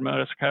underinsured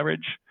motorist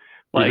coverage.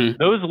 Like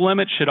those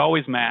limits should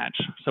always match.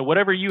 So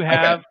whatever you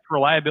have for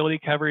liability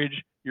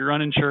coverage, your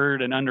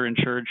uninsured and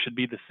underinsured should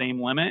be the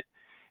same limit.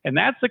 And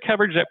that's the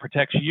coverage that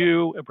protects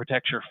you, it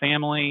protects your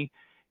family.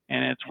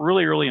 And it's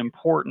really, really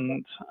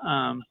important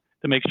to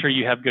make sure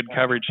you have good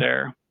coverage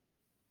there.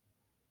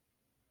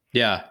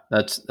 Yeah,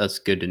 that's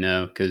good to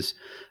know, because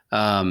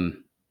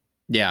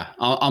yeah,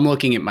 I'm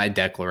looking at my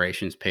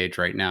declarations page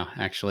right now,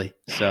 actually.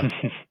 So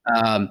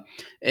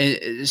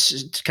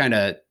it's to kind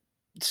of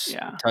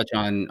touch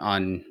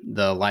on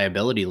the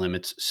liability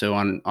limits. So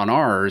on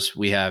ours,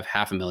 we have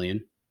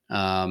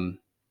 $500,000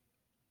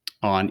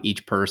 on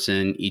each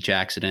person, each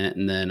accident,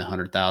 and then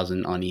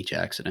 100,000 on each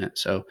accident.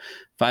 So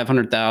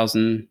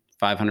 500,000,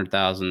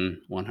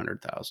 500,000,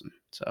 100,000.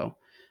 So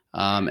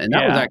and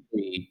that was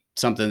actually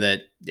something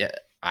that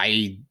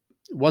I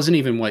wasn't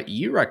even what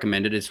you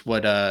recommended. It's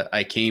what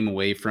I came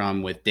away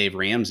from with Dave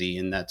Ramsey,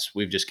 and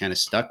we've just kind of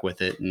stuck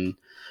with it. And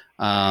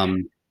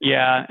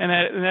yeah, and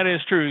that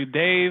is true.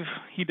 Dave,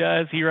 he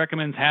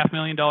recommends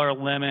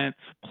 $500,000 limits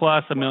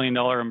plus $1 million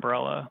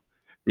umbrella.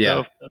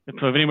 Yeah. So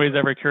if anybody's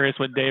ever curious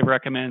what Dave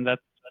recommends,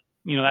 that's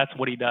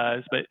what he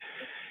does. But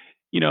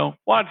a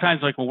lot of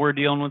times, like when we're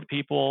dealing with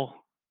people,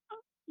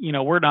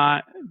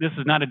 this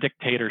is not a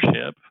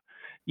dictatorship,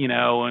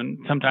 and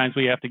sometimes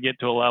we have to get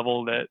to a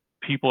level that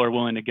people are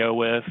willing to go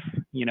with.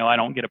 I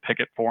don't get a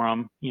picket for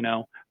them,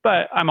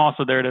 but I'm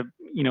also there to,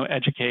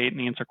 educate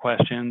and answer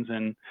questions.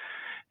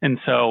 And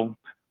so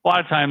a lot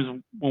of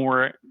times when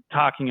we're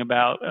talking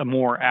about a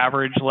more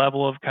average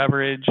level of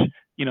coverage,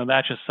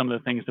 that's just some of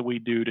the things that we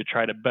do to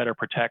try to better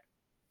protect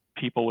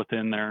people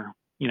within their,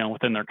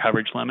 within their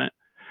coverage limit.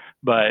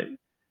 But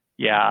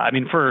yeah, I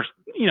mean, for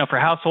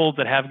households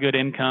that have good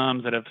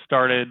incomes that have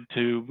started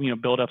to,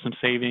 build up some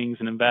savings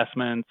and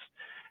investments,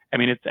 I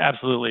mean, it's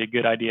absolutely a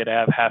good idea to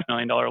have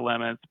 $500,000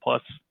 limits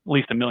plus at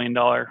least $1 million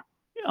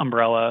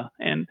umbrella.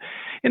 And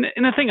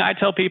the thing I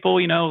tell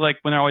people, like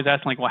when they're always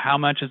asking like, well, how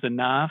much is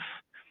enough?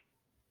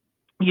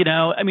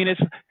 I mean,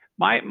 it's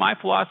my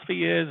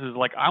philosophy is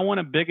like, I want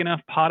a big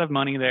enough pot of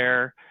money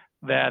there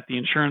that the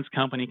insurance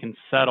company can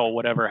settle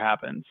whatever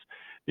happens.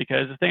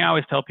 Because the thing I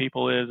always tell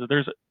people is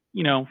there's,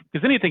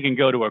 because anything can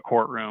go to a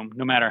courtroom,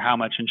 no matter how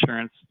much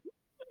insurance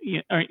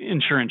you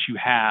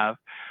have.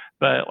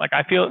 But like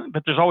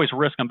but there's always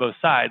risk on both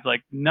sides.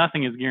 Like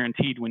nothing is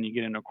guaranteed when you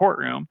get in a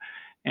courtroom,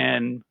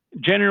 and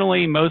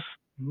generally most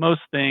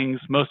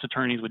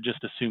attorneys would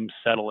just assume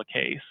settle a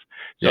case.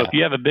 So if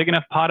you have a big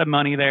enough pot of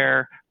money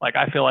there, like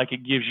I feel like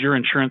it gives your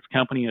insurance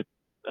company a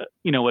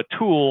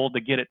tool to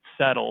get it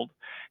settled,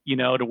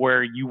 to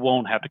where you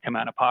won't have to come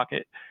out of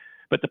pocket.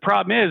 But the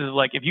problem is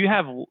like if you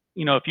have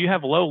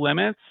low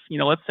limits,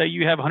 let's say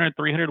you have 100,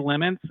 300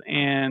 limits,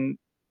 and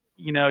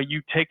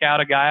you take out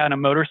a guy on a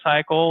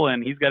motorcycle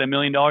and he's got $1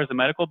 million of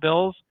medical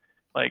bills.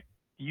 Like,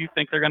 do you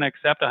think they're going to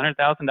accept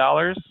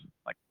 $100,000?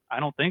 Like, I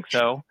don't think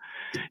so.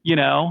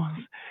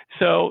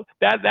 So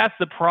that's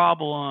the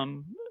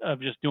problem of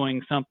just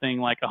doing something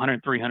like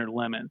 100, 300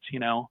 limits.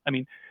 I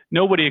mean,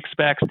 nobody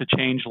expects to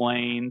change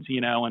lanes,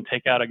 and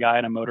take out a guy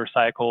on a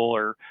motorcycle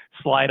or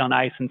slide on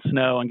ice and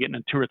snow and get in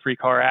a 2 or 3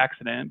 car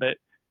accident.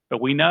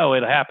 But we know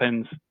it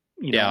happens,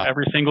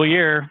 every single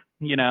year,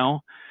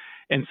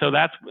 And so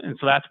that's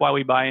why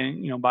we buy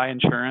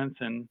insurance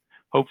and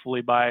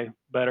hopefully buy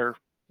better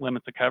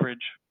limits of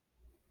coverage.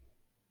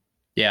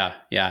 Yeah.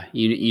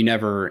 You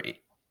never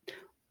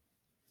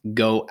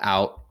go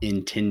out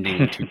intending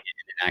to get in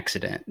an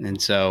accident,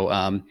 and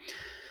so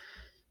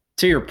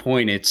to your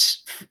point,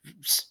 it's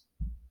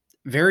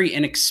very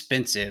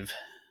inexpensive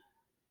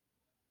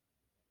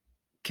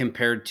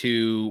compared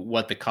to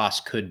what the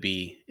cost could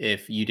be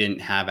if you didn't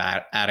have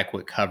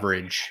adequate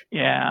coverage.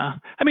 Yeah.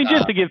 I mean,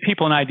 just to give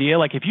people an idea,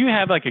 like if you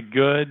have like a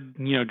good,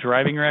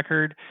 driving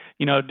record,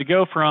 to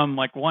go from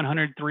like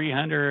 100,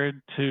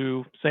 300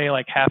 to say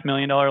like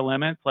 $500,000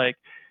 limits, like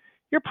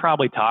you're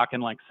probably talking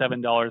like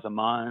 $7 a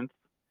month,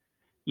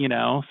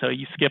 so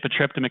you skip a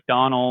trip to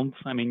McDonald's.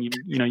 I mean,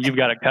 you've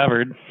got it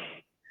covered.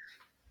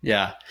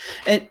 Yeah.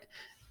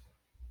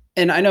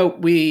 And I know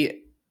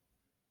we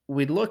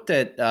looked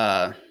at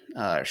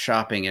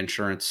shopping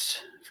insurance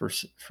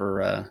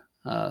for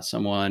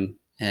someone,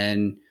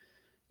 and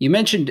you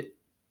mentioned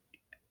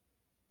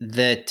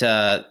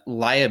that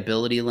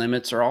liability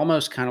limits are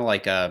almost kind of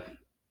like a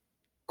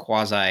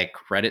quasi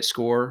credit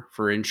score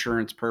for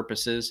insurance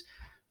purposes,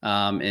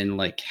 and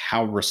like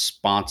how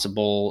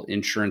responsible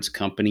insurance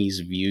companies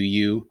view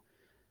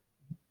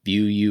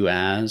you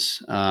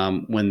as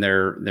when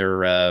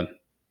they're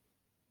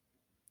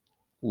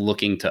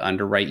looking to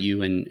underwrite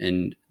you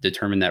and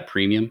determine that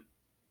premium.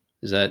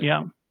 Is that?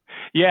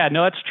 Yeah,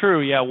 no, that's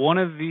true. Yeah. One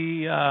of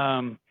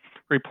the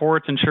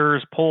reports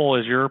insurers pull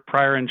is your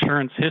prior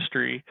insurance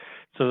history.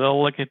 So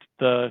they'll look at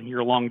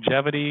your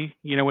longevity,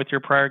 with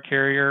your prior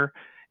carrier,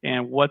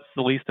 and what's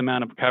the least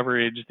amount of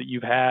coverage that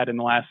you've had in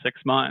the last 6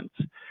 months.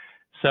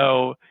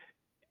 So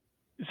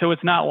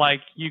it's not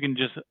like you can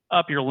just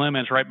up your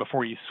limits right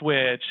before you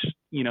switch,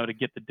 to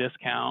get the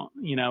discount.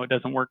 It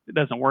doesn't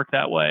work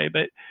that way.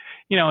 But,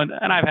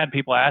 and I've had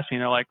people ask me,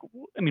 they're like,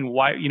 I mean,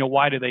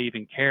 why do they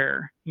even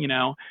care?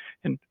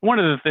 And one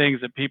of the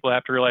things that people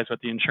have to realize about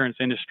the insurance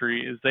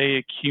industry is they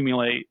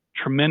accumulate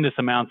tremendous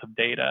amounts of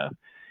data,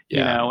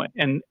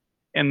 and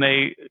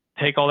they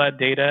take all that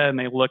data and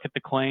they look at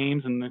the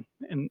claims and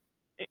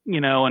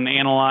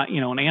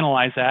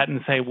analyze that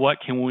and say, what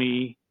can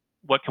we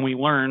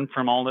learn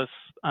from all this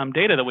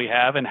data that we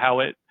have and how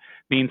it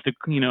means to,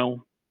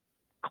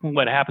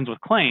 what happens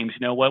with claims,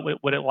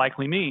 what it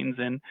likely means.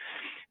 And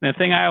the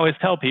thing I always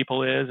tell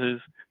people is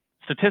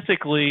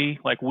statistically,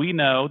 like we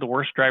know the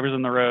worst drivers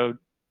on the road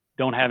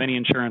don't have any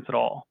insurance at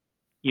all,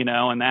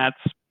 and that's,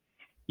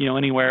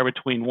 anywhere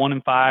between 1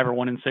 in 5 or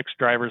 1 in 6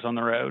 drivers on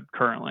the road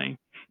currently.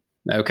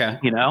 Okay.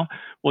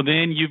 Well,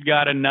 then you've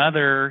got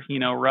another,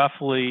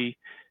 roughly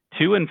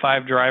 2 in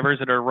 5 drivers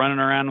that are running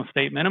around with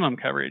state minimum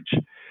coverage.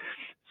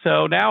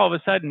 So now all of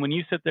a sudden, when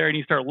you sit there and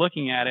you start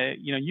looking at it,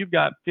 you've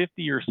got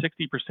 50 or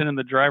 60% of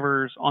the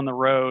drivers on the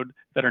road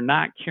that are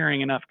not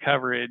carrying enough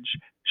coverage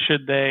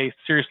should they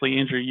seriously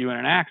injure you in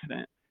an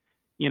accident.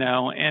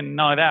 And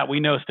not only that, we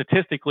know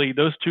statistically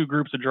those 2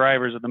 groups of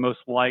drivers are the most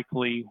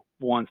likely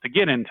ones to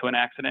get into an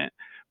accident,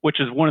 which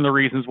is one of the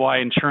reasons why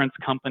insurance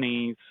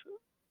companies,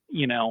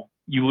 you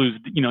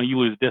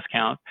lose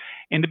discounts.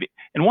 And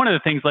one of the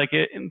things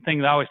thing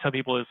that I always tell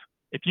people is,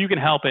 if you can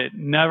help it,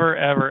 never,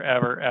 ever,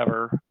 ever,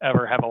 ever,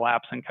 ever have a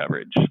lapse in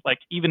coverage. Like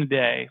even a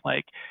day,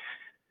 like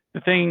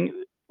the thing,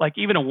 like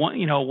even a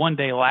 1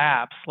 day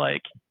lapse,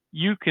 like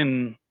you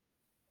can,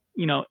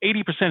 80%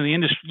 of the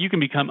industry, you can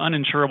become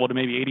uninsurable to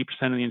maybe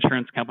 80% of the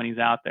insurance companies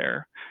out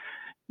there.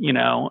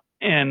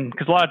 And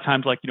because a lot of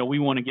times, like, we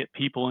want to get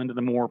people into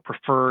the more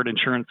preferred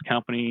insurance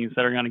companies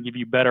that are going to give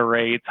you better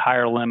rates,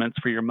 higher limits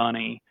for your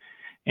money.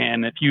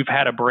 And if you've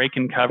had a break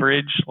in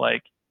coverage,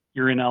 like,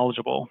 you're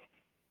ineligible.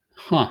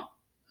 Huh.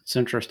 That's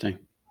interesting.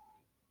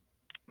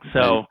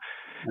 So,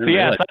 I didn't yeah,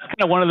 realize. so that's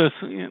kind of one of those,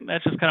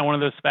 that's just kind of one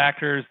of those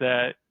factors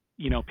that,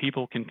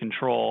 people can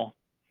control,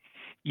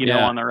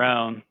 Yeah. on their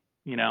own.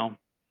 Yeah.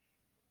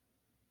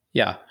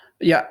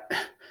 Yeah.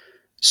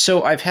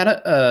 So I've had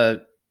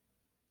a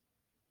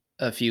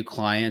few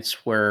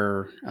clients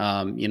where,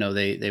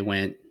 they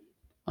went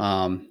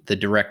the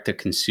direct to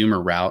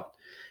consumer route.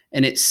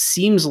 And it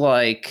seems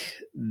like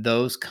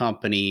those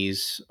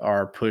companies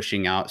are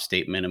pushing out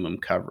state minimum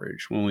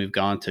coverage when we've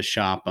gone to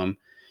shop them.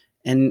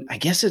 And I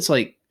guess it's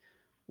like,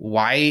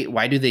 why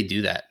do they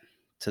do that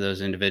to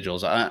those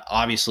individuals?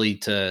 Obviously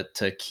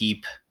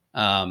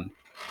um,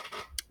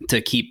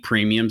 to keep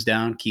premiums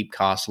down, keep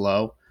costs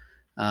low,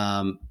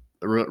 um,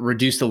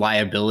 reduce the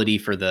liability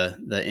for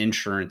the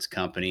insurance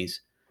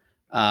companies.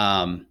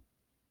 Um,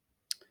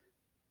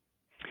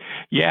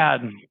 Yeah.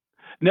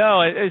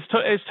 No, it's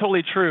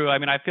totally true. I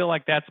mean, I feel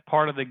like that's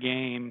part of the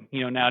game,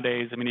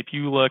 nowadays. I mean, if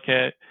you look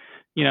at,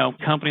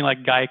 company like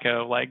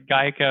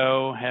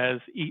Geico has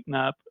eaten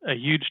up a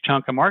huge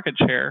chunk of market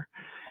share.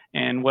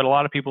 And what a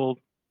lot of people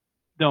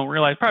don't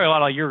realize, probably a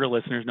lot of your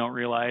listeners don't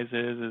realize,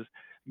 is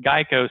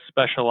Geico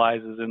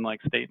specializes in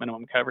like state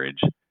minimum coverage.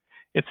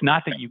 It's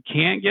not that you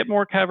can't get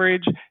more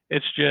coverage.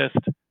 It's just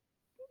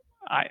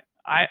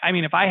I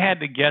mean, if I had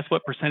to guess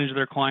what percentage of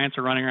their clients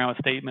are running around with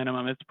state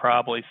minimum, it's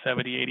probably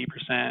 70,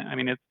 80%. I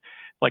mean,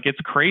 it's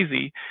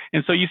crazy.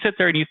 And so you sit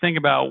there and you think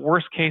about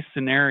worst case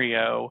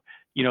scenario,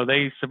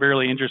 they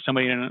severely injure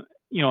somebody in,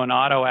 an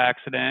auto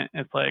accident.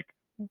 It's like,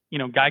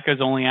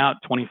 Geico's only out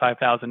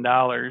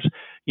 $25,000,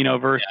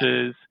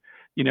 versus,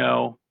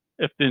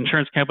 if the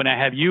insurance company I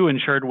have you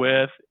insured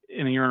with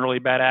and you're in a really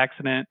bad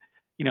accident,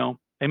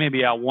 they may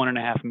be out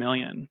 1.5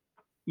 million,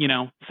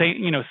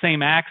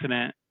 same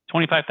accident,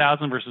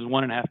 25,000 versus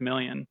 1.5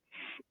 million.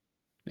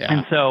 yeah.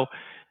 And so,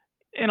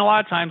 and a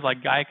lot of times,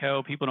 like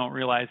Geico, people don't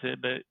realize it,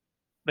 but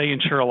they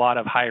insure a lot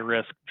of high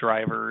risk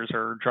drivers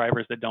or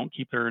drivers that don't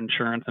keep their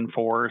insurance in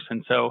force.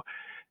 And so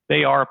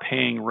they are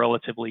paying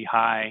relatively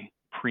high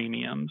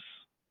premiums,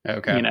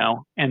 Okay.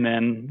 and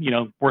then,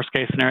 worst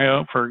case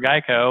scenario for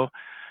Geico,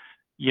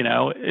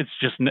 it's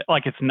just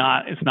like, it's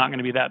not going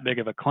to be that big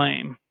of a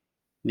claim.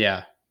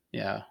 Yeah.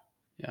 Yeah.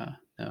 Yeah.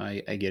 No,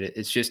 I get it.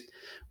 It's just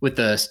with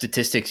the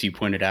statistics you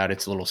pointed out,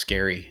 it's a little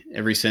scary.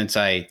 Ever since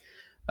I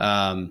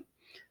um,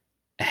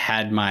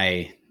 had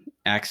my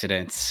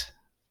accidents,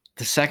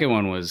 the second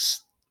one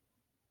was,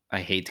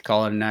 I hate to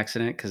call it an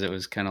accident because it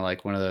was kind of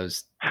like one of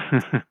those,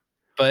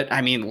 but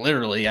I mean,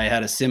 literally, I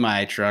had a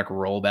semi truck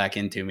roll back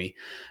into me.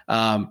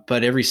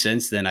 But ever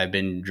since then, I've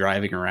been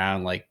driving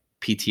around like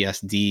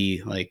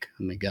PTSD, like,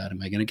 oh my God,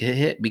 am I going to get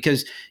hit?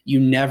 Because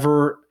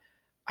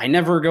I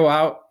never go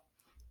out.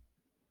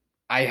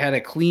 I had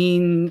a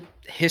clean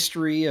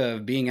history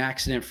of being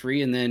accident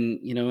free. And then,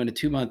 in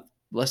a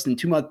less than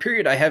 2 month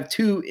period, I have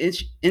two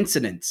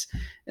incidents.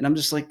 And I'm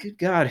just like, good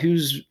God,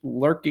 who's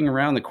lurking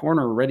around the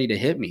corner ready to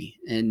hit me?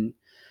 And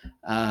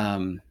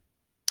um,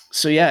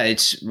 so, yeah,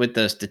 it's with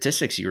the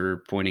statistics you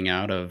were pointing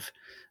out of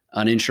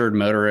uninsured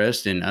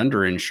motorists and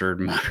underinsured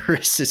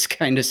motorists is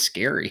kind of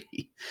scary.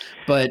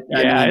 But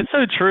I Yeah, mean, it's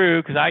so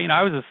true because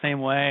I was the same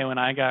way when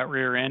I got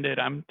rear-ended.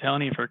 I'm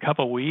telling you, for a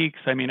couple of weeks,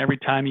 I mean, every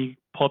time you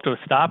pull up to a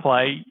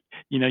stoplight,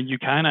 you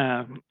kind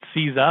of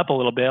seize up a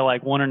little bit,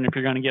 like wondering if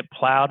you're going to get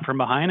plowed from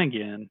behind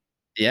again.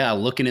 yeah,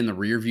 looking in the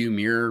rear view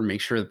mirror,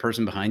 make sure the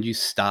person behind you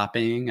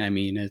stopping. I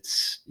mean,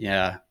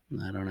 yeah,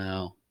 I don't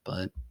know.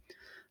 But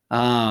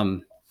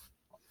um,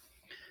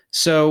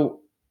 so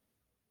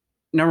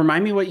now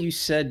remind me what you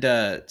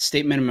said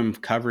state minimum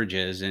coverage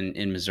is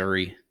in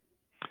Missouri.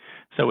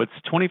 So it's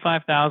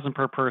 25,000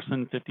 per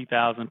person,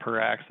 50,000 per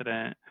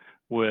accident,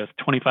 with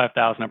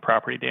 25,000 of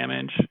property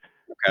damage.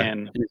 Okay.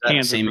 And And is that the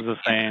Kansas same is in the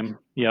Kansas? same.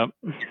 Yep.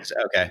 Yes.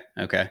 Okay.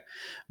 Okay.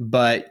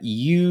 But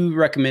you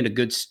recommend a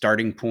good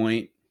starting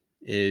point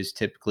is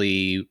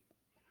typically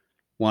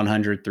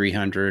 100,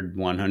 300,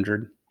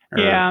 100, or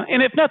Yeah,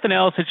 and if nothing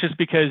else, it's just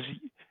because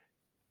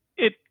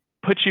it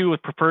puts you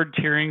with preferred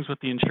tierings with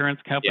the insurance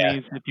yeah.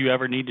 companies if you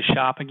ever need to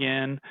shop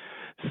again.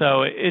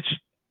 So it's,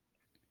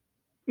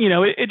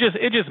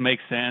 it just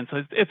makes sense.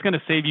 It's going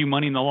to save you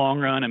money in the long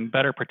run and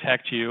better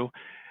protect you.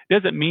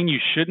 Doesn't mean you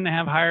shouldn't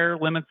have higher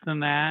limits than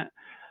that,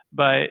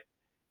 but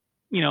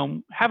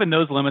having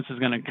those limits is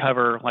going to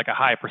cover like a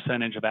high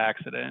percentage of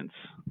accidents.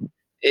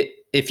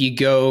 If you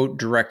go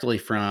directly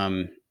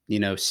from,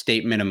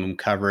 state minimum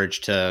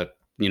coverage to,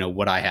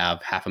 what I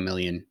have,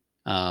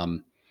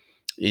 500,000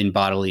 in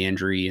bodily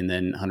injury and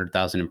then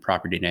 100,000 in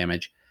property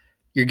damage,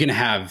 you're going to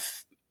have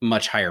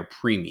much higher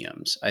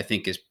premiums, I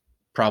think is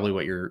probably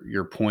what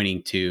you're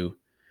pointing to.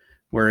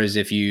 Whereas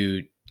if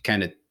you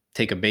kind of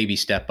take a baby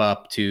step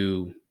up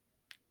to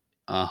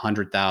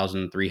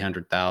 100,000,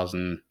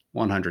 300,000,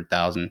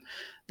 100,000,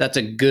 that's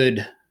a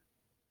good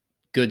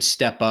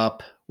step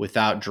up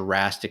without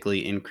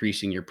drastically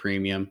increasing your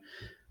premium.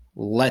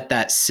 let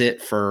that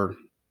sit for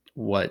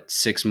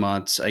 6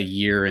 months, a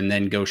year, and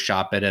then go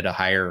shop it at a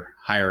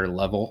higher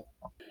level.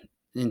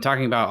 In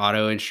talking about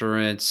auto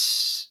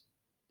insurance,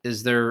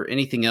 is there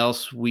anything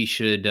else we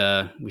should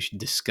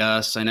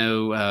discuss? I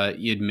know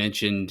you'd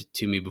mentioned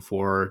to me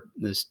before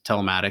this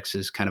telematics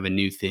is kind of a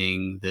new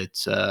thing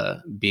that's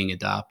being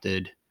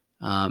adopted.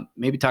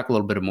 Maybe talk a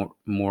little bit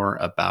more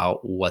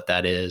about what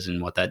that is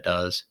and what that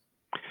does.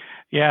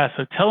 Yeah,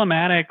 so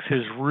telematics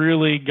has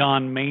really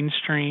gone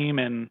mainstream,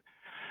 and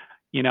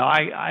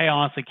I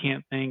honestly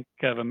can't think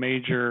of a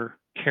major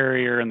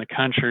carrier in the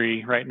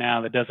country right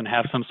now that doesn't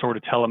have some sort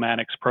of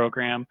telematics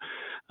program.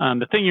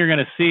 The thing you're going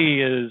to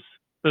see is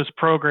those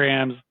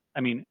programs. I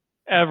mean,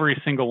 every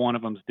single one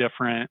of them is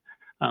different.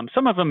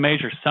 Some of them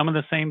measure some of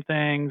the same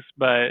things,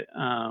 but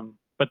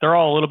they're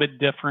all a little bit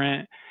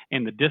different,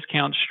 and the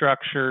discount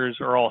structures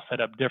are all set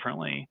up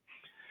differently.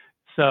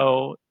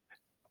 So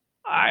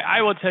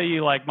I will tell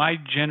you, like, my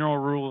general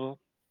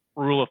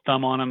rule of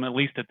thumb on them, at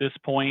least at this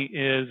point,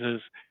 is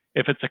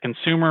if it's a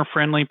consumer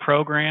friendly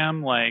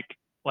program, like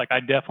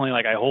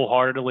I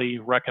wholeheartedly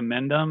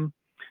recommend them.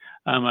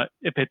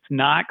 If it's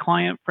not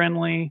client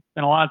friendly,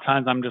 then a lot of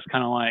times I'm just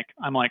kind of like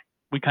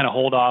we kind of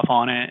hold off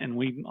on it, and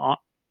we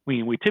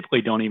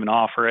typically don't even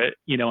offer it,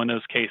 in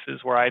those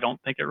cases where I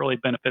don't think it really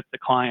benefits the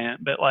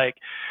client. But like,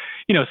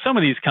 some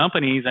of these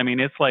companies, I mean,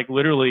 it's like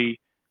literally,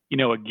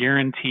 a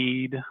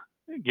guaranteed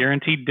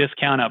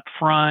discount up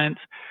front,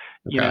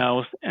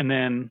 Okay. and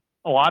then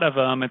a lot of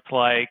them, it's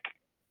like,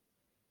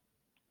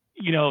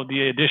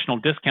 the additional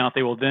discount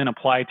they will then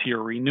apply to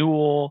your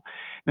renewal.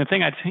 And the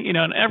thing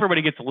and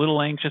everybody gets a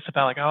little anxious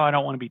about, like, oh, I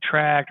don't want to be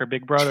tracked, or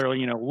Big Brother,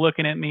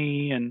 looking at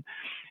me, and,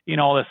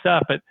 all this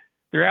stuff. But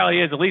the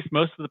reality is, at least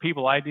most of the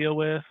people I deal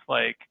with,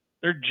 like,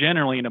 they're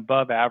generally an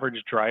above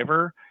average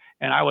driver.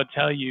 And I would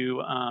tell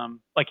you,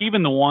 like,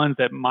 even the ones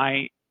that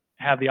might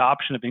have the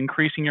option of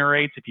increasing your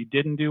rates if you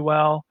didn't do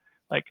well,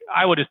 like,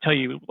 I would just tell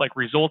you, like,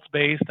 results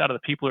based out of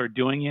the people who are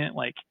doing it,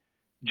 like,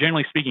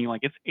 generally speaking,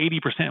 like, it's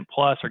 80%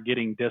 plus are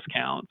getting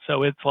discounts.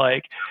 So it's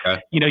like,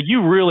 Okay.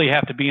 you really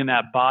have to be in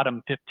that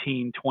bottom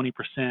 15,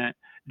 20%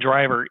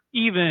 driver,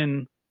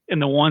 even in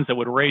the ones that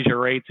would raise your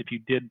rates if you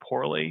did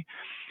poorly.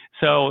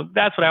 So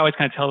that's what I always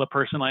kind of tell the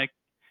person, like,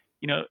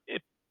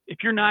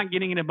 if you're not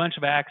getting in a bunch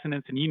of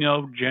accidents, and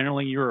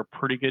generally you're a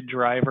pretty good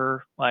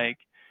driver, like,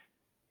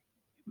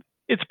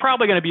 it's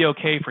probably going to be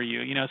okay for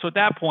you. So at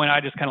that point,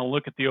 I just kind of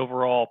look at the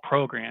overall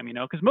program,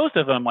 because most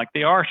of them, like,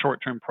 they are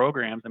short-term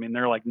programs. I mean,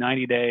 they're like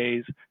 90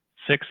 days,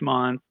 6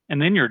 months, and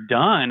then you're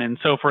done. And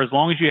so for as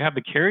long as you have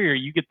the carrier,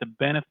 you get the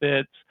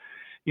benefits,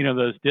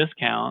 those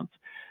discounts,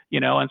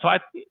 and so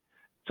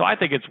I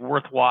think it's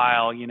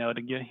worthwhile,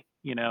 to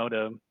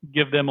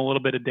give them a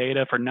little bit of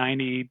data for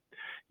 90,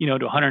 to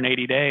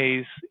 180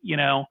 days,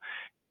 in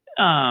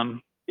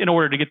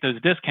order to get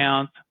those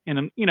discounts.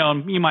 And,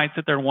 you might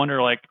sit there and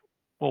wonder, like,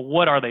 well,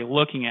 what are they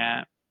looking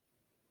at?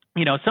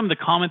 Some of the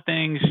common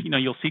things,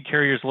 you'll see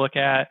carriers look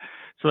at.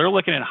 So they're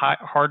looking at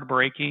hard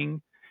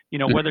braking,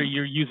 whether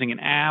you're using an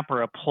app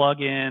or a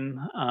plug-in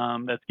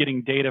that's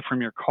getting data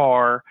from your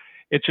car.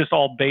 It's just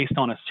all based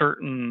on a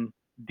certain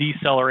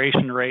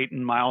deceleration rate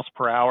in miles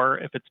per hour.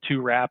 If it's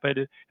too rapid,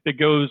 if it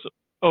goes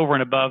over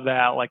and above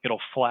that, like,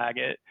 it'll flag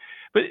it.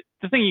 But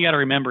the thing you got to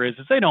remember is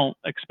they don't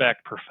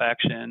expect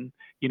perfection.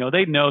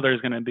 They know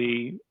there's going to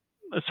be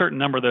a certain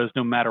number of those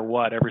no matter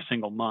what every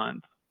single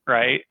month,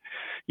 right?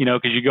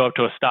 Because you go up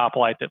to a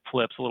stoplight that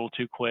flips a little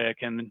too quick,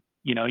 and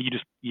you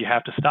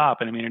have to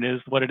stop. And I mean, it is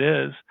what it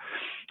is.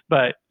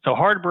 But so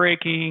hard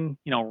braking,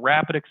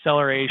 rapid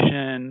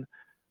acceleration,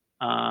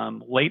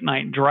 late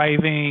night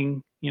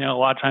driving, a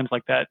lot of times,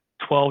 like that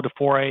 12 to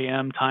 4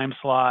 a.m. time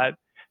slot,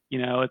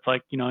 it's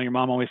like, your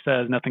mom always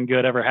says nothing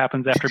good ever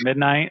happens after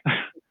midnight.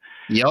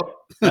 Yep.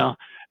 Well,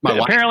 My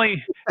wife.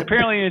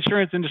 apparently the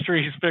insurance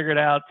industry has figured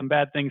out some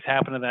bad things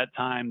happen at that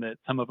time, that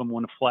some of them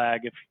want to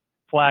flag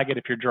it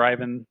if you're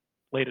driving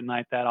late at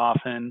night that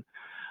often.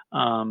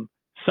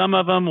 Some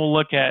of them will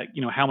look at,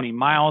 how many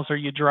miles are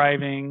you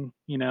driving,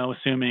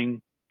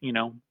 assuming,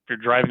 if you're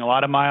driving a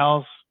lot of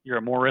miles, you're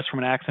at more risk from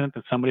an accident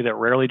than somebody that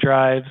rarely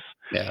drives.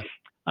 Yeah.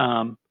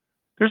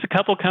 There's a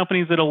couple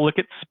companies that'll look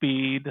at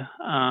speed,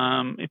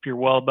 if you're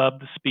well above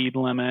the speed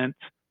limit,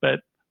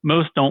 but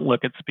most don't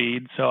look at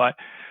speed. So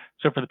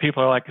for the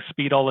people who are like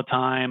speed all the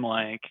time,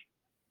 like,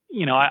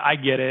 I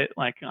get it.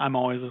 Like, I'm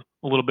always a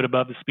little bit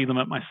above the speed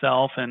limit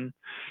myself, and,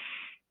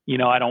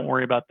 I don't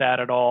worry about that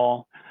at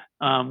all.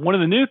 One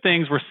of the new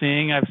things we're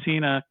seeing, I've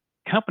seen a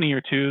company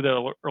or two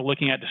that are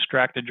looking at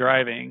distracted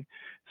driving.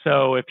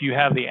 So if you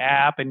have the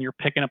app and you're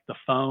picking up the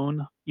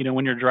phone,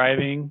 when you're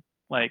driving,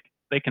 like,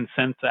 they can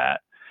sense that.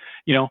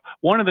 Yeah.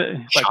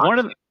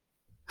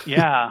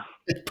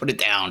 Put it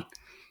down.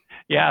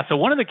 Yeah. So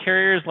one of the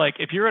carriers, like,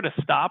 if you're at a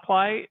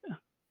stoplight,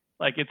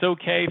 like, it's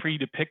okay for you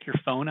to pick your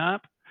phone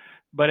up,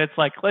 but it's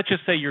like, let's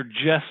just say you're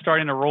just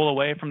starting to roll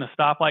away from the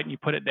stoplight and you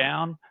put it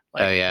down,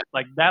 Oh yeah.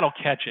 like that'll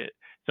catch it.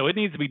 So it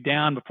needs to be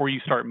down before you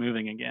start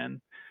moving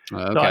again. So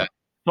Okay.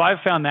 So I've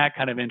found that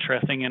kind of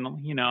interesting. And,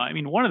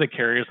 one of the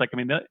carriers,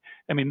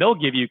 they'll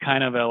give you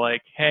kind of a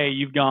like, hey,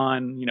 you've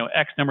gone,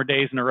 X number of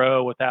days in a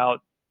row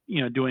without,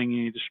 doing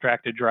any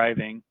distracted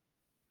driving.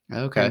 And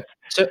Okay.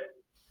 it's,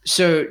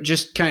 So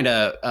just kind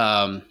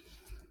of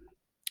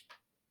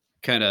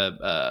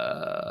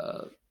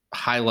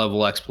high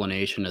level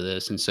explanation of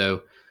this. And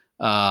so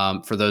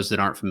for those that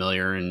aren't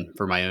familiar and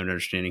for my own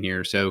understanding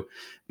here, so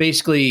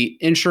basically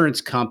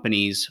insurance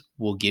companies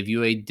will give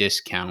you a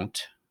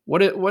discount.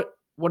 What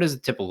is a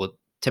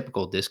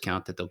typical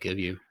discount that they'll give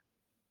you?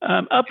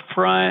 up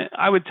front,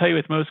 I would tell you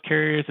with most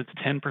carriers, it's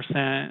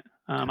 10%.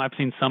 I've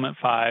seen some at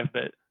 5,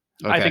 but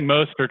I Okay. think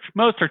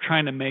most are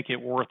trying to make it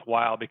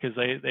worthwhile because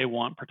they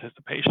want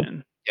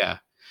participation. Yeah.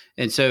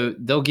 And so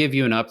they'll give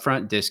you an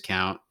upfront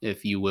discount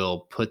if you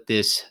will put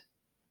this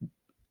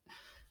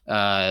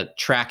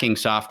tracking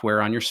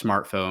software on your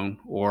smartphone,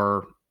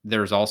 or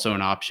there's also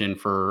an option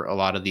for a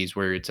lot of these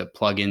where it's a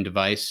plug-in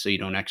device, so you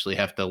don't actually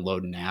have to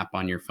load an app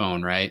on your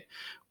phone, right?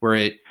 Where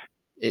it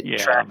Yeah.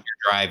 tracks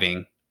your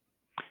driving.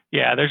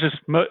 Yeah, there's just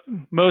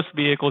most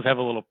vehicles have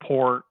a little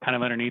port kind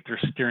of underneath their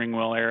steering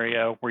wheel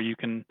area where you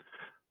can,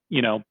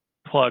 you know,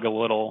 plug a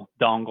little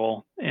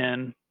dongle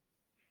in,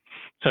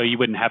 so you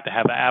wouldn't have to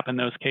have an app in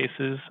those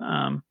cases.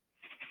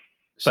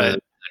 So But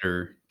that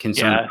are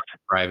concerned yeah, about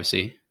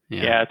privacy.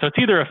 Yeah. yeah, so it's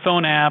either a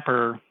phone app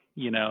or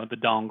the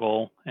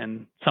dongle,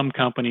 and some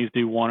companies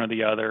do one or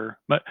the other,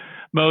 but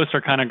most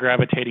are kind of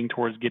gravitating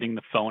towards getting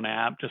the phone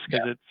app just Yeah.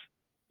 because it's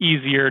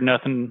easier.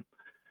 Nothing,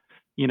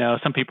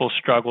 some people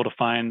struggle to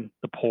find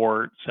the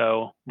port,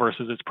 so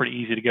versus it's pretty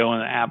easy to go in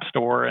the app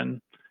store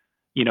and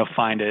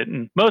find it.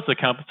 And some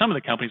of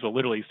the companies will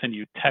literally send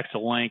you text a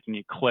link and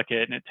you click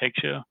it and it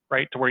takes you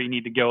right to where you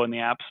need to go in the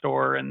app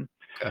store, and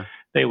Okay.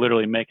 they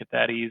literally make it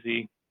that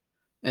easy.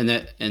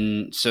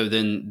 And so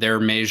then they're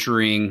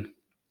measuring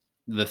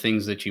the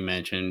things that you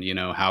mentioned,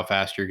 how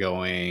fast you're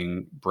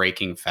going,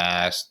 braking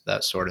fast,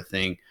 that sort of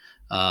thing,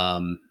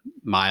 um,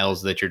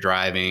 miles that you're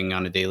driving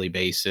on a daily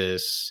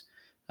basis,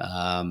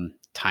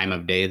 time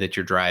of day that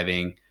you're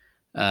driving,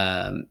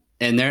 and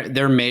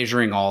they're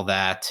measuring all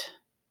that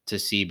to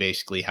see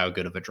basically how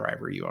good of a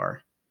driver you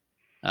are.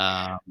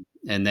 Um,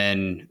 and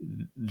then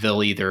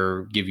they'll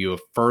either give you a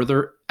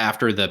further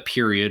after the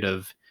period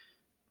of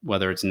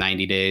whether it's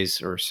 90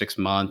 days or 6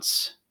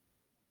 months,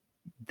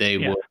 they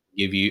Yeah. will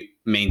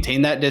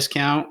maintain that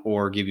discount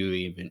or give you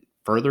even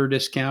further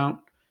discount.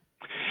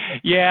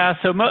 Yeah,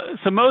 so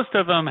most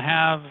of them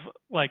have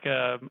like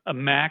a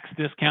max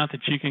discount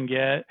that you can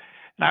get.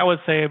 And I would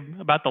say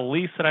about the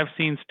least that I've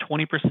seen is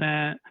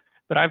 20%,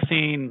 but I've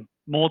seen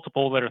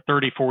multiple that are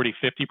 30, 40,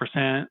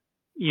 50%,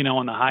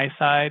 on the high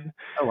side.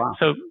 Oh, wow.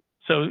 So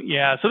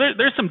yeah, so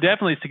there's some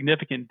definitely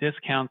significant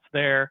discounts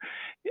there.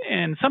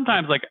 And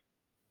sometimes, like,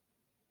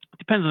 it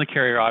depends on the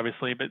carrier,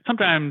 obviously, but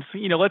sometimes,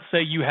 let's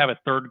say you have a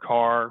third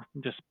car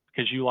just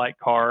because you like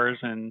cars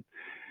and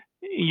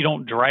you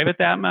don't drive it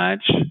that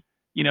much.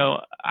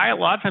 A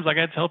lot of times, like,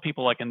 I tell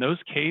people, like, in those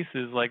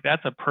cases, like,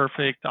 that's a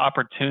perfect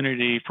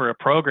opportunity for a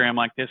program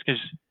like this because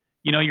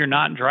you're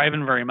not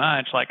driving very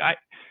much. Like,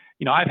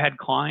 I've had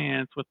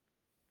clients with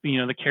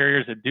the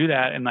carriers that do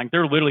that, and like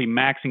they're literally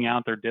maxing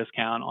out their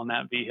discount on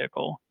that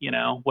vehicle,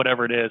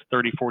 whatever it is,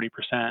 30,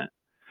 40%.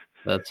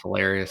 That's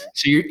hilarious.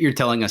 So you're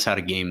telling us how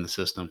to game the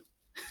system.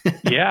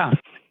 Yeah.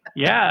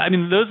 Yeah. I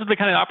mean, those are the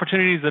kind of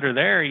opportunities that are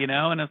there,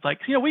 and it's like,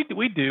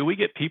 we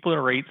get people that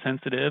are rate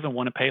sensitive and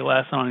want to pay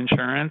less on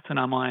insurance. And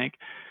I'm like,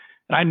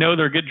 and I know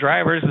they're good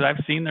drivers because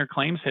I've seen their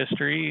claims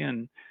history,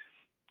 and,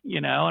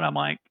 and I'm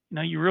like,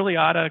 you really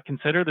ought to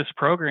consider this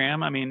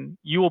program. I mean,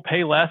 you will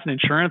pay less in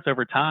insurance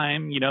over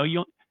time,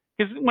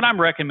 because when I'm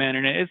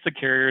recommending it, it's the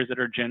carriers that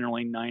are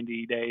generally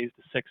 90 days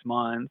to 6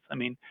 months. I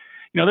mean,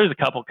 there's a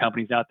couple of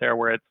companies out there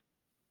where it's,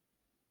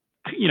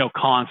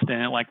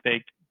 constant, like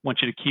they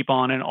want you to keep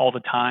on it all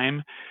the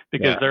time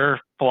because Yeah.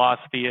 their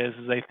philosophy is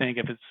they think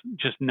if it's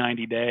just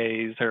 90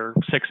 days or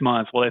 6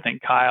 months, well, they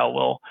think Kyle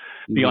will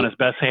be on his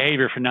best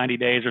behavior for 90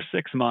 days or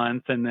 6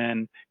 months, and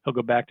then he'll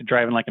go back to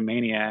driving like a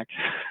maniac.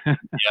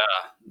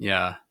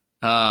 Yeah.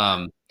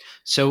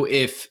 So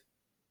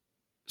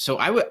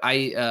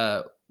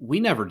we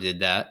never did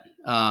that.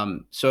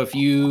 So if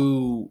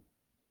you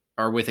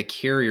are with a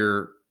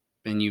carrier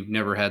and you've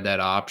never had that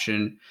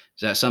option,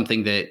 is that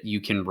something that you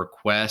can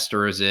request,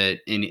 or is it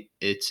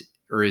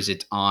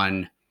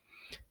on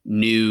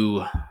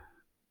new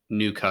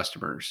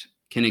customers?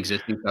 Can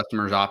existing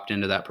customers opt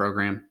into that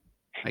program?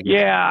 I guess.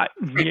 Yeah,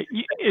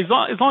 as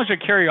long as your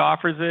carrier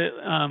offers it,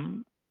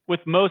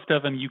 with most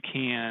of them you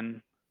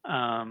can,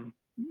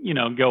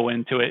 go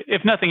into it.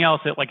 If nothing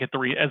else, as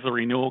the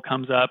renewal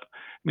comes up.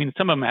 I mean,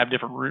 some of them have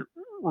different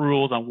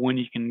rules on when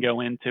you can go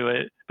into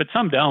it, but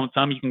some don't.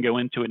 Some you can go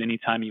into it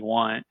anytime you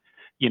want.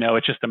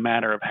 It's just a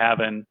matter of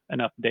having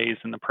enough days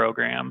in the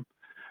program.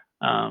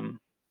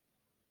 Um,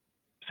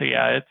 so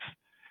yeah,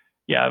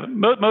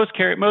 most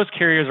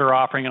carriers are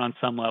offering it on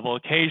some level.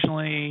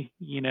 Occasionally,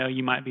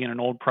 you might be in an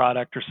old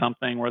product or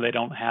something where they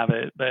don't have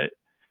it, but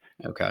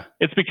Okay.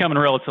 it's becoming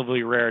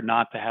relatively rare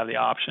not to have the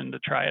option to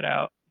try it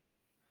out.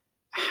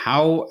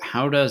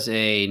 How does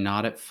a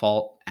not at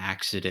fault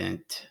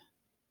accident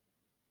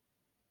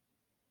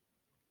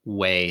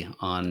weigh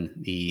on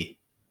the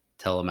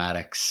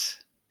telematics?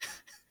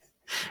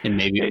 And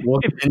maybe It, we'll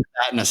it, get into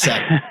that in a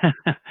second.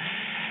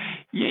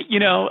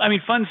 I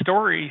mean, fun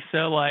story.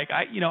 So like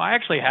I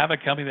actually have a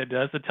company that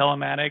does the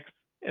telematics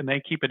and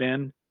they keep it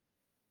in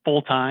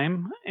full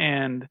time,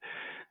 and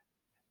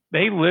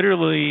they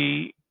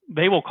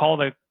will call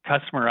the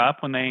customer up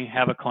when they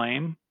have a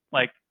claim,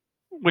 like,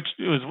 which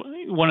was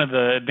one of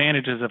the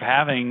advantages of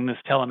having this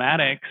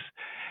telematics.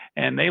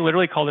 And they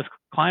literally called this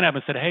client up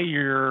and said, "Hey,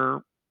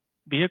 your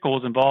vehicle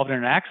was involved in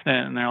an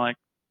accident." And they're like,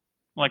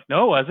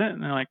 "No, it wasn't."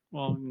 And they're like,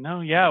 "Well, no,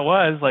 yeah, it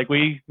was. Like,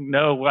 we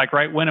know like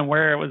right when and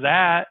where it was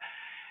at."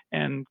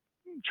 And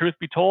truth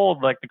be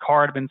told, like the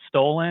car had been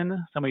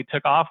stolen. Somebody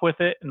took off with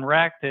it and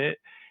wrecked it.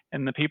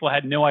 And the people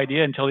had no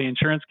idea until the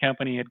insurance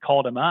company had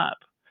called them up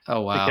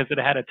Oh, wow. because it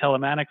had a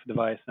telematics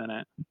device in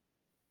it.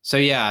 So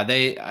yeah,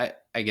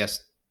 I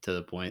guess to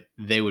the point,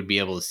 they would be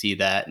able to see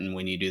that, and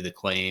when you do the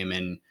claim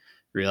and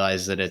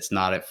realize that it's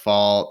not at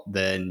fault,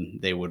 then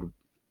they would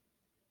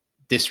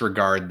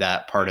disregard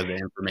that part of the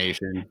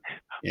information.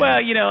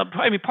 Yeah. Well,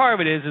 I mean, part of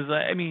it is,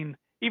 I mean,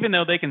 even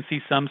though they can see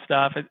some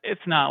stuff,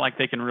 it's not like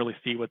they can really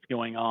see what's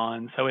going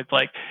on. So it's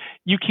like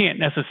you can't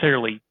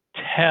necessarily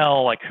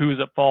tell like who's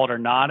at fault or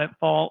not at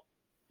fault,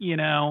 in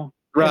an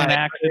Right.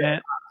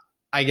 accident.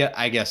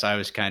 I guess I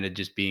was kind of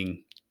just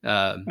being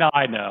No,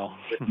 I know.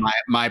 with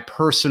my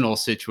personal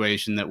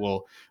situation that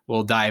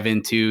we'll dive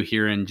into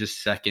here in just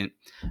a second.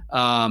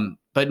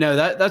 But no,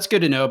 that's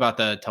good to know about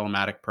the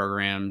telematic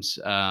programs.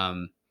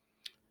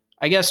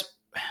 I guess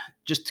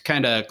just to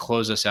kind of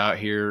close us out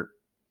here,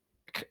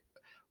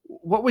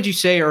 what would you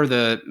say are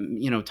the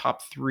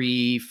top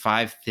 3,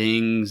 5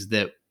 things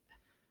that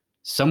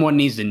someone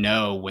needs to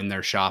know when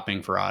they're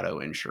shopping for auto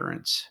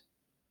insurance?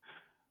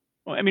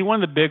 Well, I mean,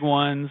 one of the big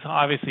ones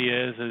obviously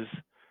is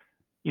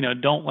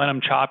don't let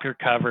them chop your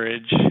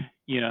coverage,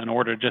 in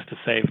order just to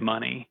save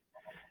money.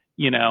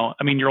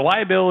 I mean, your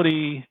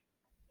liability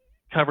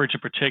coverage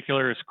in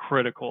particular is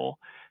critical.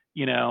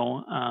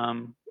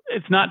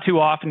 It's not too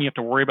often you have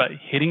to worry about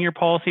hitting your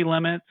policy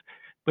limits,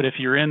 but if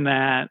you're in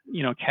that,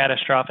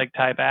 catastrophic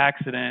type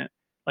accident,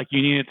 like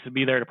you need it to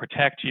be there to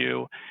protect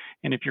you.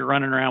 And if you're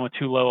running around with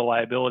too low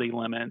liability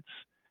limits,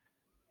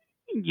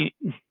 you,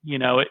 you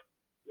know, it,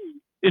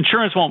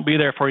 insurance won't be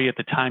there for you at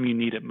the time you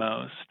need it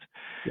most.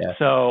 Yeah.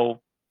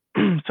 So,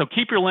 so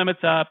keep your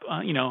limits up.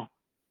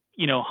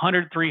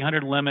 100,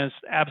 300 limits,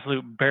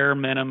 absolute bare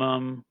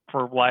minimum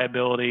for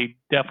liability.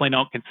 Definitely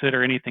don't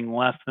consider anything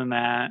less than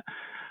that.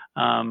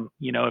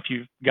 If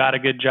you've got a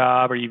good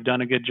job or you've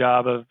done a good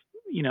job of,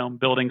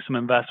 building some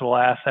investable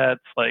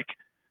assets, like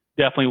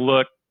definitely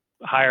look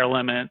higher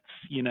limits,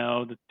 the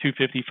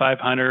 250,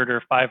 500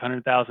 or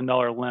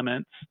 $500,000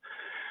 limits.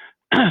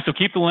 So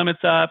keep the limits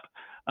up.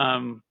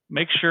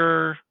 Make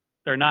sure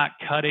they're not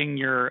cutting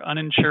your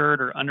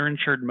uninsured or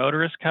underinsured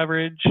motorist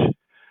coverage.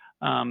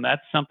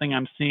 That's something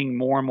I'm seeing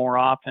more and more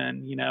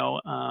often.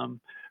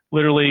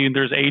 Literally,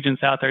 there's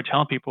agents out there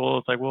telling people,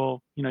 it's like,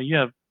 well, you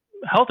have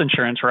health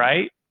insurance,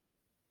 right?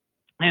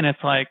 And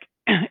it's like,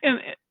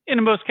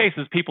 in most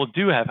cases, people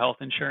do have health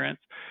insurance,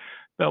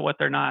 but what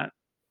they're not,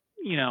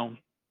 you know,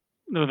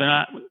 they're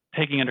not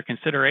taking into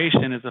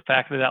consideration is the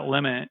fact that that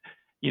limit,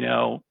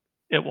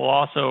 it will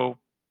also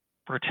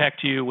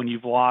protect you when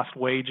you've lost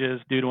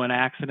wages due to an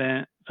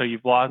accident. So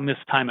you've lost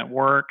missed time at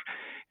work.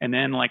 And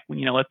then like,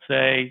 let's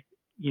say,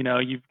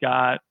 you've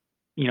got,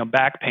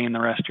 back pain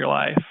the rest of your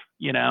life,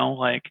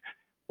 like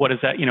what is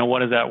that,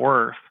 what is that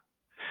worth?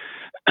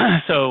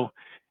 So,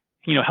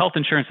 health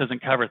insurance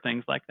doesn't cover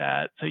things like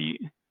that. So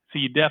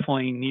you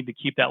definitely need to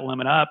keep that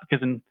limit up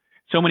because in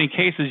so many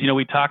cases,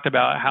 we talked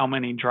about how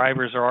many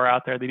drivers there are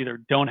out there that either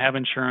don't have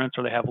insurance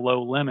or they have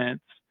low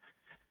limits.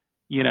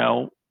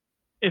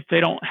 If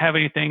they don't have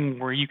anything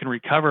where you can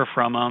recover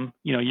from them,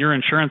 your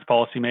insurance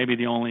policy may be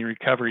the only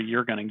recovery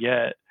you're going to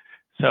get.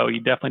 So you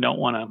definitely don't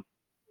want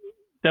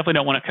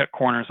to cut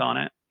corners on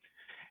it.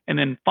 And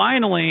then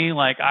finally,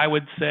 like I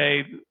would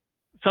say,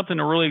 something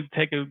to really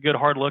take a good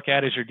hard look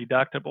at is your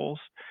deductibles.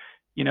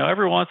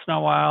 Every once in a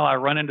while, I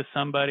run into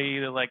somebody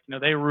that like,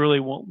 they really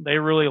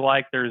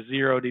like their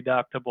zero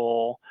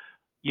deductible,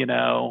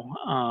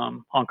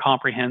 on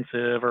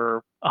comprehensive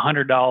or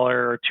 $100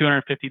 or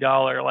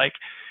 $250. Like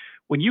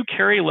when you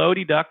carry low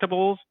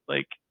deductibles,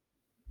 like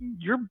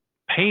you're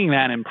paying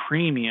that in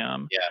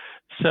premium. Yeah.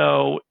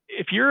 So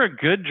if you're a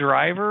good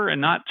driver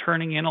and not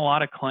turning in a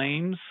lot of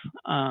claims,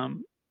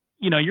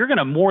 you're going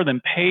to more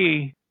than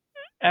pay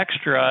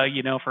extra,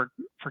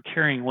 for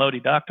carrying low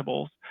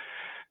deductibles.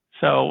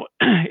 So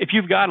if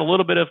you've got a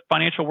little bit of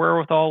financial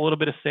wherewithal, a little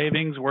bit of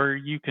savings where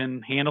you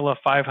can handle a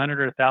 $500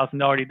 or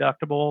 $1,000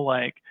 deductible,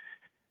 like,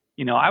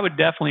 I would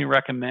definitely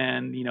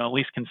recommend, at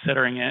least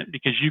considering it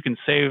because you can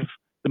save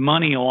the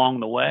money along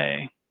the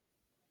way.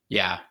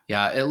 Yeah.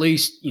 Yeah. At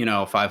least,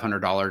 $500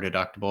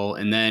 deductible.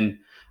 And then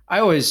I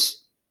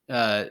always,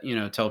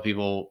 tell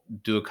people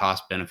do a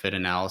cost benefit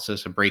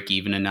analysis, a break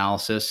even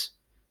analysis.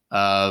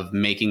 of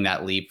making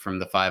that leap from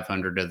the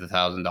 $500 to the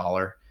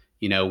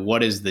 $1,000?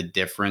 What is the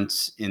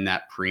difference in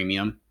that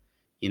premium?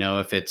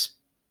 If it's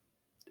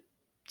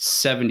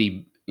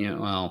 70,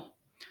 well,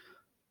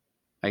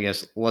 I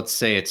guess let's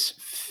say it's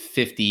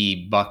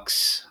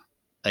 $50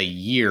 a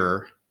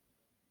year,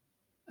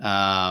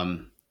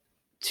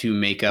 to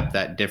make up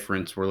that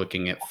difference. We're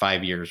looking at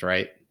 5 years,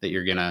 right? That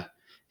you're gonna,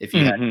 if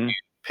you had to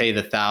pay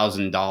the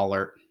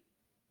 $1,000,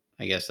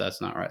 I guess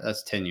that's not right.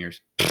 That's 10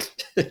 years.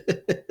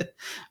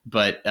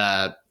 But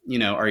are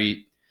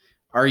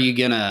you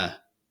gonna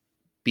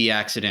be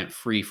accident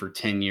free for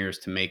 10 years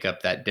to make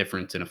up that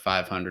difference in a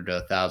 $500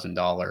 to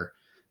 $1,000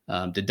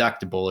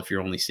 deductible if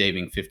you're only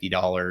saving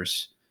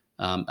 $50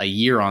 a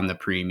year on the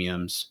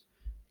premiums,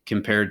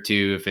 compared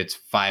to if it's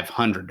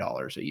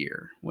 $500 a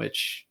year,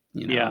 which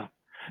Yeah.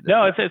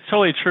 No, it's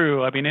totally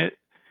true. I mean it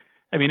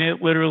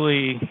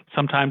literally,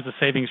 sometimes the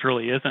savings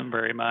really isn't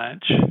very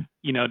much,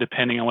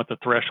 depending on what the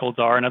thresholds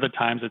are, and other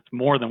times it's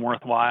more than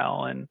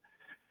worthwhile. And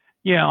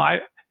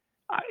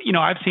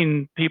I've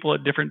seen people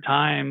at different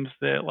times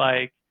that,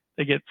 like,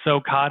 they get so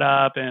caught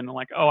up in,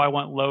 like, oh, I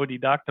want low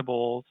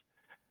deductibles.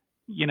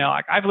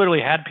 I've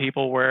literally had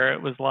people where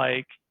it was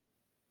like,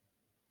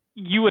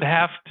 you would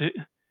have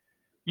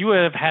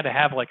had to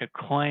have like a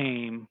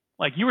claim,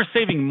 like you were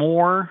saving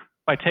more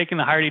by taking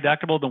the higher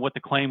deductible than what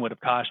the claim would have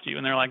cost you.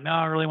 And they're like, no,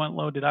 I really want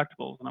low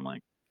deductibles. And I'm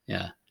like,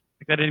 yeah,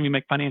 that didn't even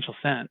make financial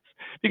sense.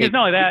 Because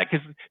not only that,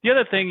 because the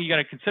other thing you got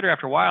to consider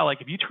after a while,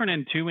 like if you turn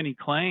in too many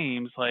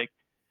claims, like,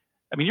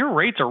 I mean, your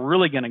rates are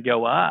really going to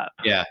go up.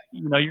 Yeah.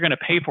 You're going to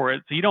pay for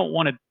it. So you don't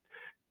want to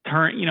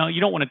turn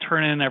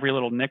in every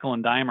little nickel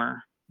and dimer,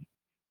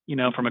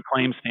 from a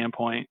claim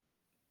standpoint.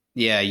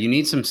 Yeah. You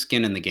need some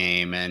skin in the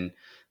game. And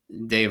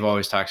Dave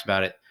always talks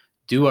about it.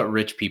 Do what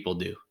rich people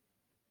do.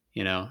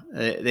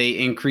 They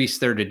increase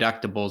their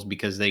deductibles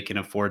because they can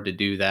afford to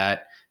do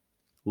that,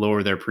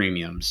 lower their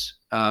premiums.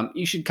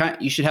 You should have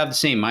the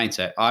same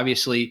mindset.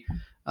 Obviously,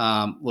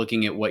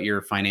 looking at what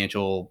your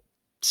financial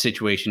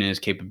situation is,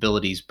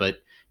 capabilities, but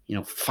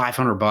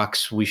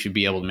 $500, we should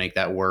be able to make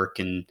that work.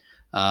 And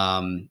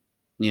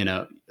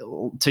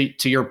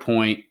to your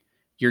point,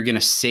 you're going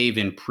to save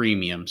in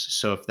premiums.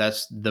 So if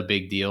that's the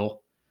big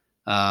deal,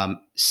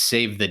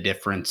 save the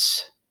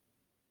difference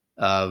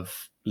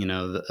of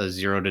a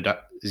zero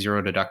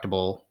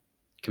deductible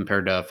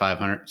compared to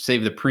 500.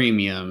 Save the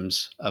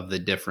premiums of the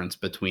difference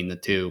between the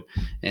two,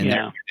 and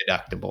they're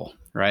deductible,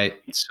 right?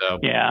 So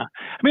yeah,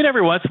 I mean,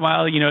 every once in a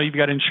while, you've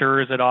got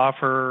insurers that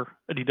offer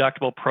a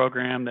deductible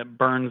program that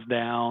burns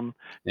down,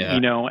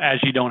 as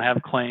you don't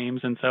have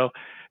claims, and so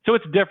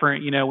it's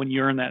different, when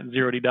you earn that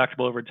zero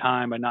deductible over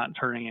time by not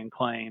turning in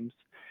claims,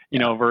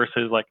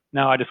 versus like,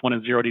 no, I just want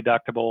a zero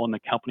deductible and the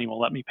company will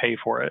let me pay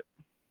for it.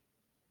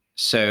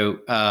 So,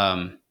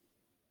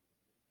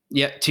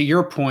 yeah, to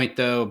your point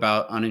though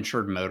about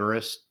uninsured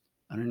motorists,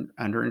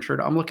 underinsured,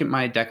 I'm looking at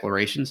my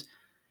declarations,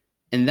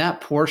 and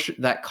that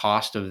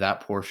cost of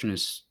that portion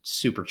is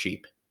super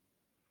cheap.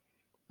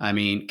 I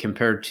mean,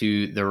 compared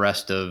to the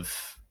rest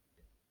of,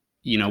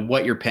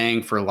 what you're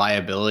paying for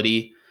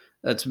liability,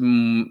 that's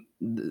the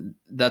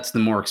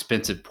more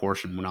expensive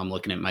portion when I'm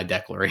looking at my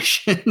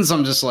declarations.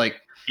 I'm just like,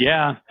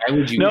 yeah,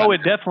 no, it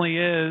definitely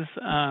is.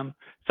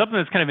 Something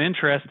that's kind of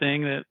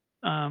interesting that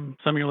some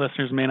of your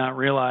listeners may not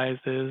realize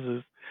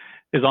is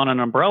on an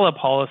umbrella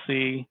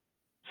policy,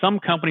 some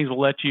companies will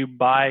let you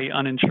buy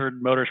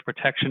uninsured motorist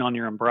protection on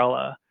your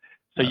umbrella.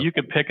 So you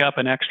could pick up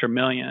an extra $1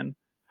 million.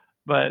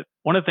 But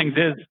one of the things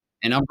is,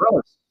 an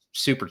umbrella's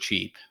super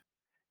cheap.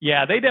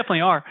 Yeah, they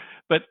definitely are.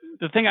 But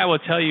the thing I will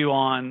tell you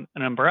on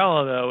an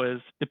umbrella, though, is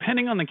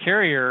depending on the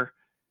carrier,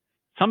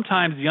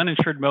 sometimes the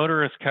uninsured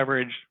motorist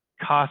coverage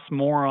costs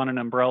more on an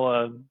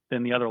umbrella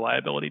than the other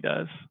liability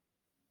does.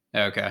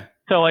 Okay.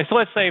 So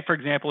let's say, for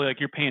example, like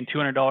you're paying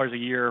 $200 a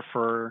year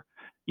for,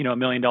 $1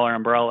 million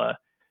umbrella.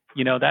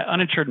 That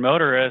uninsured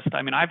motorist,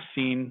 I mean, I've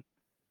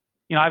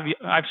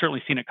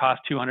certainly seen it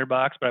cost $200,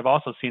 but I've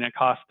also seen it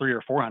cost $300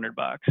 or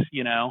 $400.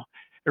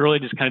 It really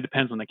just kind of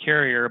depends on the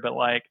carrier. But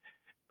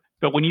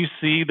when you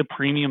see the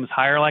premiums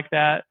higher like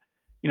that,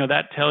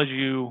 that tells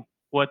you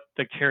what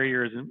the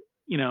carrier's,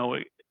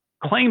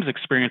 claims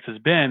experience has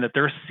been, that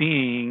they're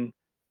seeing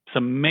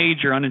some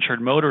major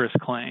uninsured motorist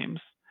claims.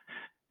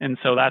 And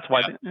so that's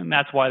why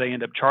they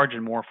end up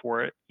charging more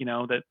for it,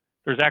 that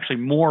there's actually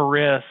more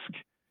risk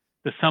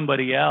to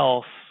somebody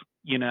else,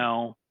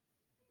 where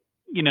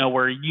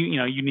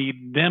you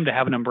need them to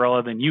have an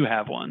umbrella than you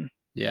have one.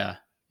 Yeah.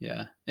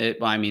 Yeah. It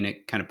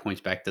kind of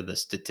points back to the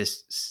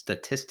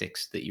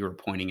statistics that you were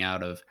pointing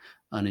out of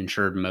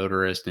uninsured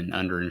motorists and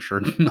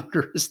underinsured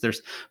motorists. There's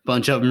a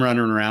bunch of them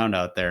running around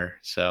out there.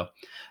 So,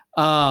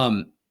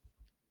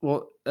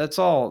 well, that's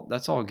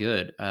all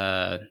good.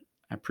 I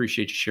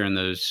appreciate you sharing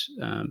those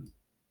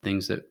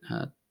things that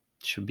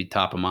should be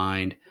top of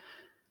mind.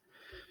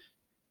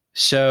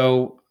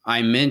 So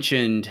I've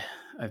mentioned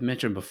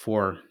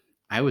before,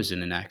 I was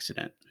in an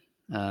accident.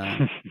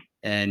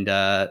 And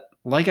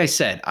like I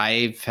said,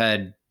 I've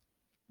had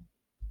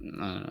I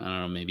don't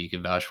know, maybe you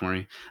could vouch for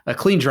me. A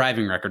clean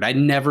driving record. I'd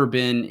never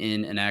been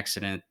in an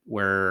accident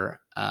where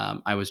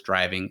I was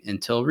driving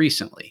until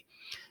recently.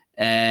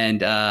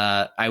 And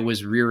I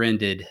was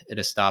rear-ended at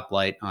a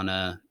stoplight on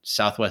a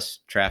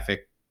Southwest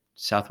traffic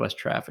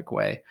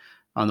way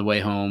on the way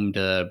home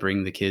to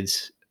bring the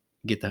kids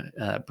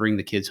bring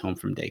the kids home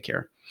from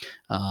daycare.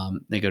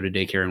 They go to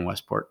daycare in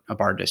Westport, a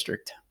bar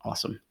district.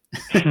 Awesome.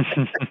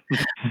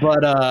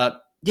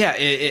 But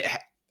yeah,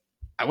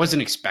 I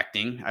wasn't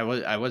expecting.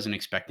 I wasn't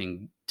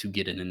expecting to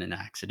get in an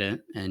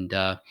accident, and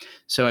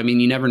so I mean,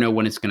 you never know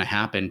when it's going to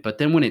happen. But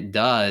then when it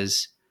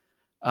does,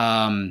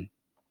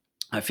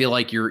 I feel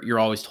like you're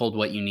always told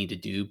what you need to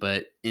do,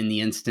 but in the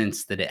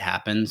instance that it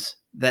happens,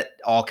 that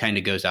all kind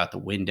of goes out the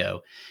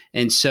window.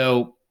 And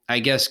so I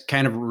guess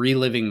kind of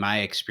reliving my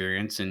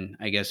experience, and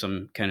I guess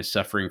I'm kind of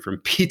suffering from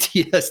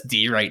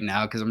PTSD right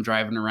now because I'm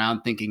driving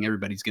around thinking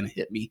everybody's going to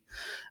hit me.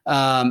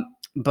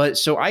 But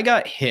so I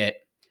got hit,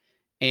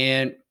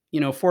 and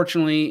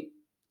fortunately,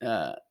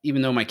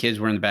 even though my kids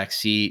were in the back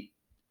seat,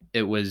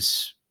 it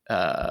was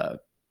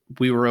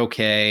we were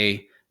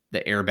okay.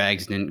 The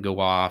airbags didn't go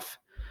off.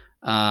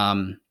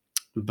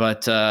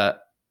 But the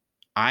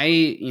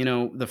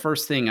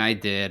first thing I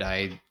did,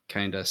 I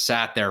kind of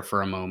sat there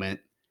for a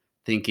moment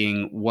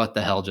thinking, what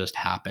the hell just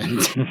happened?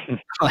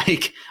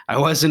 Like, I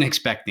wasn't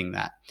expecting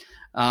that.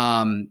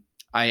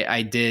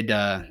 I did,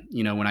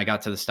 when I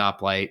got to the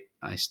stoplight,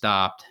 I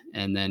stopped,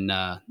 and then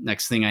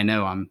next thing I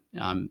know, I'm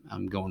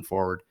going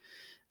forward.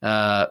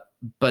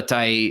 But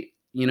I,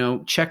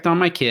 checked on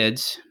my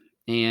kids,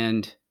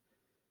 and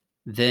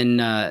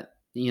then,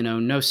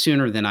 no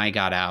sooner than I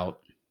got out,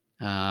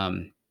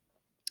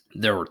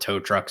 there were tow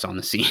trucks on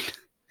the scene.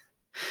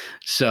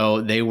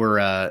 So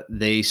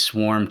they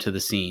swarmed to the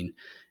scene,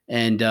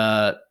 and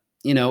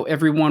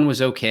everyone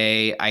was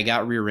okay. I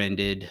got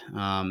rear-ended.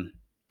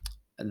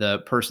 The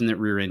person that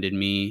rear-ended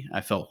me,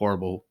 I felt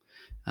horrible.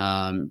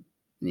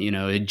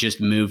 It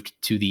just moved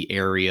to the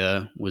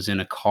area, was in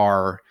a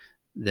car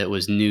that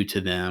was new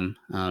to them,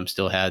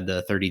 still had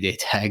the 30-day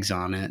tags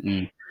on it,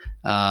 and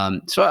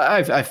so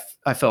I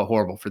felt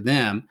horrible for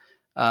them.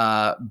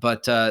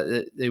 But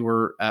they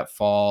were at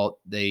fault.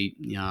 They,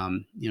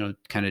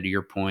 kind of to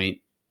your point,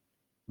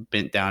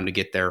 bent down to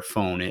get their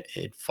phone. It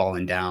had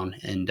fallen down,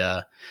 and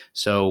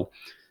so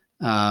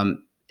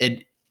that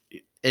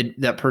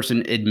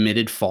person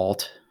admitted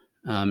fault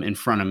in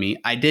front of me.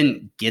 I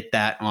didn't get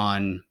that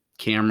on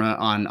camera,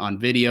 on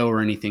video,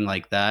 or anything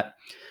like that.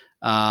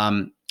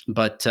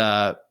 But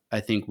I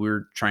think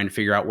we're trying to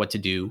figure out what to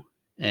do.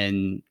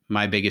 And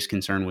my biggest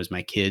concern was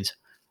my kids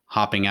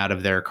hopping out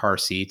of their car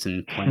seats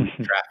and playing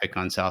traffic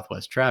on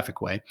Southwest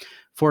Trafficway.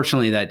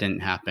 Fortunately, that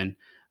didn't happen.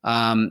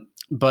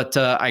 But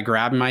I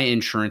grabbed my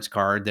insurance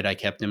card that I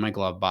kept in my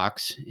glove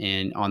box,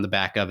 and on the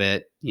back of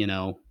it,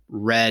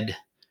 read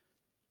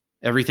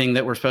everything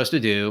that we're supposed to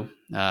do,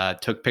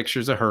 took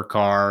pictures of her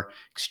car,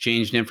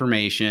 exchanged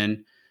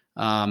information.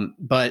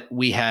 But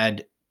we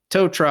had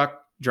tow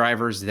truck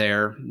drivers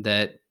there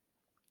that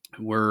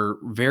were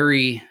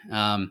very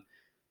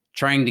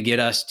trying to get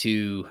us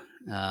to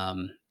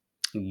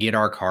get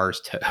our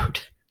cars towed.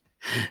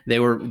 They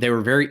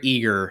were very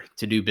eager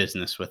to do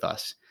business with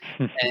us.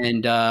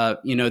 And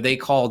they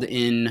called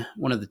in,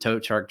 one of the tow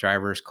truck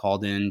drivers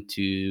called in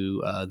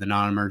to the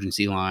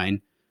non-emergency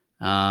line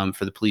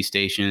for the police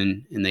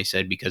station, and they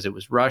said because it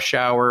was rush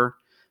hour,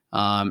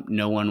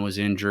 no one was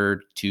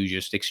injured, to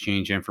just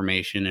exchange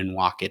information and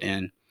walk it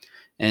in.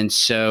 And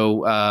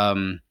so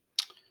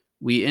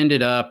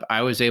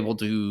I was able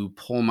to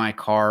pull my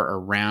car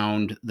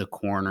around the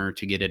corner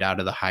to get it out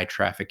of the high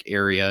traffic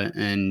area.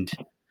 And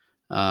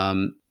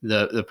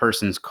the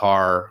person's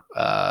car,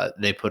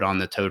 they put on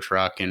the tow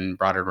truck and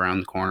brought it around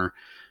the corner.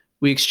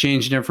 We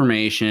exchanged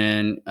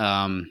information,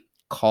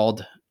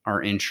 called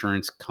our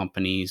insurance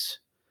companies,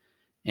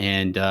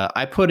 and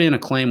I put in a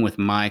claim with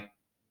my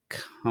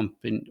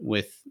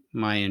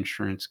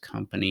insurance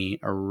company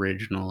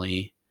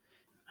originally.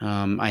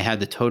 I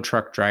had the tow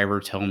truck driver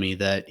tell me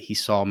that he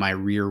saw my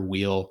rear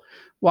wheel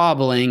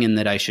wobbling and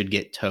that I should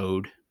get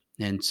towed.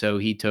 And so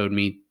he towed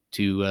me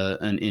to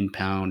an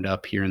impound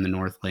up here in the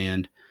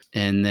Northland.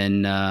 And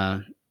then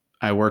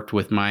I worked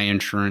with my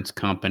insurance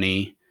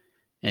company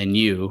and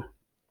you.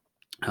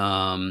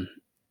 And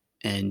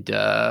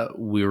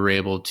we were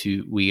able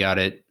to, we got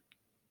it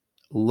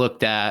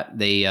looked at.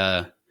 They,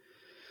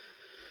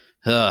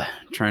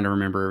 trying to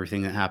remember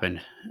everything that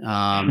happened.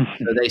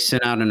 So they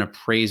sent out an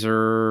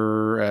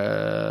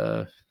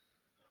appraiser.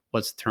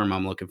 What's the term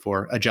I'm looking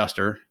for?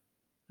 Adjuster.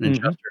 An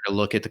adjuster to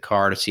look at the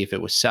car to see if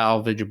it was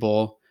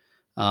salvageable.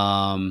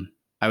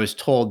 I was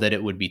told that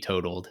it would be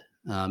totaled.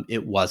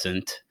 It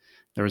wasn't.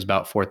 There was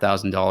about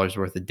 $4,000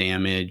 worth of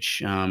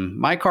damage.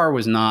 My car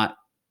was not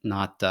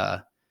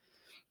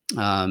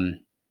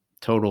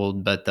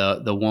totaled, but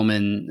the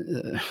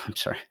woman, I'm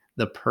sorry,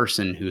 the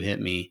person who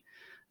hit me,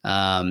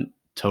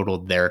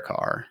 totaled their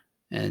car.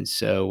 And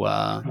so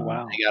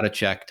Wow. I got a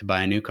check to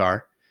buy a new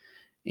car.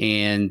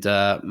 And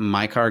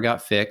my car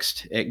got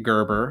fixed at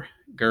Gerber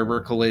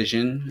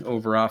Collision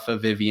over off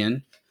of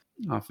Vivian.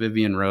 off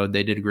Vivian Road.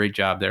 They did a great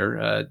job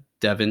there.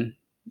 Devin,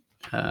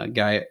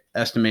 guy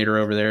estimator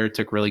over there,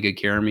 took really good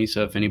care of me.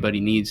 So if anybody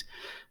needs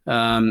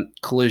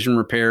collision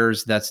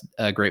repairs, that's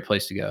a great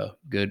place to go.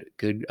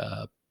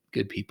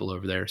 Good people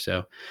over there.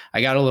 So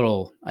I got a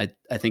little, I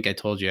think I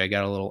told you, I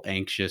got a little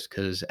anxious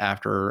because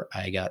after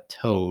I got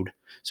towed,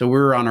 so we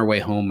were on our way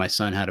home. My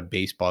son had a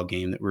baseball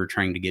game that we were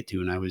trying to get to,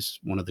 and I was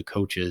one of the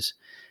coaches,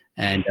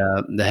 and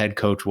the head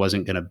coach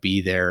wasn't going to be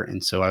there.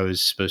 And so I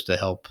was supposed to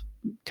help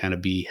kind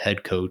of be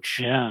head coach,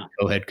 Yeah.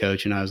 co-head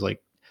coach. And I was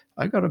like,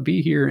 I got to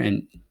be here.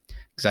 And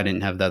because I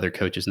didn't have the other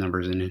coach's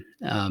numbers in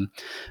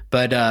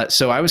it.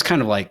 So I was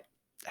kind of like,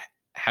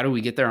 how do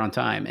we get there on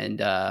time?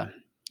 And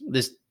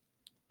this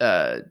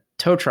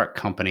tow truck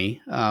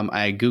company,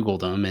 I Googled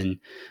them, and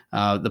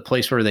the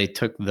place where they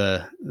took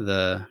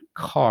the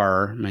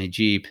car, my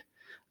Jeep,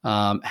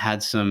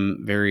 had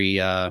some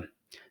very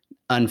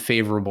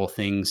unfavorable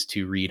things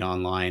to read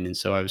online. And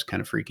so I was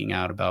kind of freaking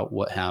out about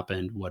what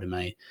happened. What am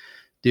I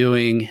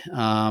doing?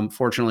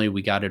 Fortunately,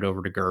 we got it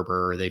over to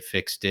Gerber. They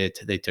fixed it.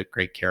 They took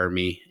great care of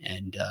me.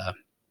 And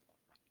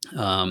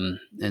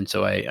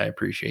so I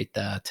appreciate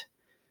that.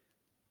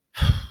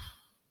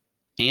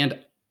 And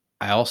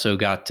I also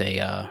got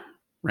a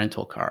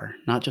rental car,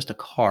 not just a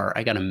car.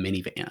 I got a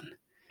minivan,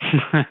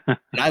 and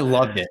I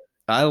loved it.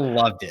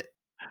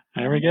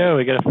 There we go.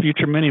 We got a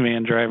future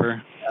minivan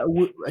driver.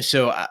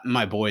 So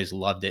my boys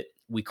loved it.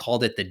 We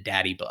called it the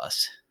daddy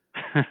bus.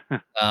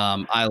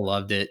 I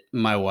loved it.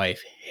 My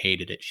wife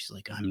hated it. She's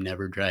like, I'm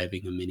never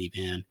driving a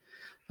minivan.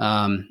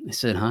 I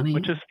said, honey.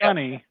 Which is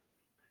funny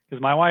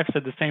because my wife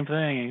said the same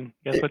thing.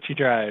 Guess what she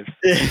drives?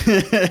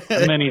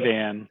 A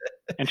minivan.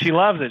 And she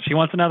loves it. She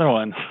wants another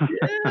one.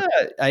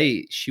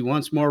 She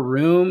wants more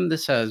room.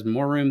 This has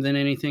more room than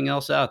anything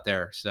else out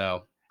there.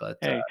 So, but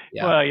hey,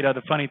 yeah. well,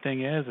 the funny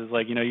thing is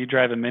like, you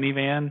drive a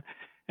minivan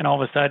and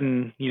all of a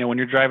sudden, when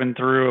you're driving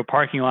through a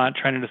parking lot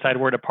trying to decide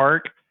where to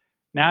park,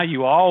 now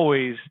you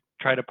always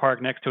try to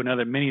park next to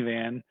another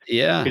minivan.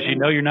 Yeah. Because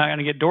you're not going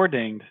to get door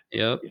dinged.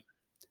 Yep.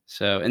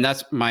 So, and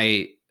that's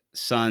my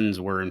sons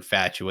were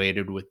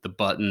infatuated with the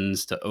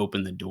buttons to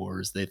open the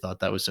doors. They thought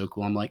that was so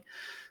cool. I'm like,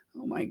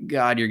 oh my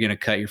God, you're going to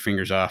cut your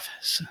fingers off.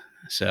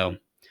 So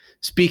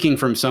speaking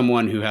from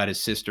someone who had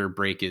his sister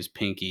break his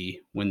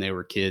pinky when they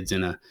were kids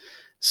in a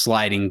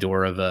sliding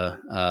door of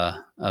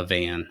a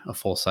van, a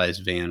full-size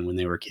van when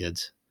they were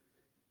kids.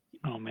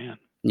 Oh man.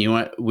 You know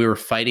what? We were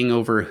fighting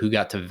over who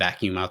got to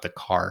vacuum out the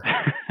car.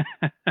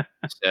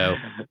 So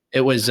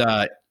it was,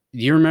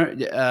 you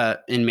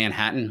remember in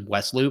Manhattan,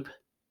 West Loop?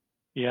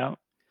 Yeah.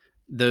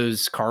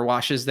 Those car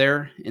washes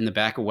there in the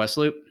back of West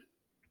Loop?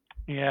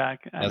 Yeah.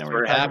 That's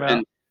where it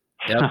happened.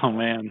 Yep. Oh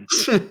man.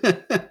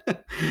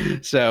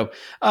 So,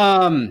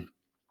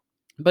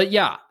 but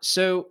yeah,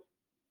 so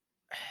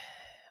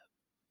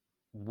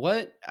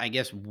what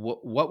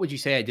would you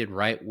say I did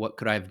right? What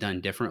could I have done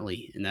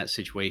differently in that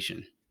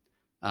situation?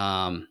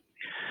 So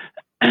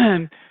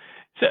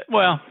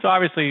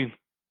obviously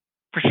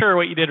for sure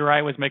what you did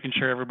right was making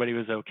sure everybody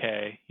was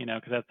okay,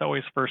 because that's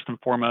always first and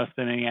foremost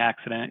in any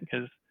accident.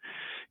 Because,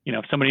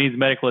 if somebody needs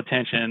medical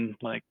attention,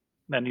 like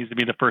that needs to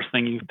be the first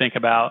thing you think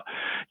about.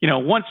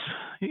 Once,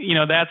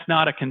 that's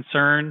not a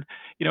concern,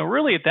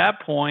 really at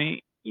that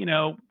point,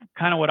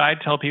 kind of what I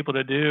tell people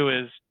to do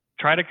is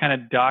try to kind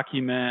of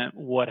document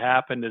what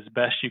happened as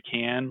best you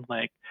can,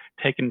 like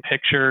taking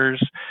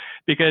pictures,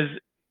 because,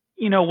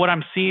 what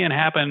I'm seeing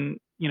happen,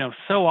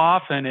 so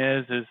often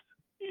is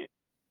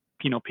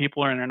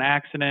people are in an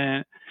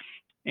accident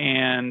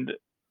and,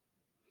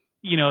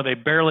 they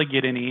barely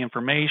get any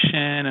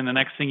information. And the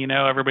next thing you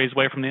know, everybody's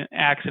away from the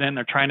accident and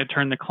they're trying to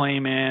turn the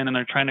claim in and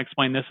they're trying to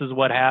explain this is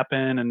what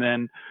happened. And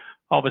then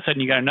all of a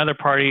sudden you got another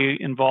party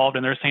involved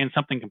and they're saying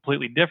something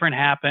completely different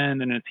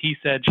happened. And it's he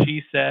said,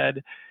 she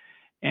said,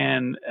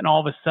 and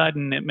all of a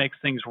sudden it makes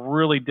things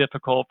really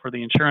difficult for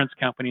the insurance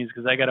companies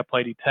because they got to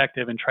play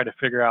detective and try to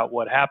figure out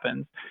what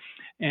happens.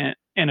 And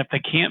if they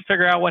can't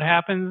figure out what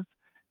happens,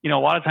 a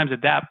lot of times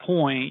at that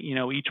point,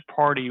 each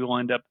party will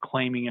end up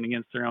claiming it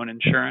against their own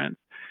insurance.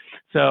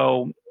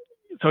 So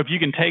if you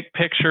can take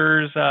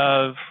pictures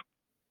of,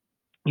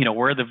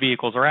 where the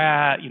vehicles are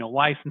at,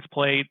 license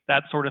plates,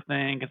 that sort of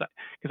thing, because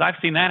I've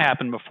seen that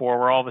happen before,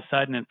 where all of a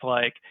sudden it's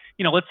like,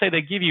 let's say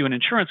they give you an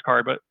insurance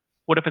card, but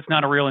what if it's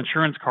not a real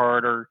insurance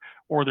card,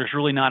 or there's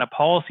really not a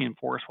policy in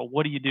force? Well,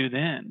 what do you do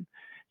then?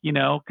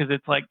 Because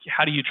it's like,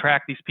 how do you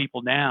track these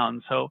people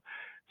down? So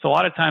a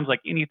lot of times,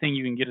 like anything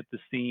you can get at the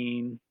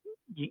scene,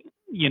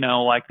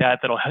 like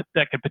that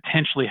could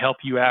potentially help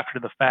you after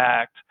the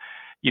fact,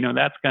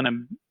 that's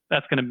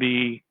gonna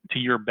be to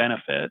your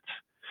benefit.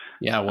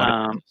 Yeah,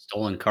 what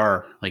stolen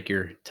car, like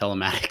your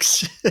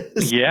telematics.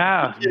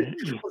 Yeah.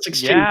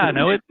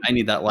 I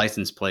need that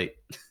license plate.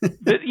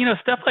 But,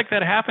 stuff like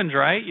that happens,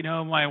 right?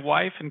 My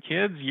wife and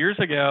kids years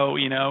ago,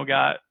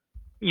 got,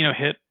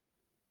 hit,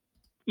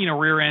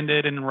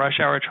 rear-ended in rush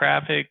hour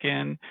traffic.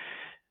 And,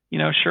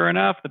 sure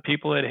enough, the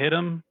people that hit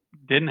them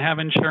didn't have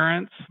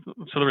insurance.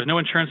 So there was no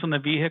insurance on the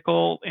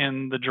vehicle,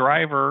 and the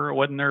driver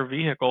wasn't their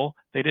vehicle.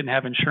 They didn't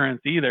have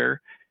insurance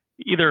either.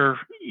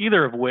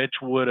 either of which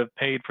would have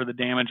paid for the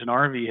damage in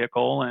our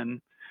vehicle.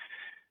 And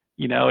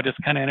it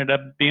just kind of ended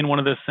up being one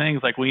of those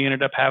things. Like, we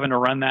ended up having to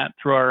run that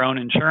through our own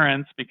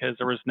insurance because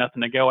there was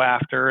nothing to go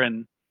after,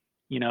 and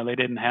they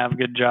didn't have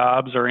good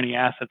jobs or any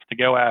assets to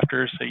go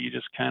after. So you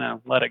just kind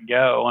of let it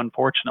go,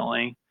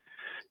 unfortunately.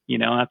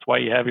 That's why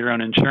you have your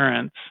own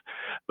insurance.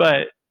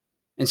 But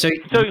And so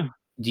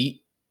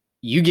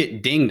you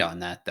get dinged on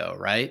that though,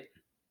 right?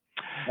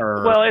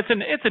 Well, it's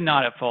a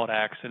not at fault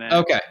accident.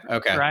 Okay.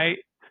 Right.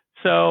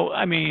 So,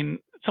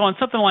 so on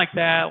something like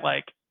that,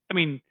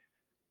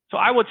 so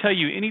I will tell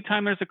you,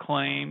 anytime there's a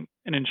claim,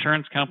 an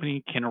insurance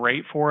company can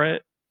rate for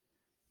it,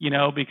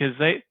 because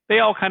they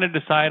all kind of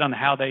decide on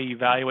how they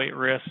evaluate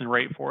risk and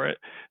rate for it.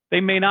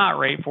 They may not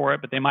rate for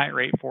it, but they might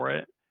rate for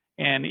it.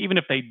 And even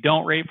if they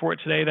don't rate for it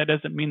today, that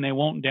doesn't mean they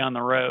won't down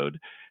the road.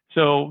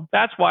 So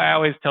that's why I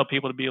always tell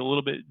people to be a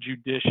little bit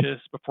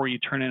judicious before you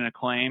turn in a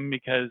claim,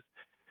 because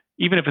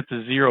even if it's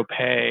a zero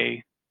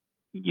pay,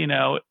 you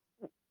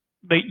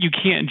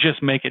can't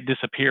just make it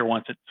disappear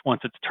once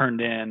it's turned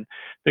in,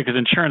 because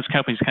insurance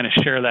companies kind of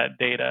share that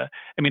data.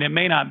 It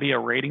may not be a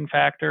rating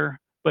factor,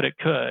 but it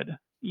could,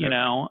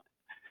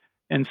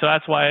 and so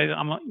that's why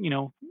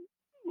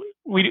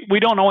we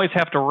don't always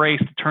have to race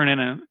to turn in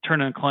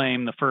a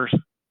claim the first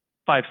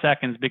 5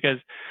 seconds, because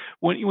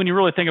when you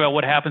really think about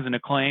what happens in a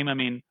claim,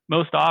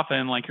 most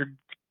often, like, you're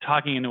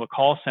talking into a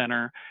call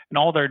center and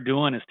all they're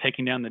doing is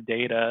taking down the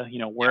data.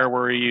 Where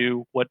were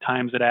you? What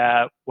time's it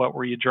at? What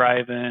were you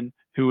driving?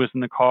 Who was in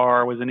the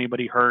car? Was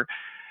anybody hurt?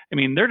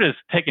 They're just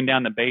taking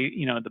down the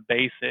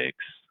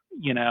basics,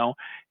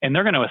 and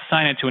they're going to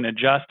assign it to an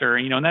adjuster,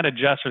 and that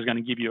adjuster is going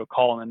to give you a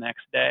call the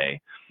next day.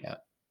 Yeah.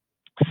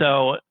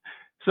 So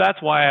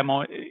that's why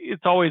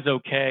it's always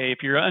okay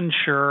if you're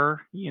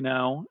unsure,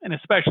 and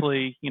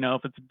especially,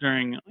 if it's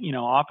during,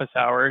 office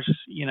hours,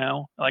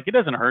 like, it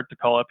doesn't hurt to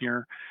call up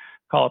your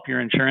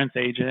insurance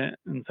agent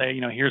and say,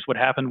 here's what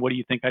happened. What do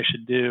you think I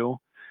should do?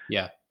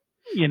 Yeah.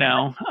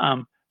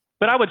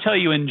 But I would tell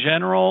you, in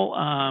general,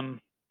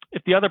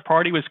 if the other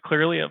party was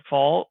clearly at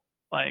fault,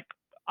 like,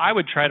 I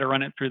would try to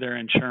run it through their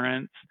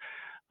insurance.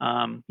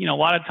 A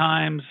lot of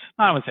times,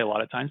 I would say a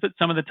lot of times, but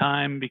some of the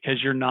time,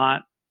 because you're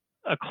not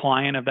a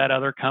client of that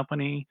other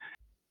company,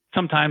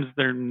 sometimes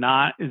they're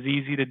not as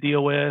easy to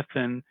deal with.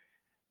 And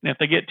if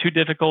they get too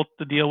difficult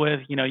to deal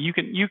with, you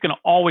can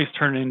always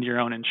turn it into your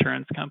own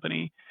insurance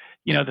company.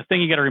 The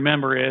thing you got to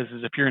remember is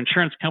if your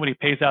insurance company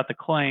pays out the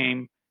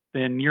claim,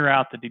 then you're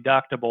out the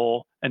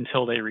deductible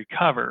until they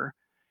recover.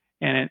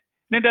 And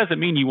it doesn't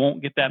mean you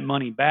won't get that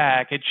money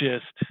back. It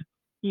just,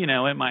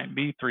 it might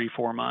be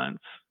 3-4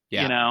 months,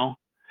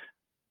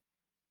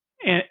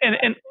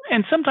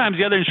 and sometimes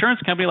the other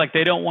insurance company, like,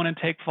 they don't want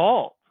to take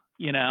fault,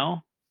 they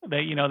want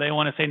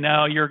to say,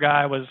 no, your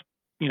guy was,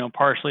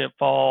 partially at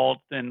fault,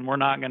 and we're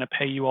not going to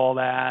pay you all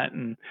that.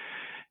 And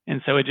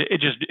so it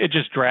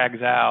just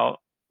drags out.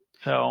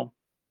 So,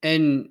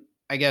 and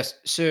I guess,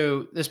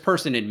 so this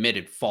person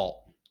admitted fault,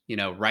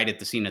 right at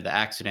the scene of the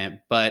accident.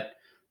 But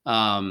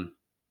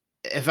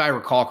if I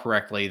recall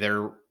correctly,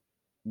 the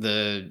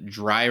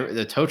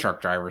tow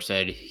truck driver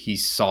said he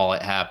saw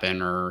it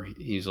happen, or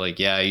he's like,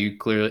 yeah, you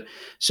clearly.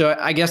 So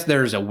I guess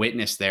there's a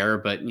witness there,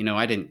 but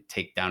I didn't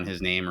take down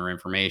his name or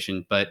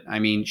information. But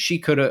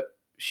the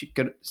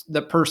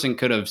person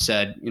could have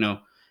said,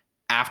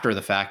 after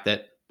the fact,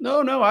 that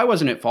no, I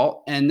wasn't at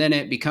fault. And then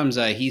it becomes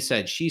a he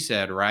said, she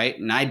said, right?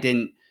 And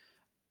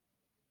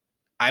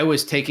I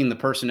was taking the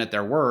person at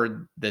their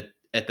word that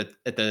at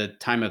the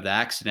time of the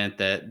accident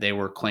that they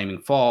were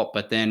claiming fault,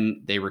 but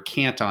then they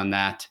recant on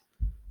that.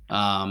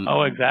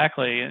 Oh,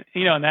 exactly.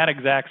 And that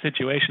exact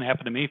situation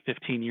happened to me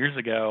 15 years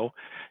ago,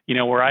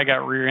 where I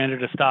got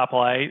rear-ended at a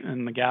stoplight,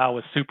 and the guy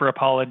was super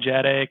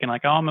apologetic and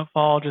like, oh, I'm at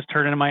fault, just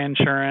turn in my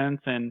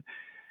insurance. And,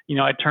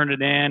 I turned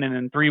it in, and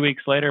then 3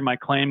 weeks later, my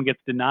claim gets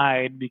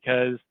denied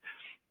because,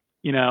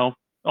 all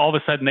of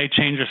a sudden they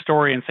change their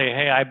story and say,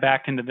 hey, I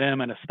backed into them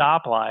at a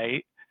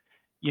stoplight,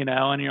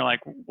 and you're like,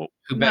 well,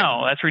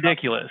 no, that's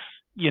ridiculous,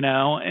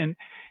 and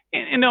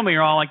don't get me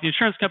wrong, like, the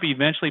insurance company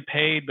eventually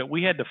paid, but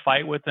we had to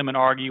fight with them and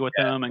argue with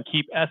them and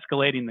keep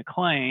escalating the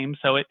claim.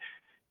 So it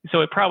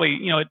probably,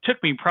 it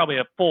took me probably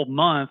a full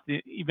month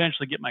to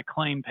eventually get my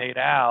claim paid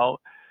out.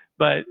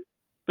 But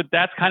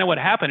that's kind of what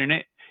happened.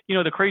 And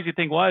the crazy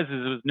thing was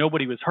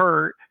nobody was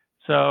hurt.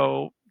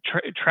 So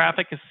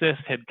traffic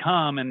assist had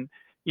come, and,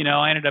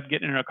 I ended up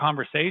getting in a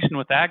conversation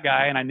with that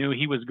guy, and I knew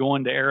he was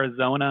going to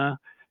Arizona,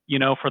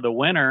 for the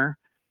winter.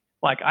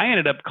 Like, I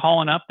ended up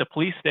calling up the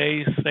police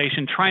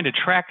station trying to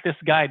track this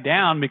guy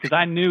down because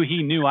I knew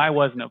he knew I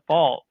wasn't at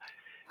fault.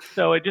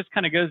 So it just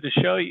kind of goes to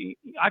show you,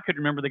 I could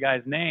remember the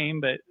guy's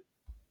name, but,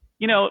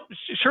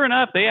 sure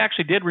enough, they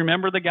actually did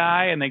remember the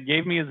guy, and they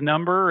gave me his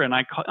number, and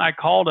I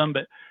called him.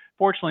 But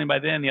fortunately, by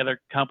then, the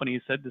other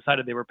companies had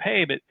decided they were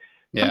paid. But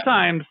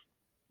sometimes,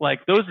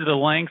 like, those are the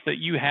lengths that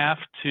you have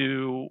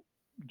to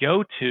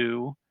go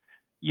to,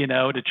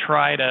 to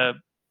try to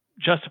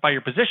justify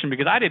your position,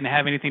 because I didn't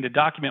have anything to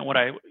document what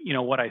I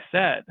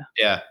said.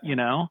 Yeah.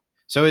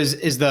 So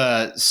is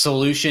the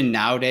solution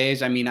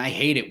nowadays? I mean, I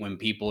hate it when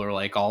people are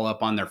like all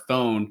up on their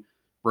phone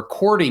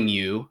recording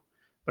you.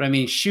 But I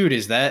mean, shoot,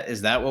 is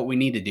that what we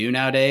need to do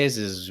nowadays?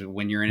 Is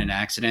when you're in an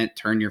accident,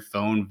 turn your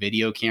phone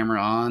video camera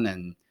on?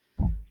 And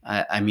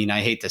I mean, I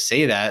hate to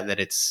say that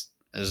it's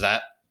is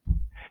that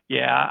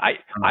Yeah,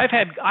 I've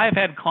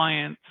had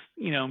clients,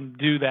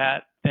 do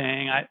that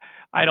thing.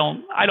 I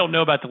don't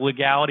know about the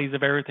legalities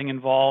of everything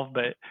involved,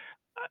 but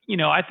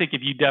I think if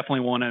you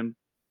definitely want to,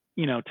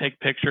 take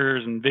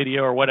pictures and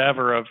video or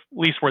whatever of at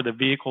least where the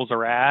vehicles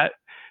are at,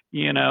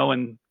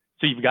 and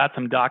so you've got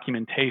some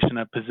documentation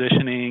of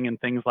positioning and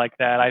things like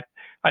that.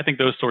 I think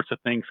those sorts of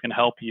things can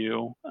help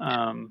you.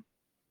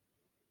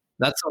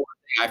 that's the one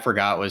thing I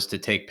forgot was to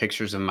take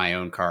pictures of my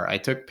own car. I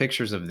took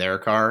pictures of their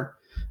car.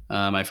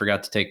 I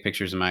forgot to take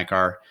pictures of my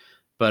car.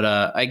 But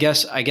I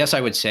guess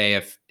I would say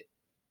if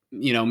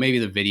maybe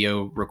the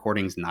video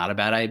recording's not a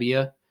bad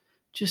idea.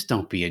 Just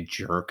don't be a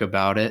jerk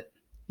about it.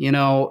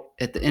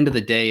 At the end of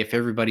the day, if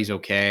everybody's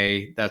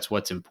okay, that's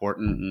what's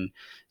important. And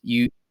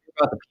you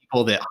about the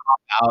people that hop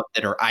out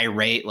that are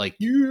irate, like,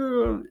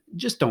 yeah,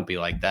 just don't be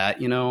like that.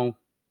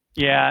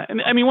 Yeah,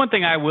 and I mean, one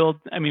thing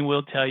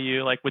will tell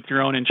you, like with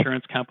your own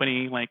insurance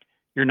company, like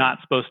you're not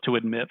supposed to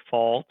admit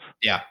fault.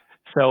 Yeah.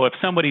 So if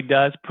somebody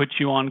does put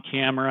you on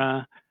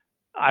camera,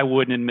 I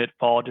wouldn't admit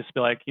fault. Just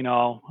be like,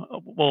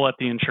 we'll let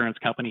the insurance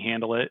company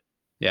handle it.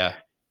 Yeah.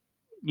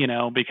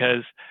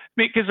 Because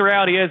the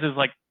reality is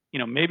like,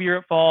 maybe you're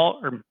at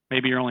fault, or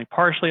maybe you're only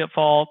partially at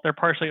fault. They're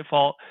partially at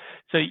fault.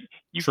 So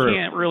you True.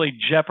 can't really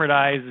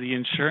jeopardize the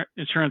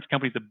insurance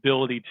company's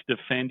ability to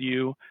defend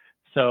you.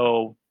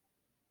 So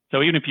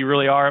even if you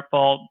really are at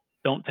fault,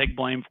 don't take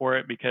blame for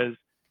it, because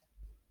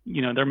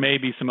there may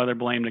be some other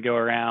blame to go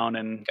around,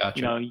 and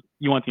Gotcha.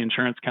 you want the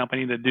insurance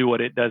company to do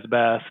what it does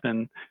best,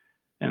 and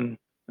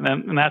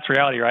that's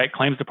reality, right?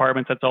 Claims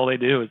departments, that's all they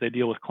do, is they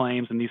deal with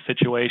claims in these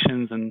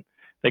situations, and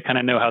they kind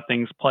of know how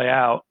things play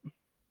out.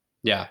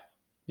 Yeah.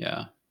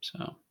 Yeah.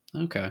 So,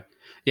 okay.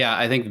 Yeah.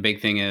 I think the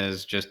big thing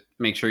is just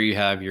make sure you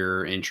have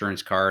your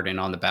insurance card. And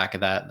on the back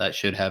of that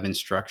should have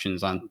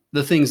instructions on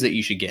the things that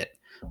you should get.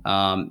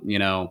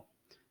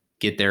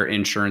 Get their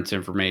insurance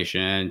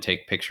information,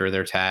 take a picture of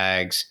their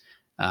tags.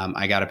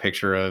 I got a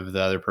picture of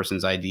the other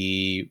person's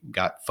ID,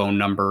 got phone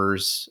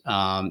numbers.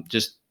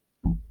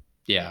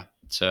 Yeah.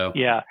 So,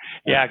 Yeah,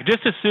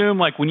 just assume,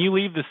 like, when you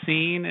leave the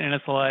scene and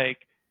it's like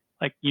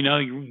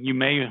you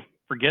may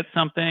forget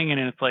something, and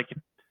it's like,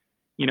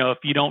 if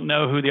you don't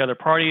know who the other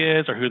party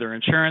is or who their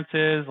insurance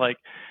is, like,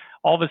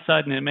 all of a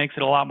sudden it makes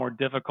it a lot more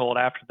difficult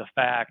after the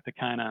fact to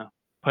kind of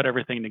put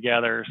everything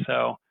together.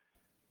 So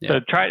yeah.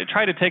 try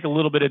to take a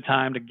little bit of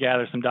time to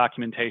gather some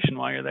documentation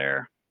while you're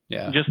there.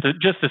 Yeah. Just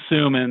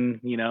assuming,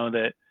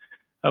 that,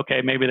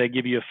 okay, maybe they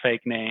give you a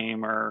fake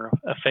name or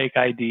a fake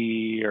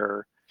ID,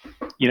 or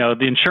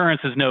the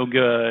insurance is no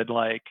good.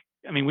 Like,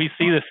 I mean, we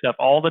see this stuff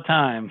all the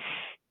time.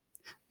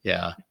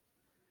 Yeah.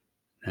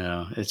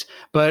 No,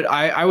 but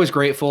I was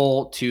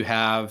grateful to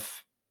have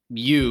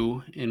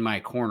you in my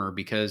corner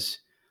because,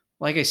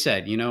 like I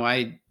said,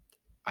 I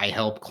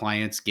help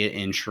clients get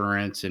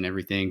insurance and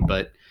everything,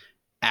 but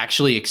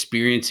actually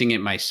experiencing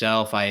it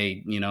myself,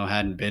 I,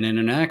 hadn't been in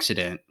an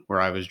accident where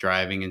I was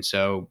driving. And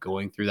so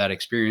going through that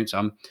experience,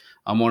 I'm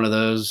one of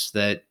those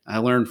that I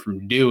learned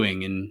from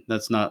doing, and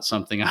that's not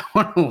something I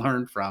want to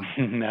learn from.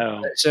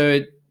 No. So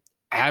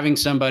having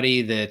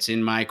somebody that's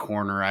in my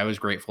corner, I was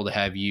grateful to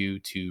have you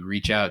to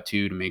reach out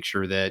to make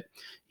sure that,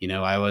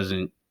 I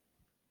wasn't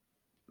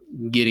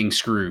getting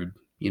screwed.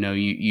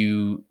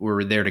 You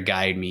were there to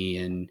guide me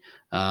and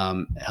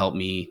help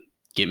me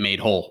get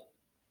made whole.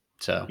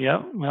 So,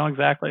 yeah, well,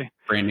 exactly.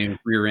 Brand new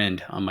rear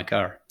end on my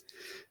car.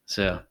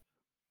 So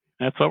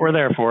that's what we're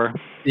there for.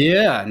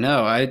 Yeah,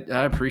 no, I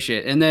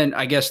appreciate it. And then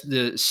I guess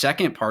the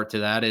second part to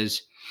that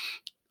is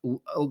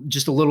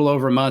just a little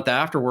over a month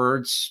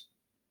afterwards,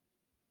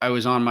 I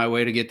was on my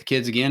way to get the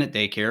kids again at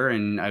daycare,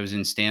 and I was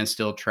in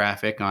standstill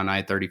traffic on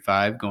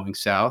I-35 going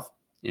south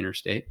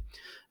interstate.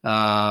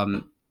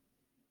 And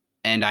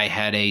I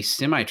had a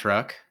semi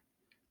truck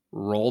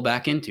roll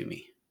back into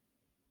me.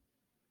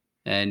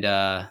 And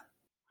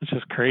it's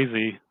just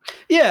crazy.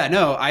 Yeah,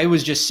 no, I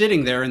was just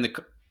sitting there in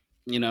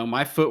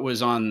my foot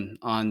was on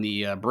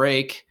the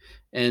brake,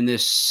 and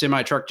this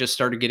semi truck just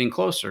started getting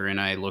closer, and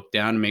I looked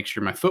down to make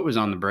sure my foot was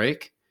on the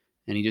brake,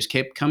 and he just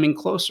kept coming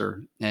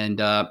closer,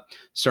 and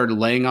started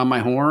laying on my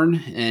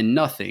horn and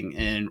nothing,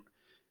 and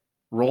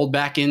rolled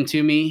back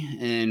into me,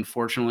 and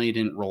fortunately he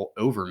didn't roll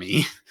over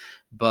me.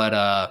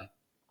 But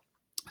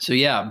so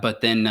yeah,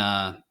 but then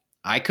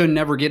I could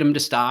never get him to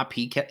stop.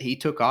 He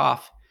took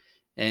off,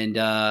 and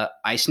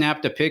I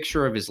snapped a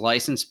picture of his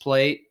license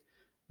plate.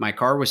 My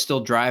car was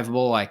still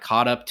drivable. I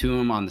caught up to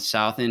him on the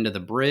south end of the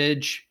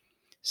bridge,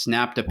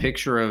 snapped a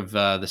picture of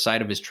the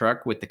side of his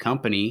truck with the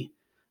company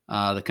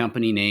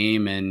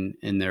name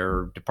and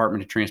their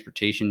Department of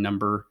Transportation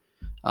number.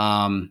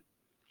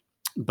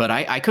 But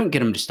I couldn't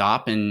get him to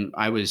stop, and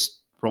I was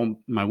rolling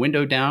my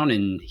window down,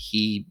 and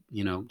he,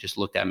 just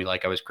looked at me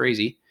like I was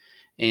crazy.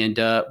 And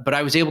but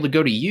I was able to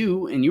go to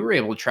you, and you were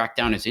able to track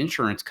down his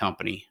insurance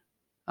company.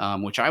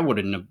 which I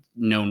wouldn't have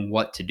known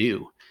what to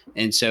do.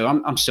 And so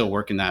I'm still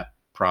working that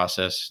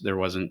process. There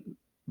wasn't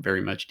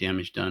very much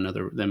damage done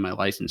other than my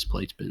license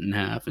plate's been in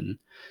half.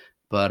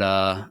 But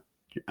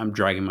I'm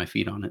dragging my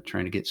feet on it,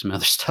 trying to get some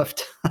other stuff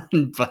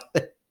done.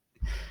 But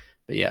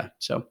yeah,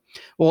 so,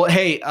 well,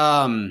 hey,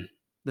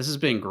 this has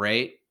been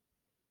great.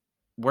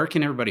 Where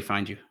can everybody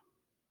find you?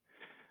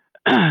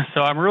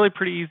 So I'm really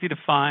pretty easy to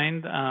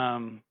find.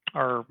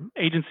 Our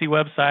agency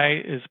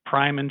website is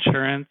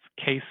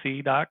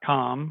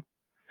primeinsuranckc.com.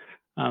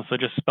 So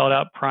just spelled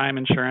out Prime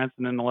Insurance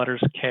and then the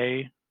letters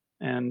K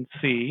and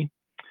C.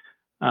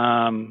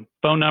 Phone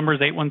number is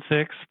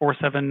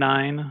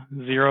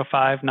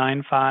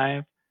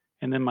 816-479-0595.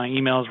 And then my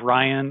email is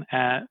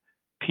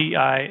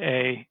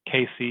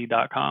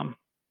ryan@piakc.com.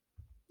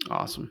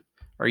 Awesome.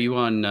 Are you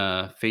on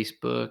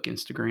Facebook,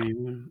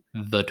 Instagram,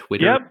 the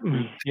Twitter? Yep.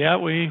 Yeah,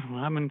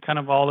 I'm in kind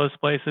of all those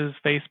places: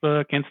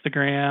 Facebook,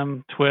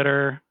 Instagram,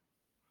 Twitter.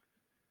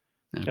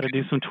 Okay. Got to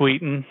do some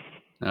tweeting.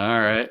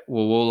 All right.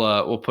 Well,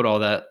 we'll put all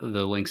the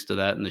links to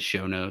that in the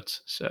show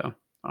notes. So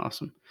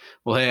awesome.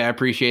 Well, hey, I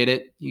appreciate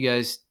it. You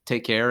guys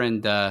take care,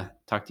 and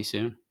talk to you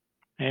soon.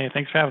 Hey,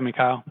 thanks for having me,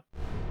 Kyle.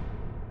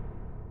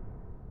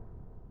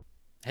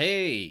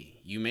 Hey,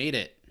 you made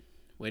it.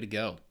 Way to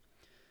go.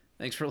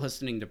 Thanks for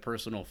listening to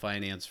Personal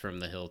Finance from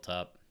the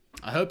Hilltop.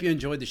 I hope you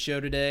enjoyed the show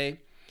today.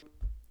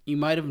 You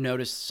might have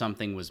noticed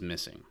something was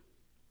missing.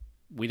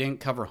 We didn't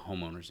cover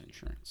homeowners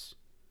insurance.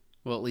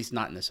 Well, at least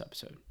not in this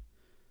episode.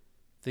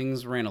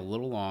 Things ran a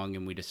little long,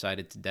 and we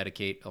decided to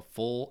dedicate a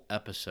full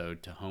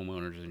episode to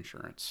homeowners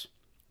insurance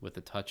with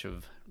a touch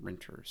of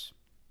renters.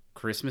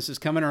 Christmas is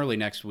coming early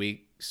next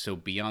week, so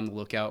be on the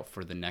lookout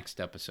for the next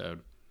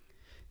episode.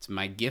 It's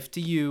my gift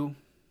to you.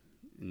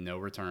 No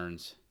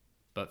returns,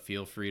 but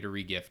feel free to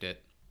regift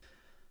it.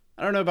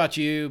 I don't know about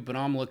you, but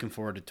I'm looking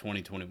forward to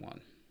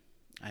 2021.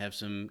 I have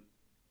some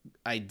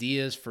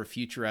ideas for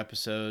future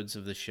episodes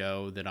of the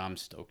show that I'm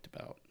stoked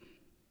about.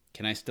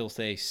 Can I still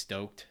say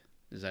stoked?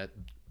 Is that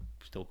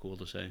still cool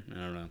to say? I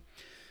don't know.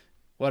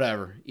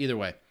 Whatever. Either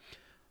way.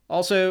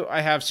 Also,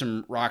 I have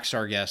some rock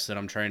star guests that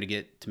I'm trying to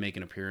get to make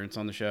an appearance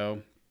on the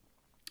show.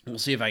 We'll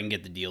see if I can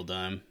get the deal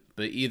done.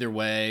 But either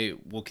way,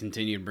 we'll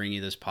continue to bring you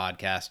this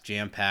podcast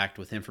jam-packed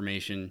with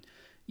information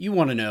you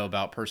want to know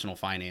about personal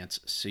finance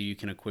so you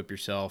can equip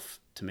yourself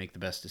to make the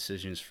best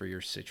decisions for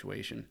your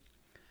situation.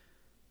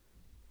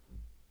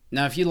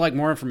 Now, if you'd like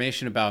more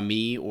information about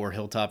me or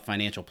Hilltop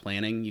Financial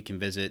Planning, you can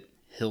visit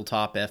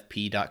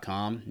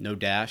hilltopfp.com, no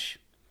dash.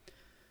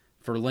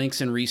 For links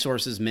and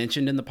resources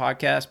mentioned in the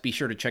podcast, be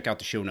sure to check out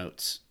the show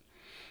notes,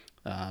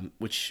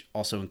 which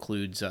also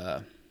includes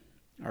our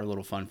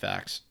little fun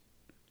facts.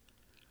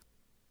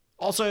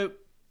 Also,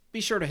 be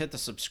sure to hit the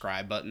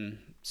subscribe button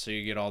so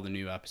you get all the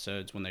new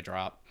episodes when they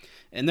drop.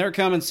 And they're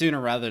coming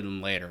sooner rather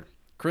than later.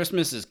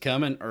 Christmas is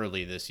coming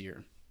early this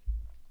year.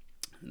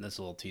 And that's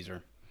a little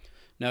teaser.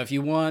 Now, if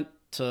you want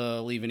to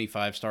leave any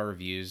 5-star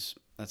reviews,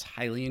 that's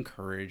highly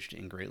encouraged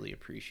and greatly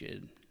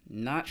appreciated.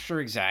 Not sure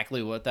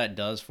exactly what that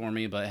does for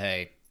me, but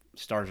hey,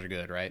 stars are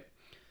good, right?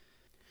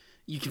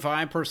 You can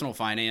find Personal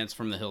Finance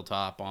from the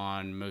Hilltop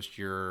on most of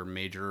your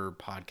major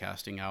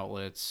podcasting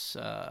outlets,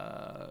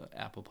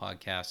 Apple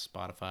Podcasts,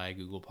 Spotify,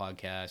 Google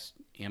Podcasts,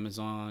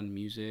 Amazon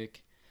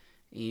Music,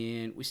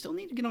 and we still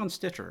need to get on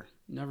Stitcher.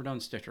 Never done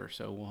Stitcher,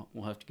 so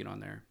we'll have to get on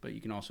there. But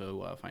you can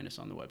also find us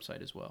on the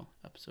website as well,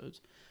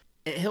 episodes.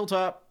 At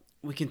Hilltop,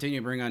 we continue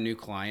to bring on new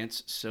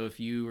clients, so if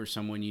you or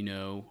someone you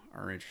know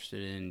are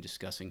interested in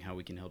discussing how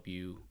we can help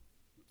you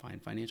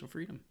find financial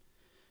freedom,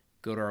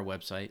 go to our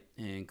website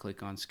and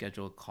click on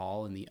Schedule a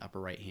Call in the upper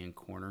right-hand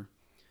corner.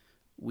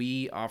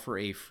 We offer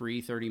a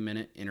free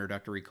 30-minute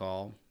introductory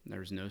call.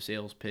 There's no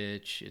sales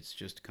pitch. It's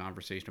just a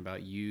conversation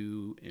about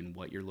you and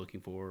what you're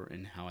looking for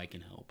and how I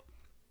can help.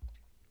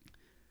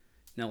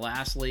 Now,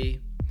 lastly,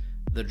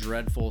 the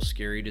dreadful,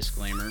 scary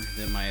disclaimer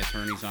that my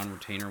attorneys on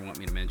retainer want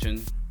me to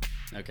mention.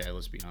 Okay,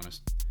 let's be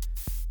honest.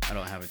 I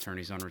don't have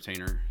attorneys on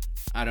retainer.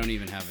 I don't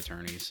even have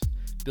attorneys.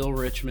 Bill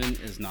Richmond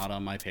is not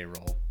on my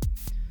payroll.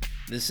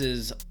 This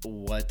is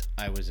what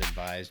I was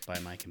advised by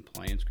my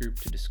compliance group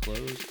to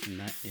disclose, and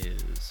that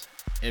is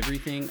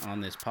everything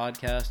on this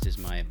podcast is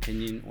my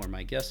opinion or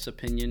my guest's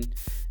opinion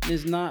and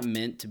is not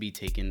meant to be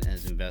taken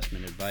as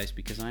investment advice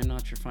because I'm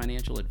not your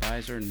financial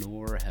advisor,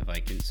 nor have I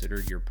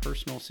considered your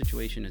personal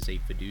situation as a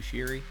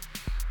fiduciary.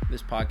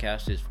 This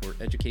podcast is for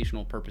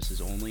educational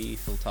purposes only.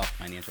 Hilltop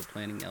Financial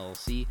Planning,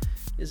 LLC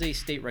is a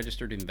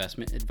state-registered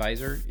investment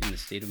advisor in the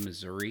state of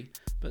Missouri,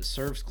 but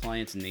serves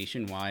clients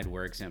nationwide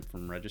where exempt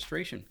from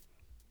registration.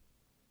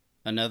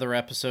 Another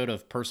episode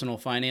of Personal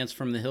Finance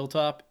from the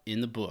Hilltop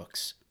in the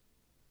books.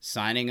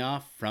 Signing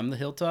off from the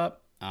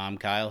Hilltop, I'm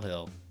Kyle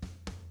Hill.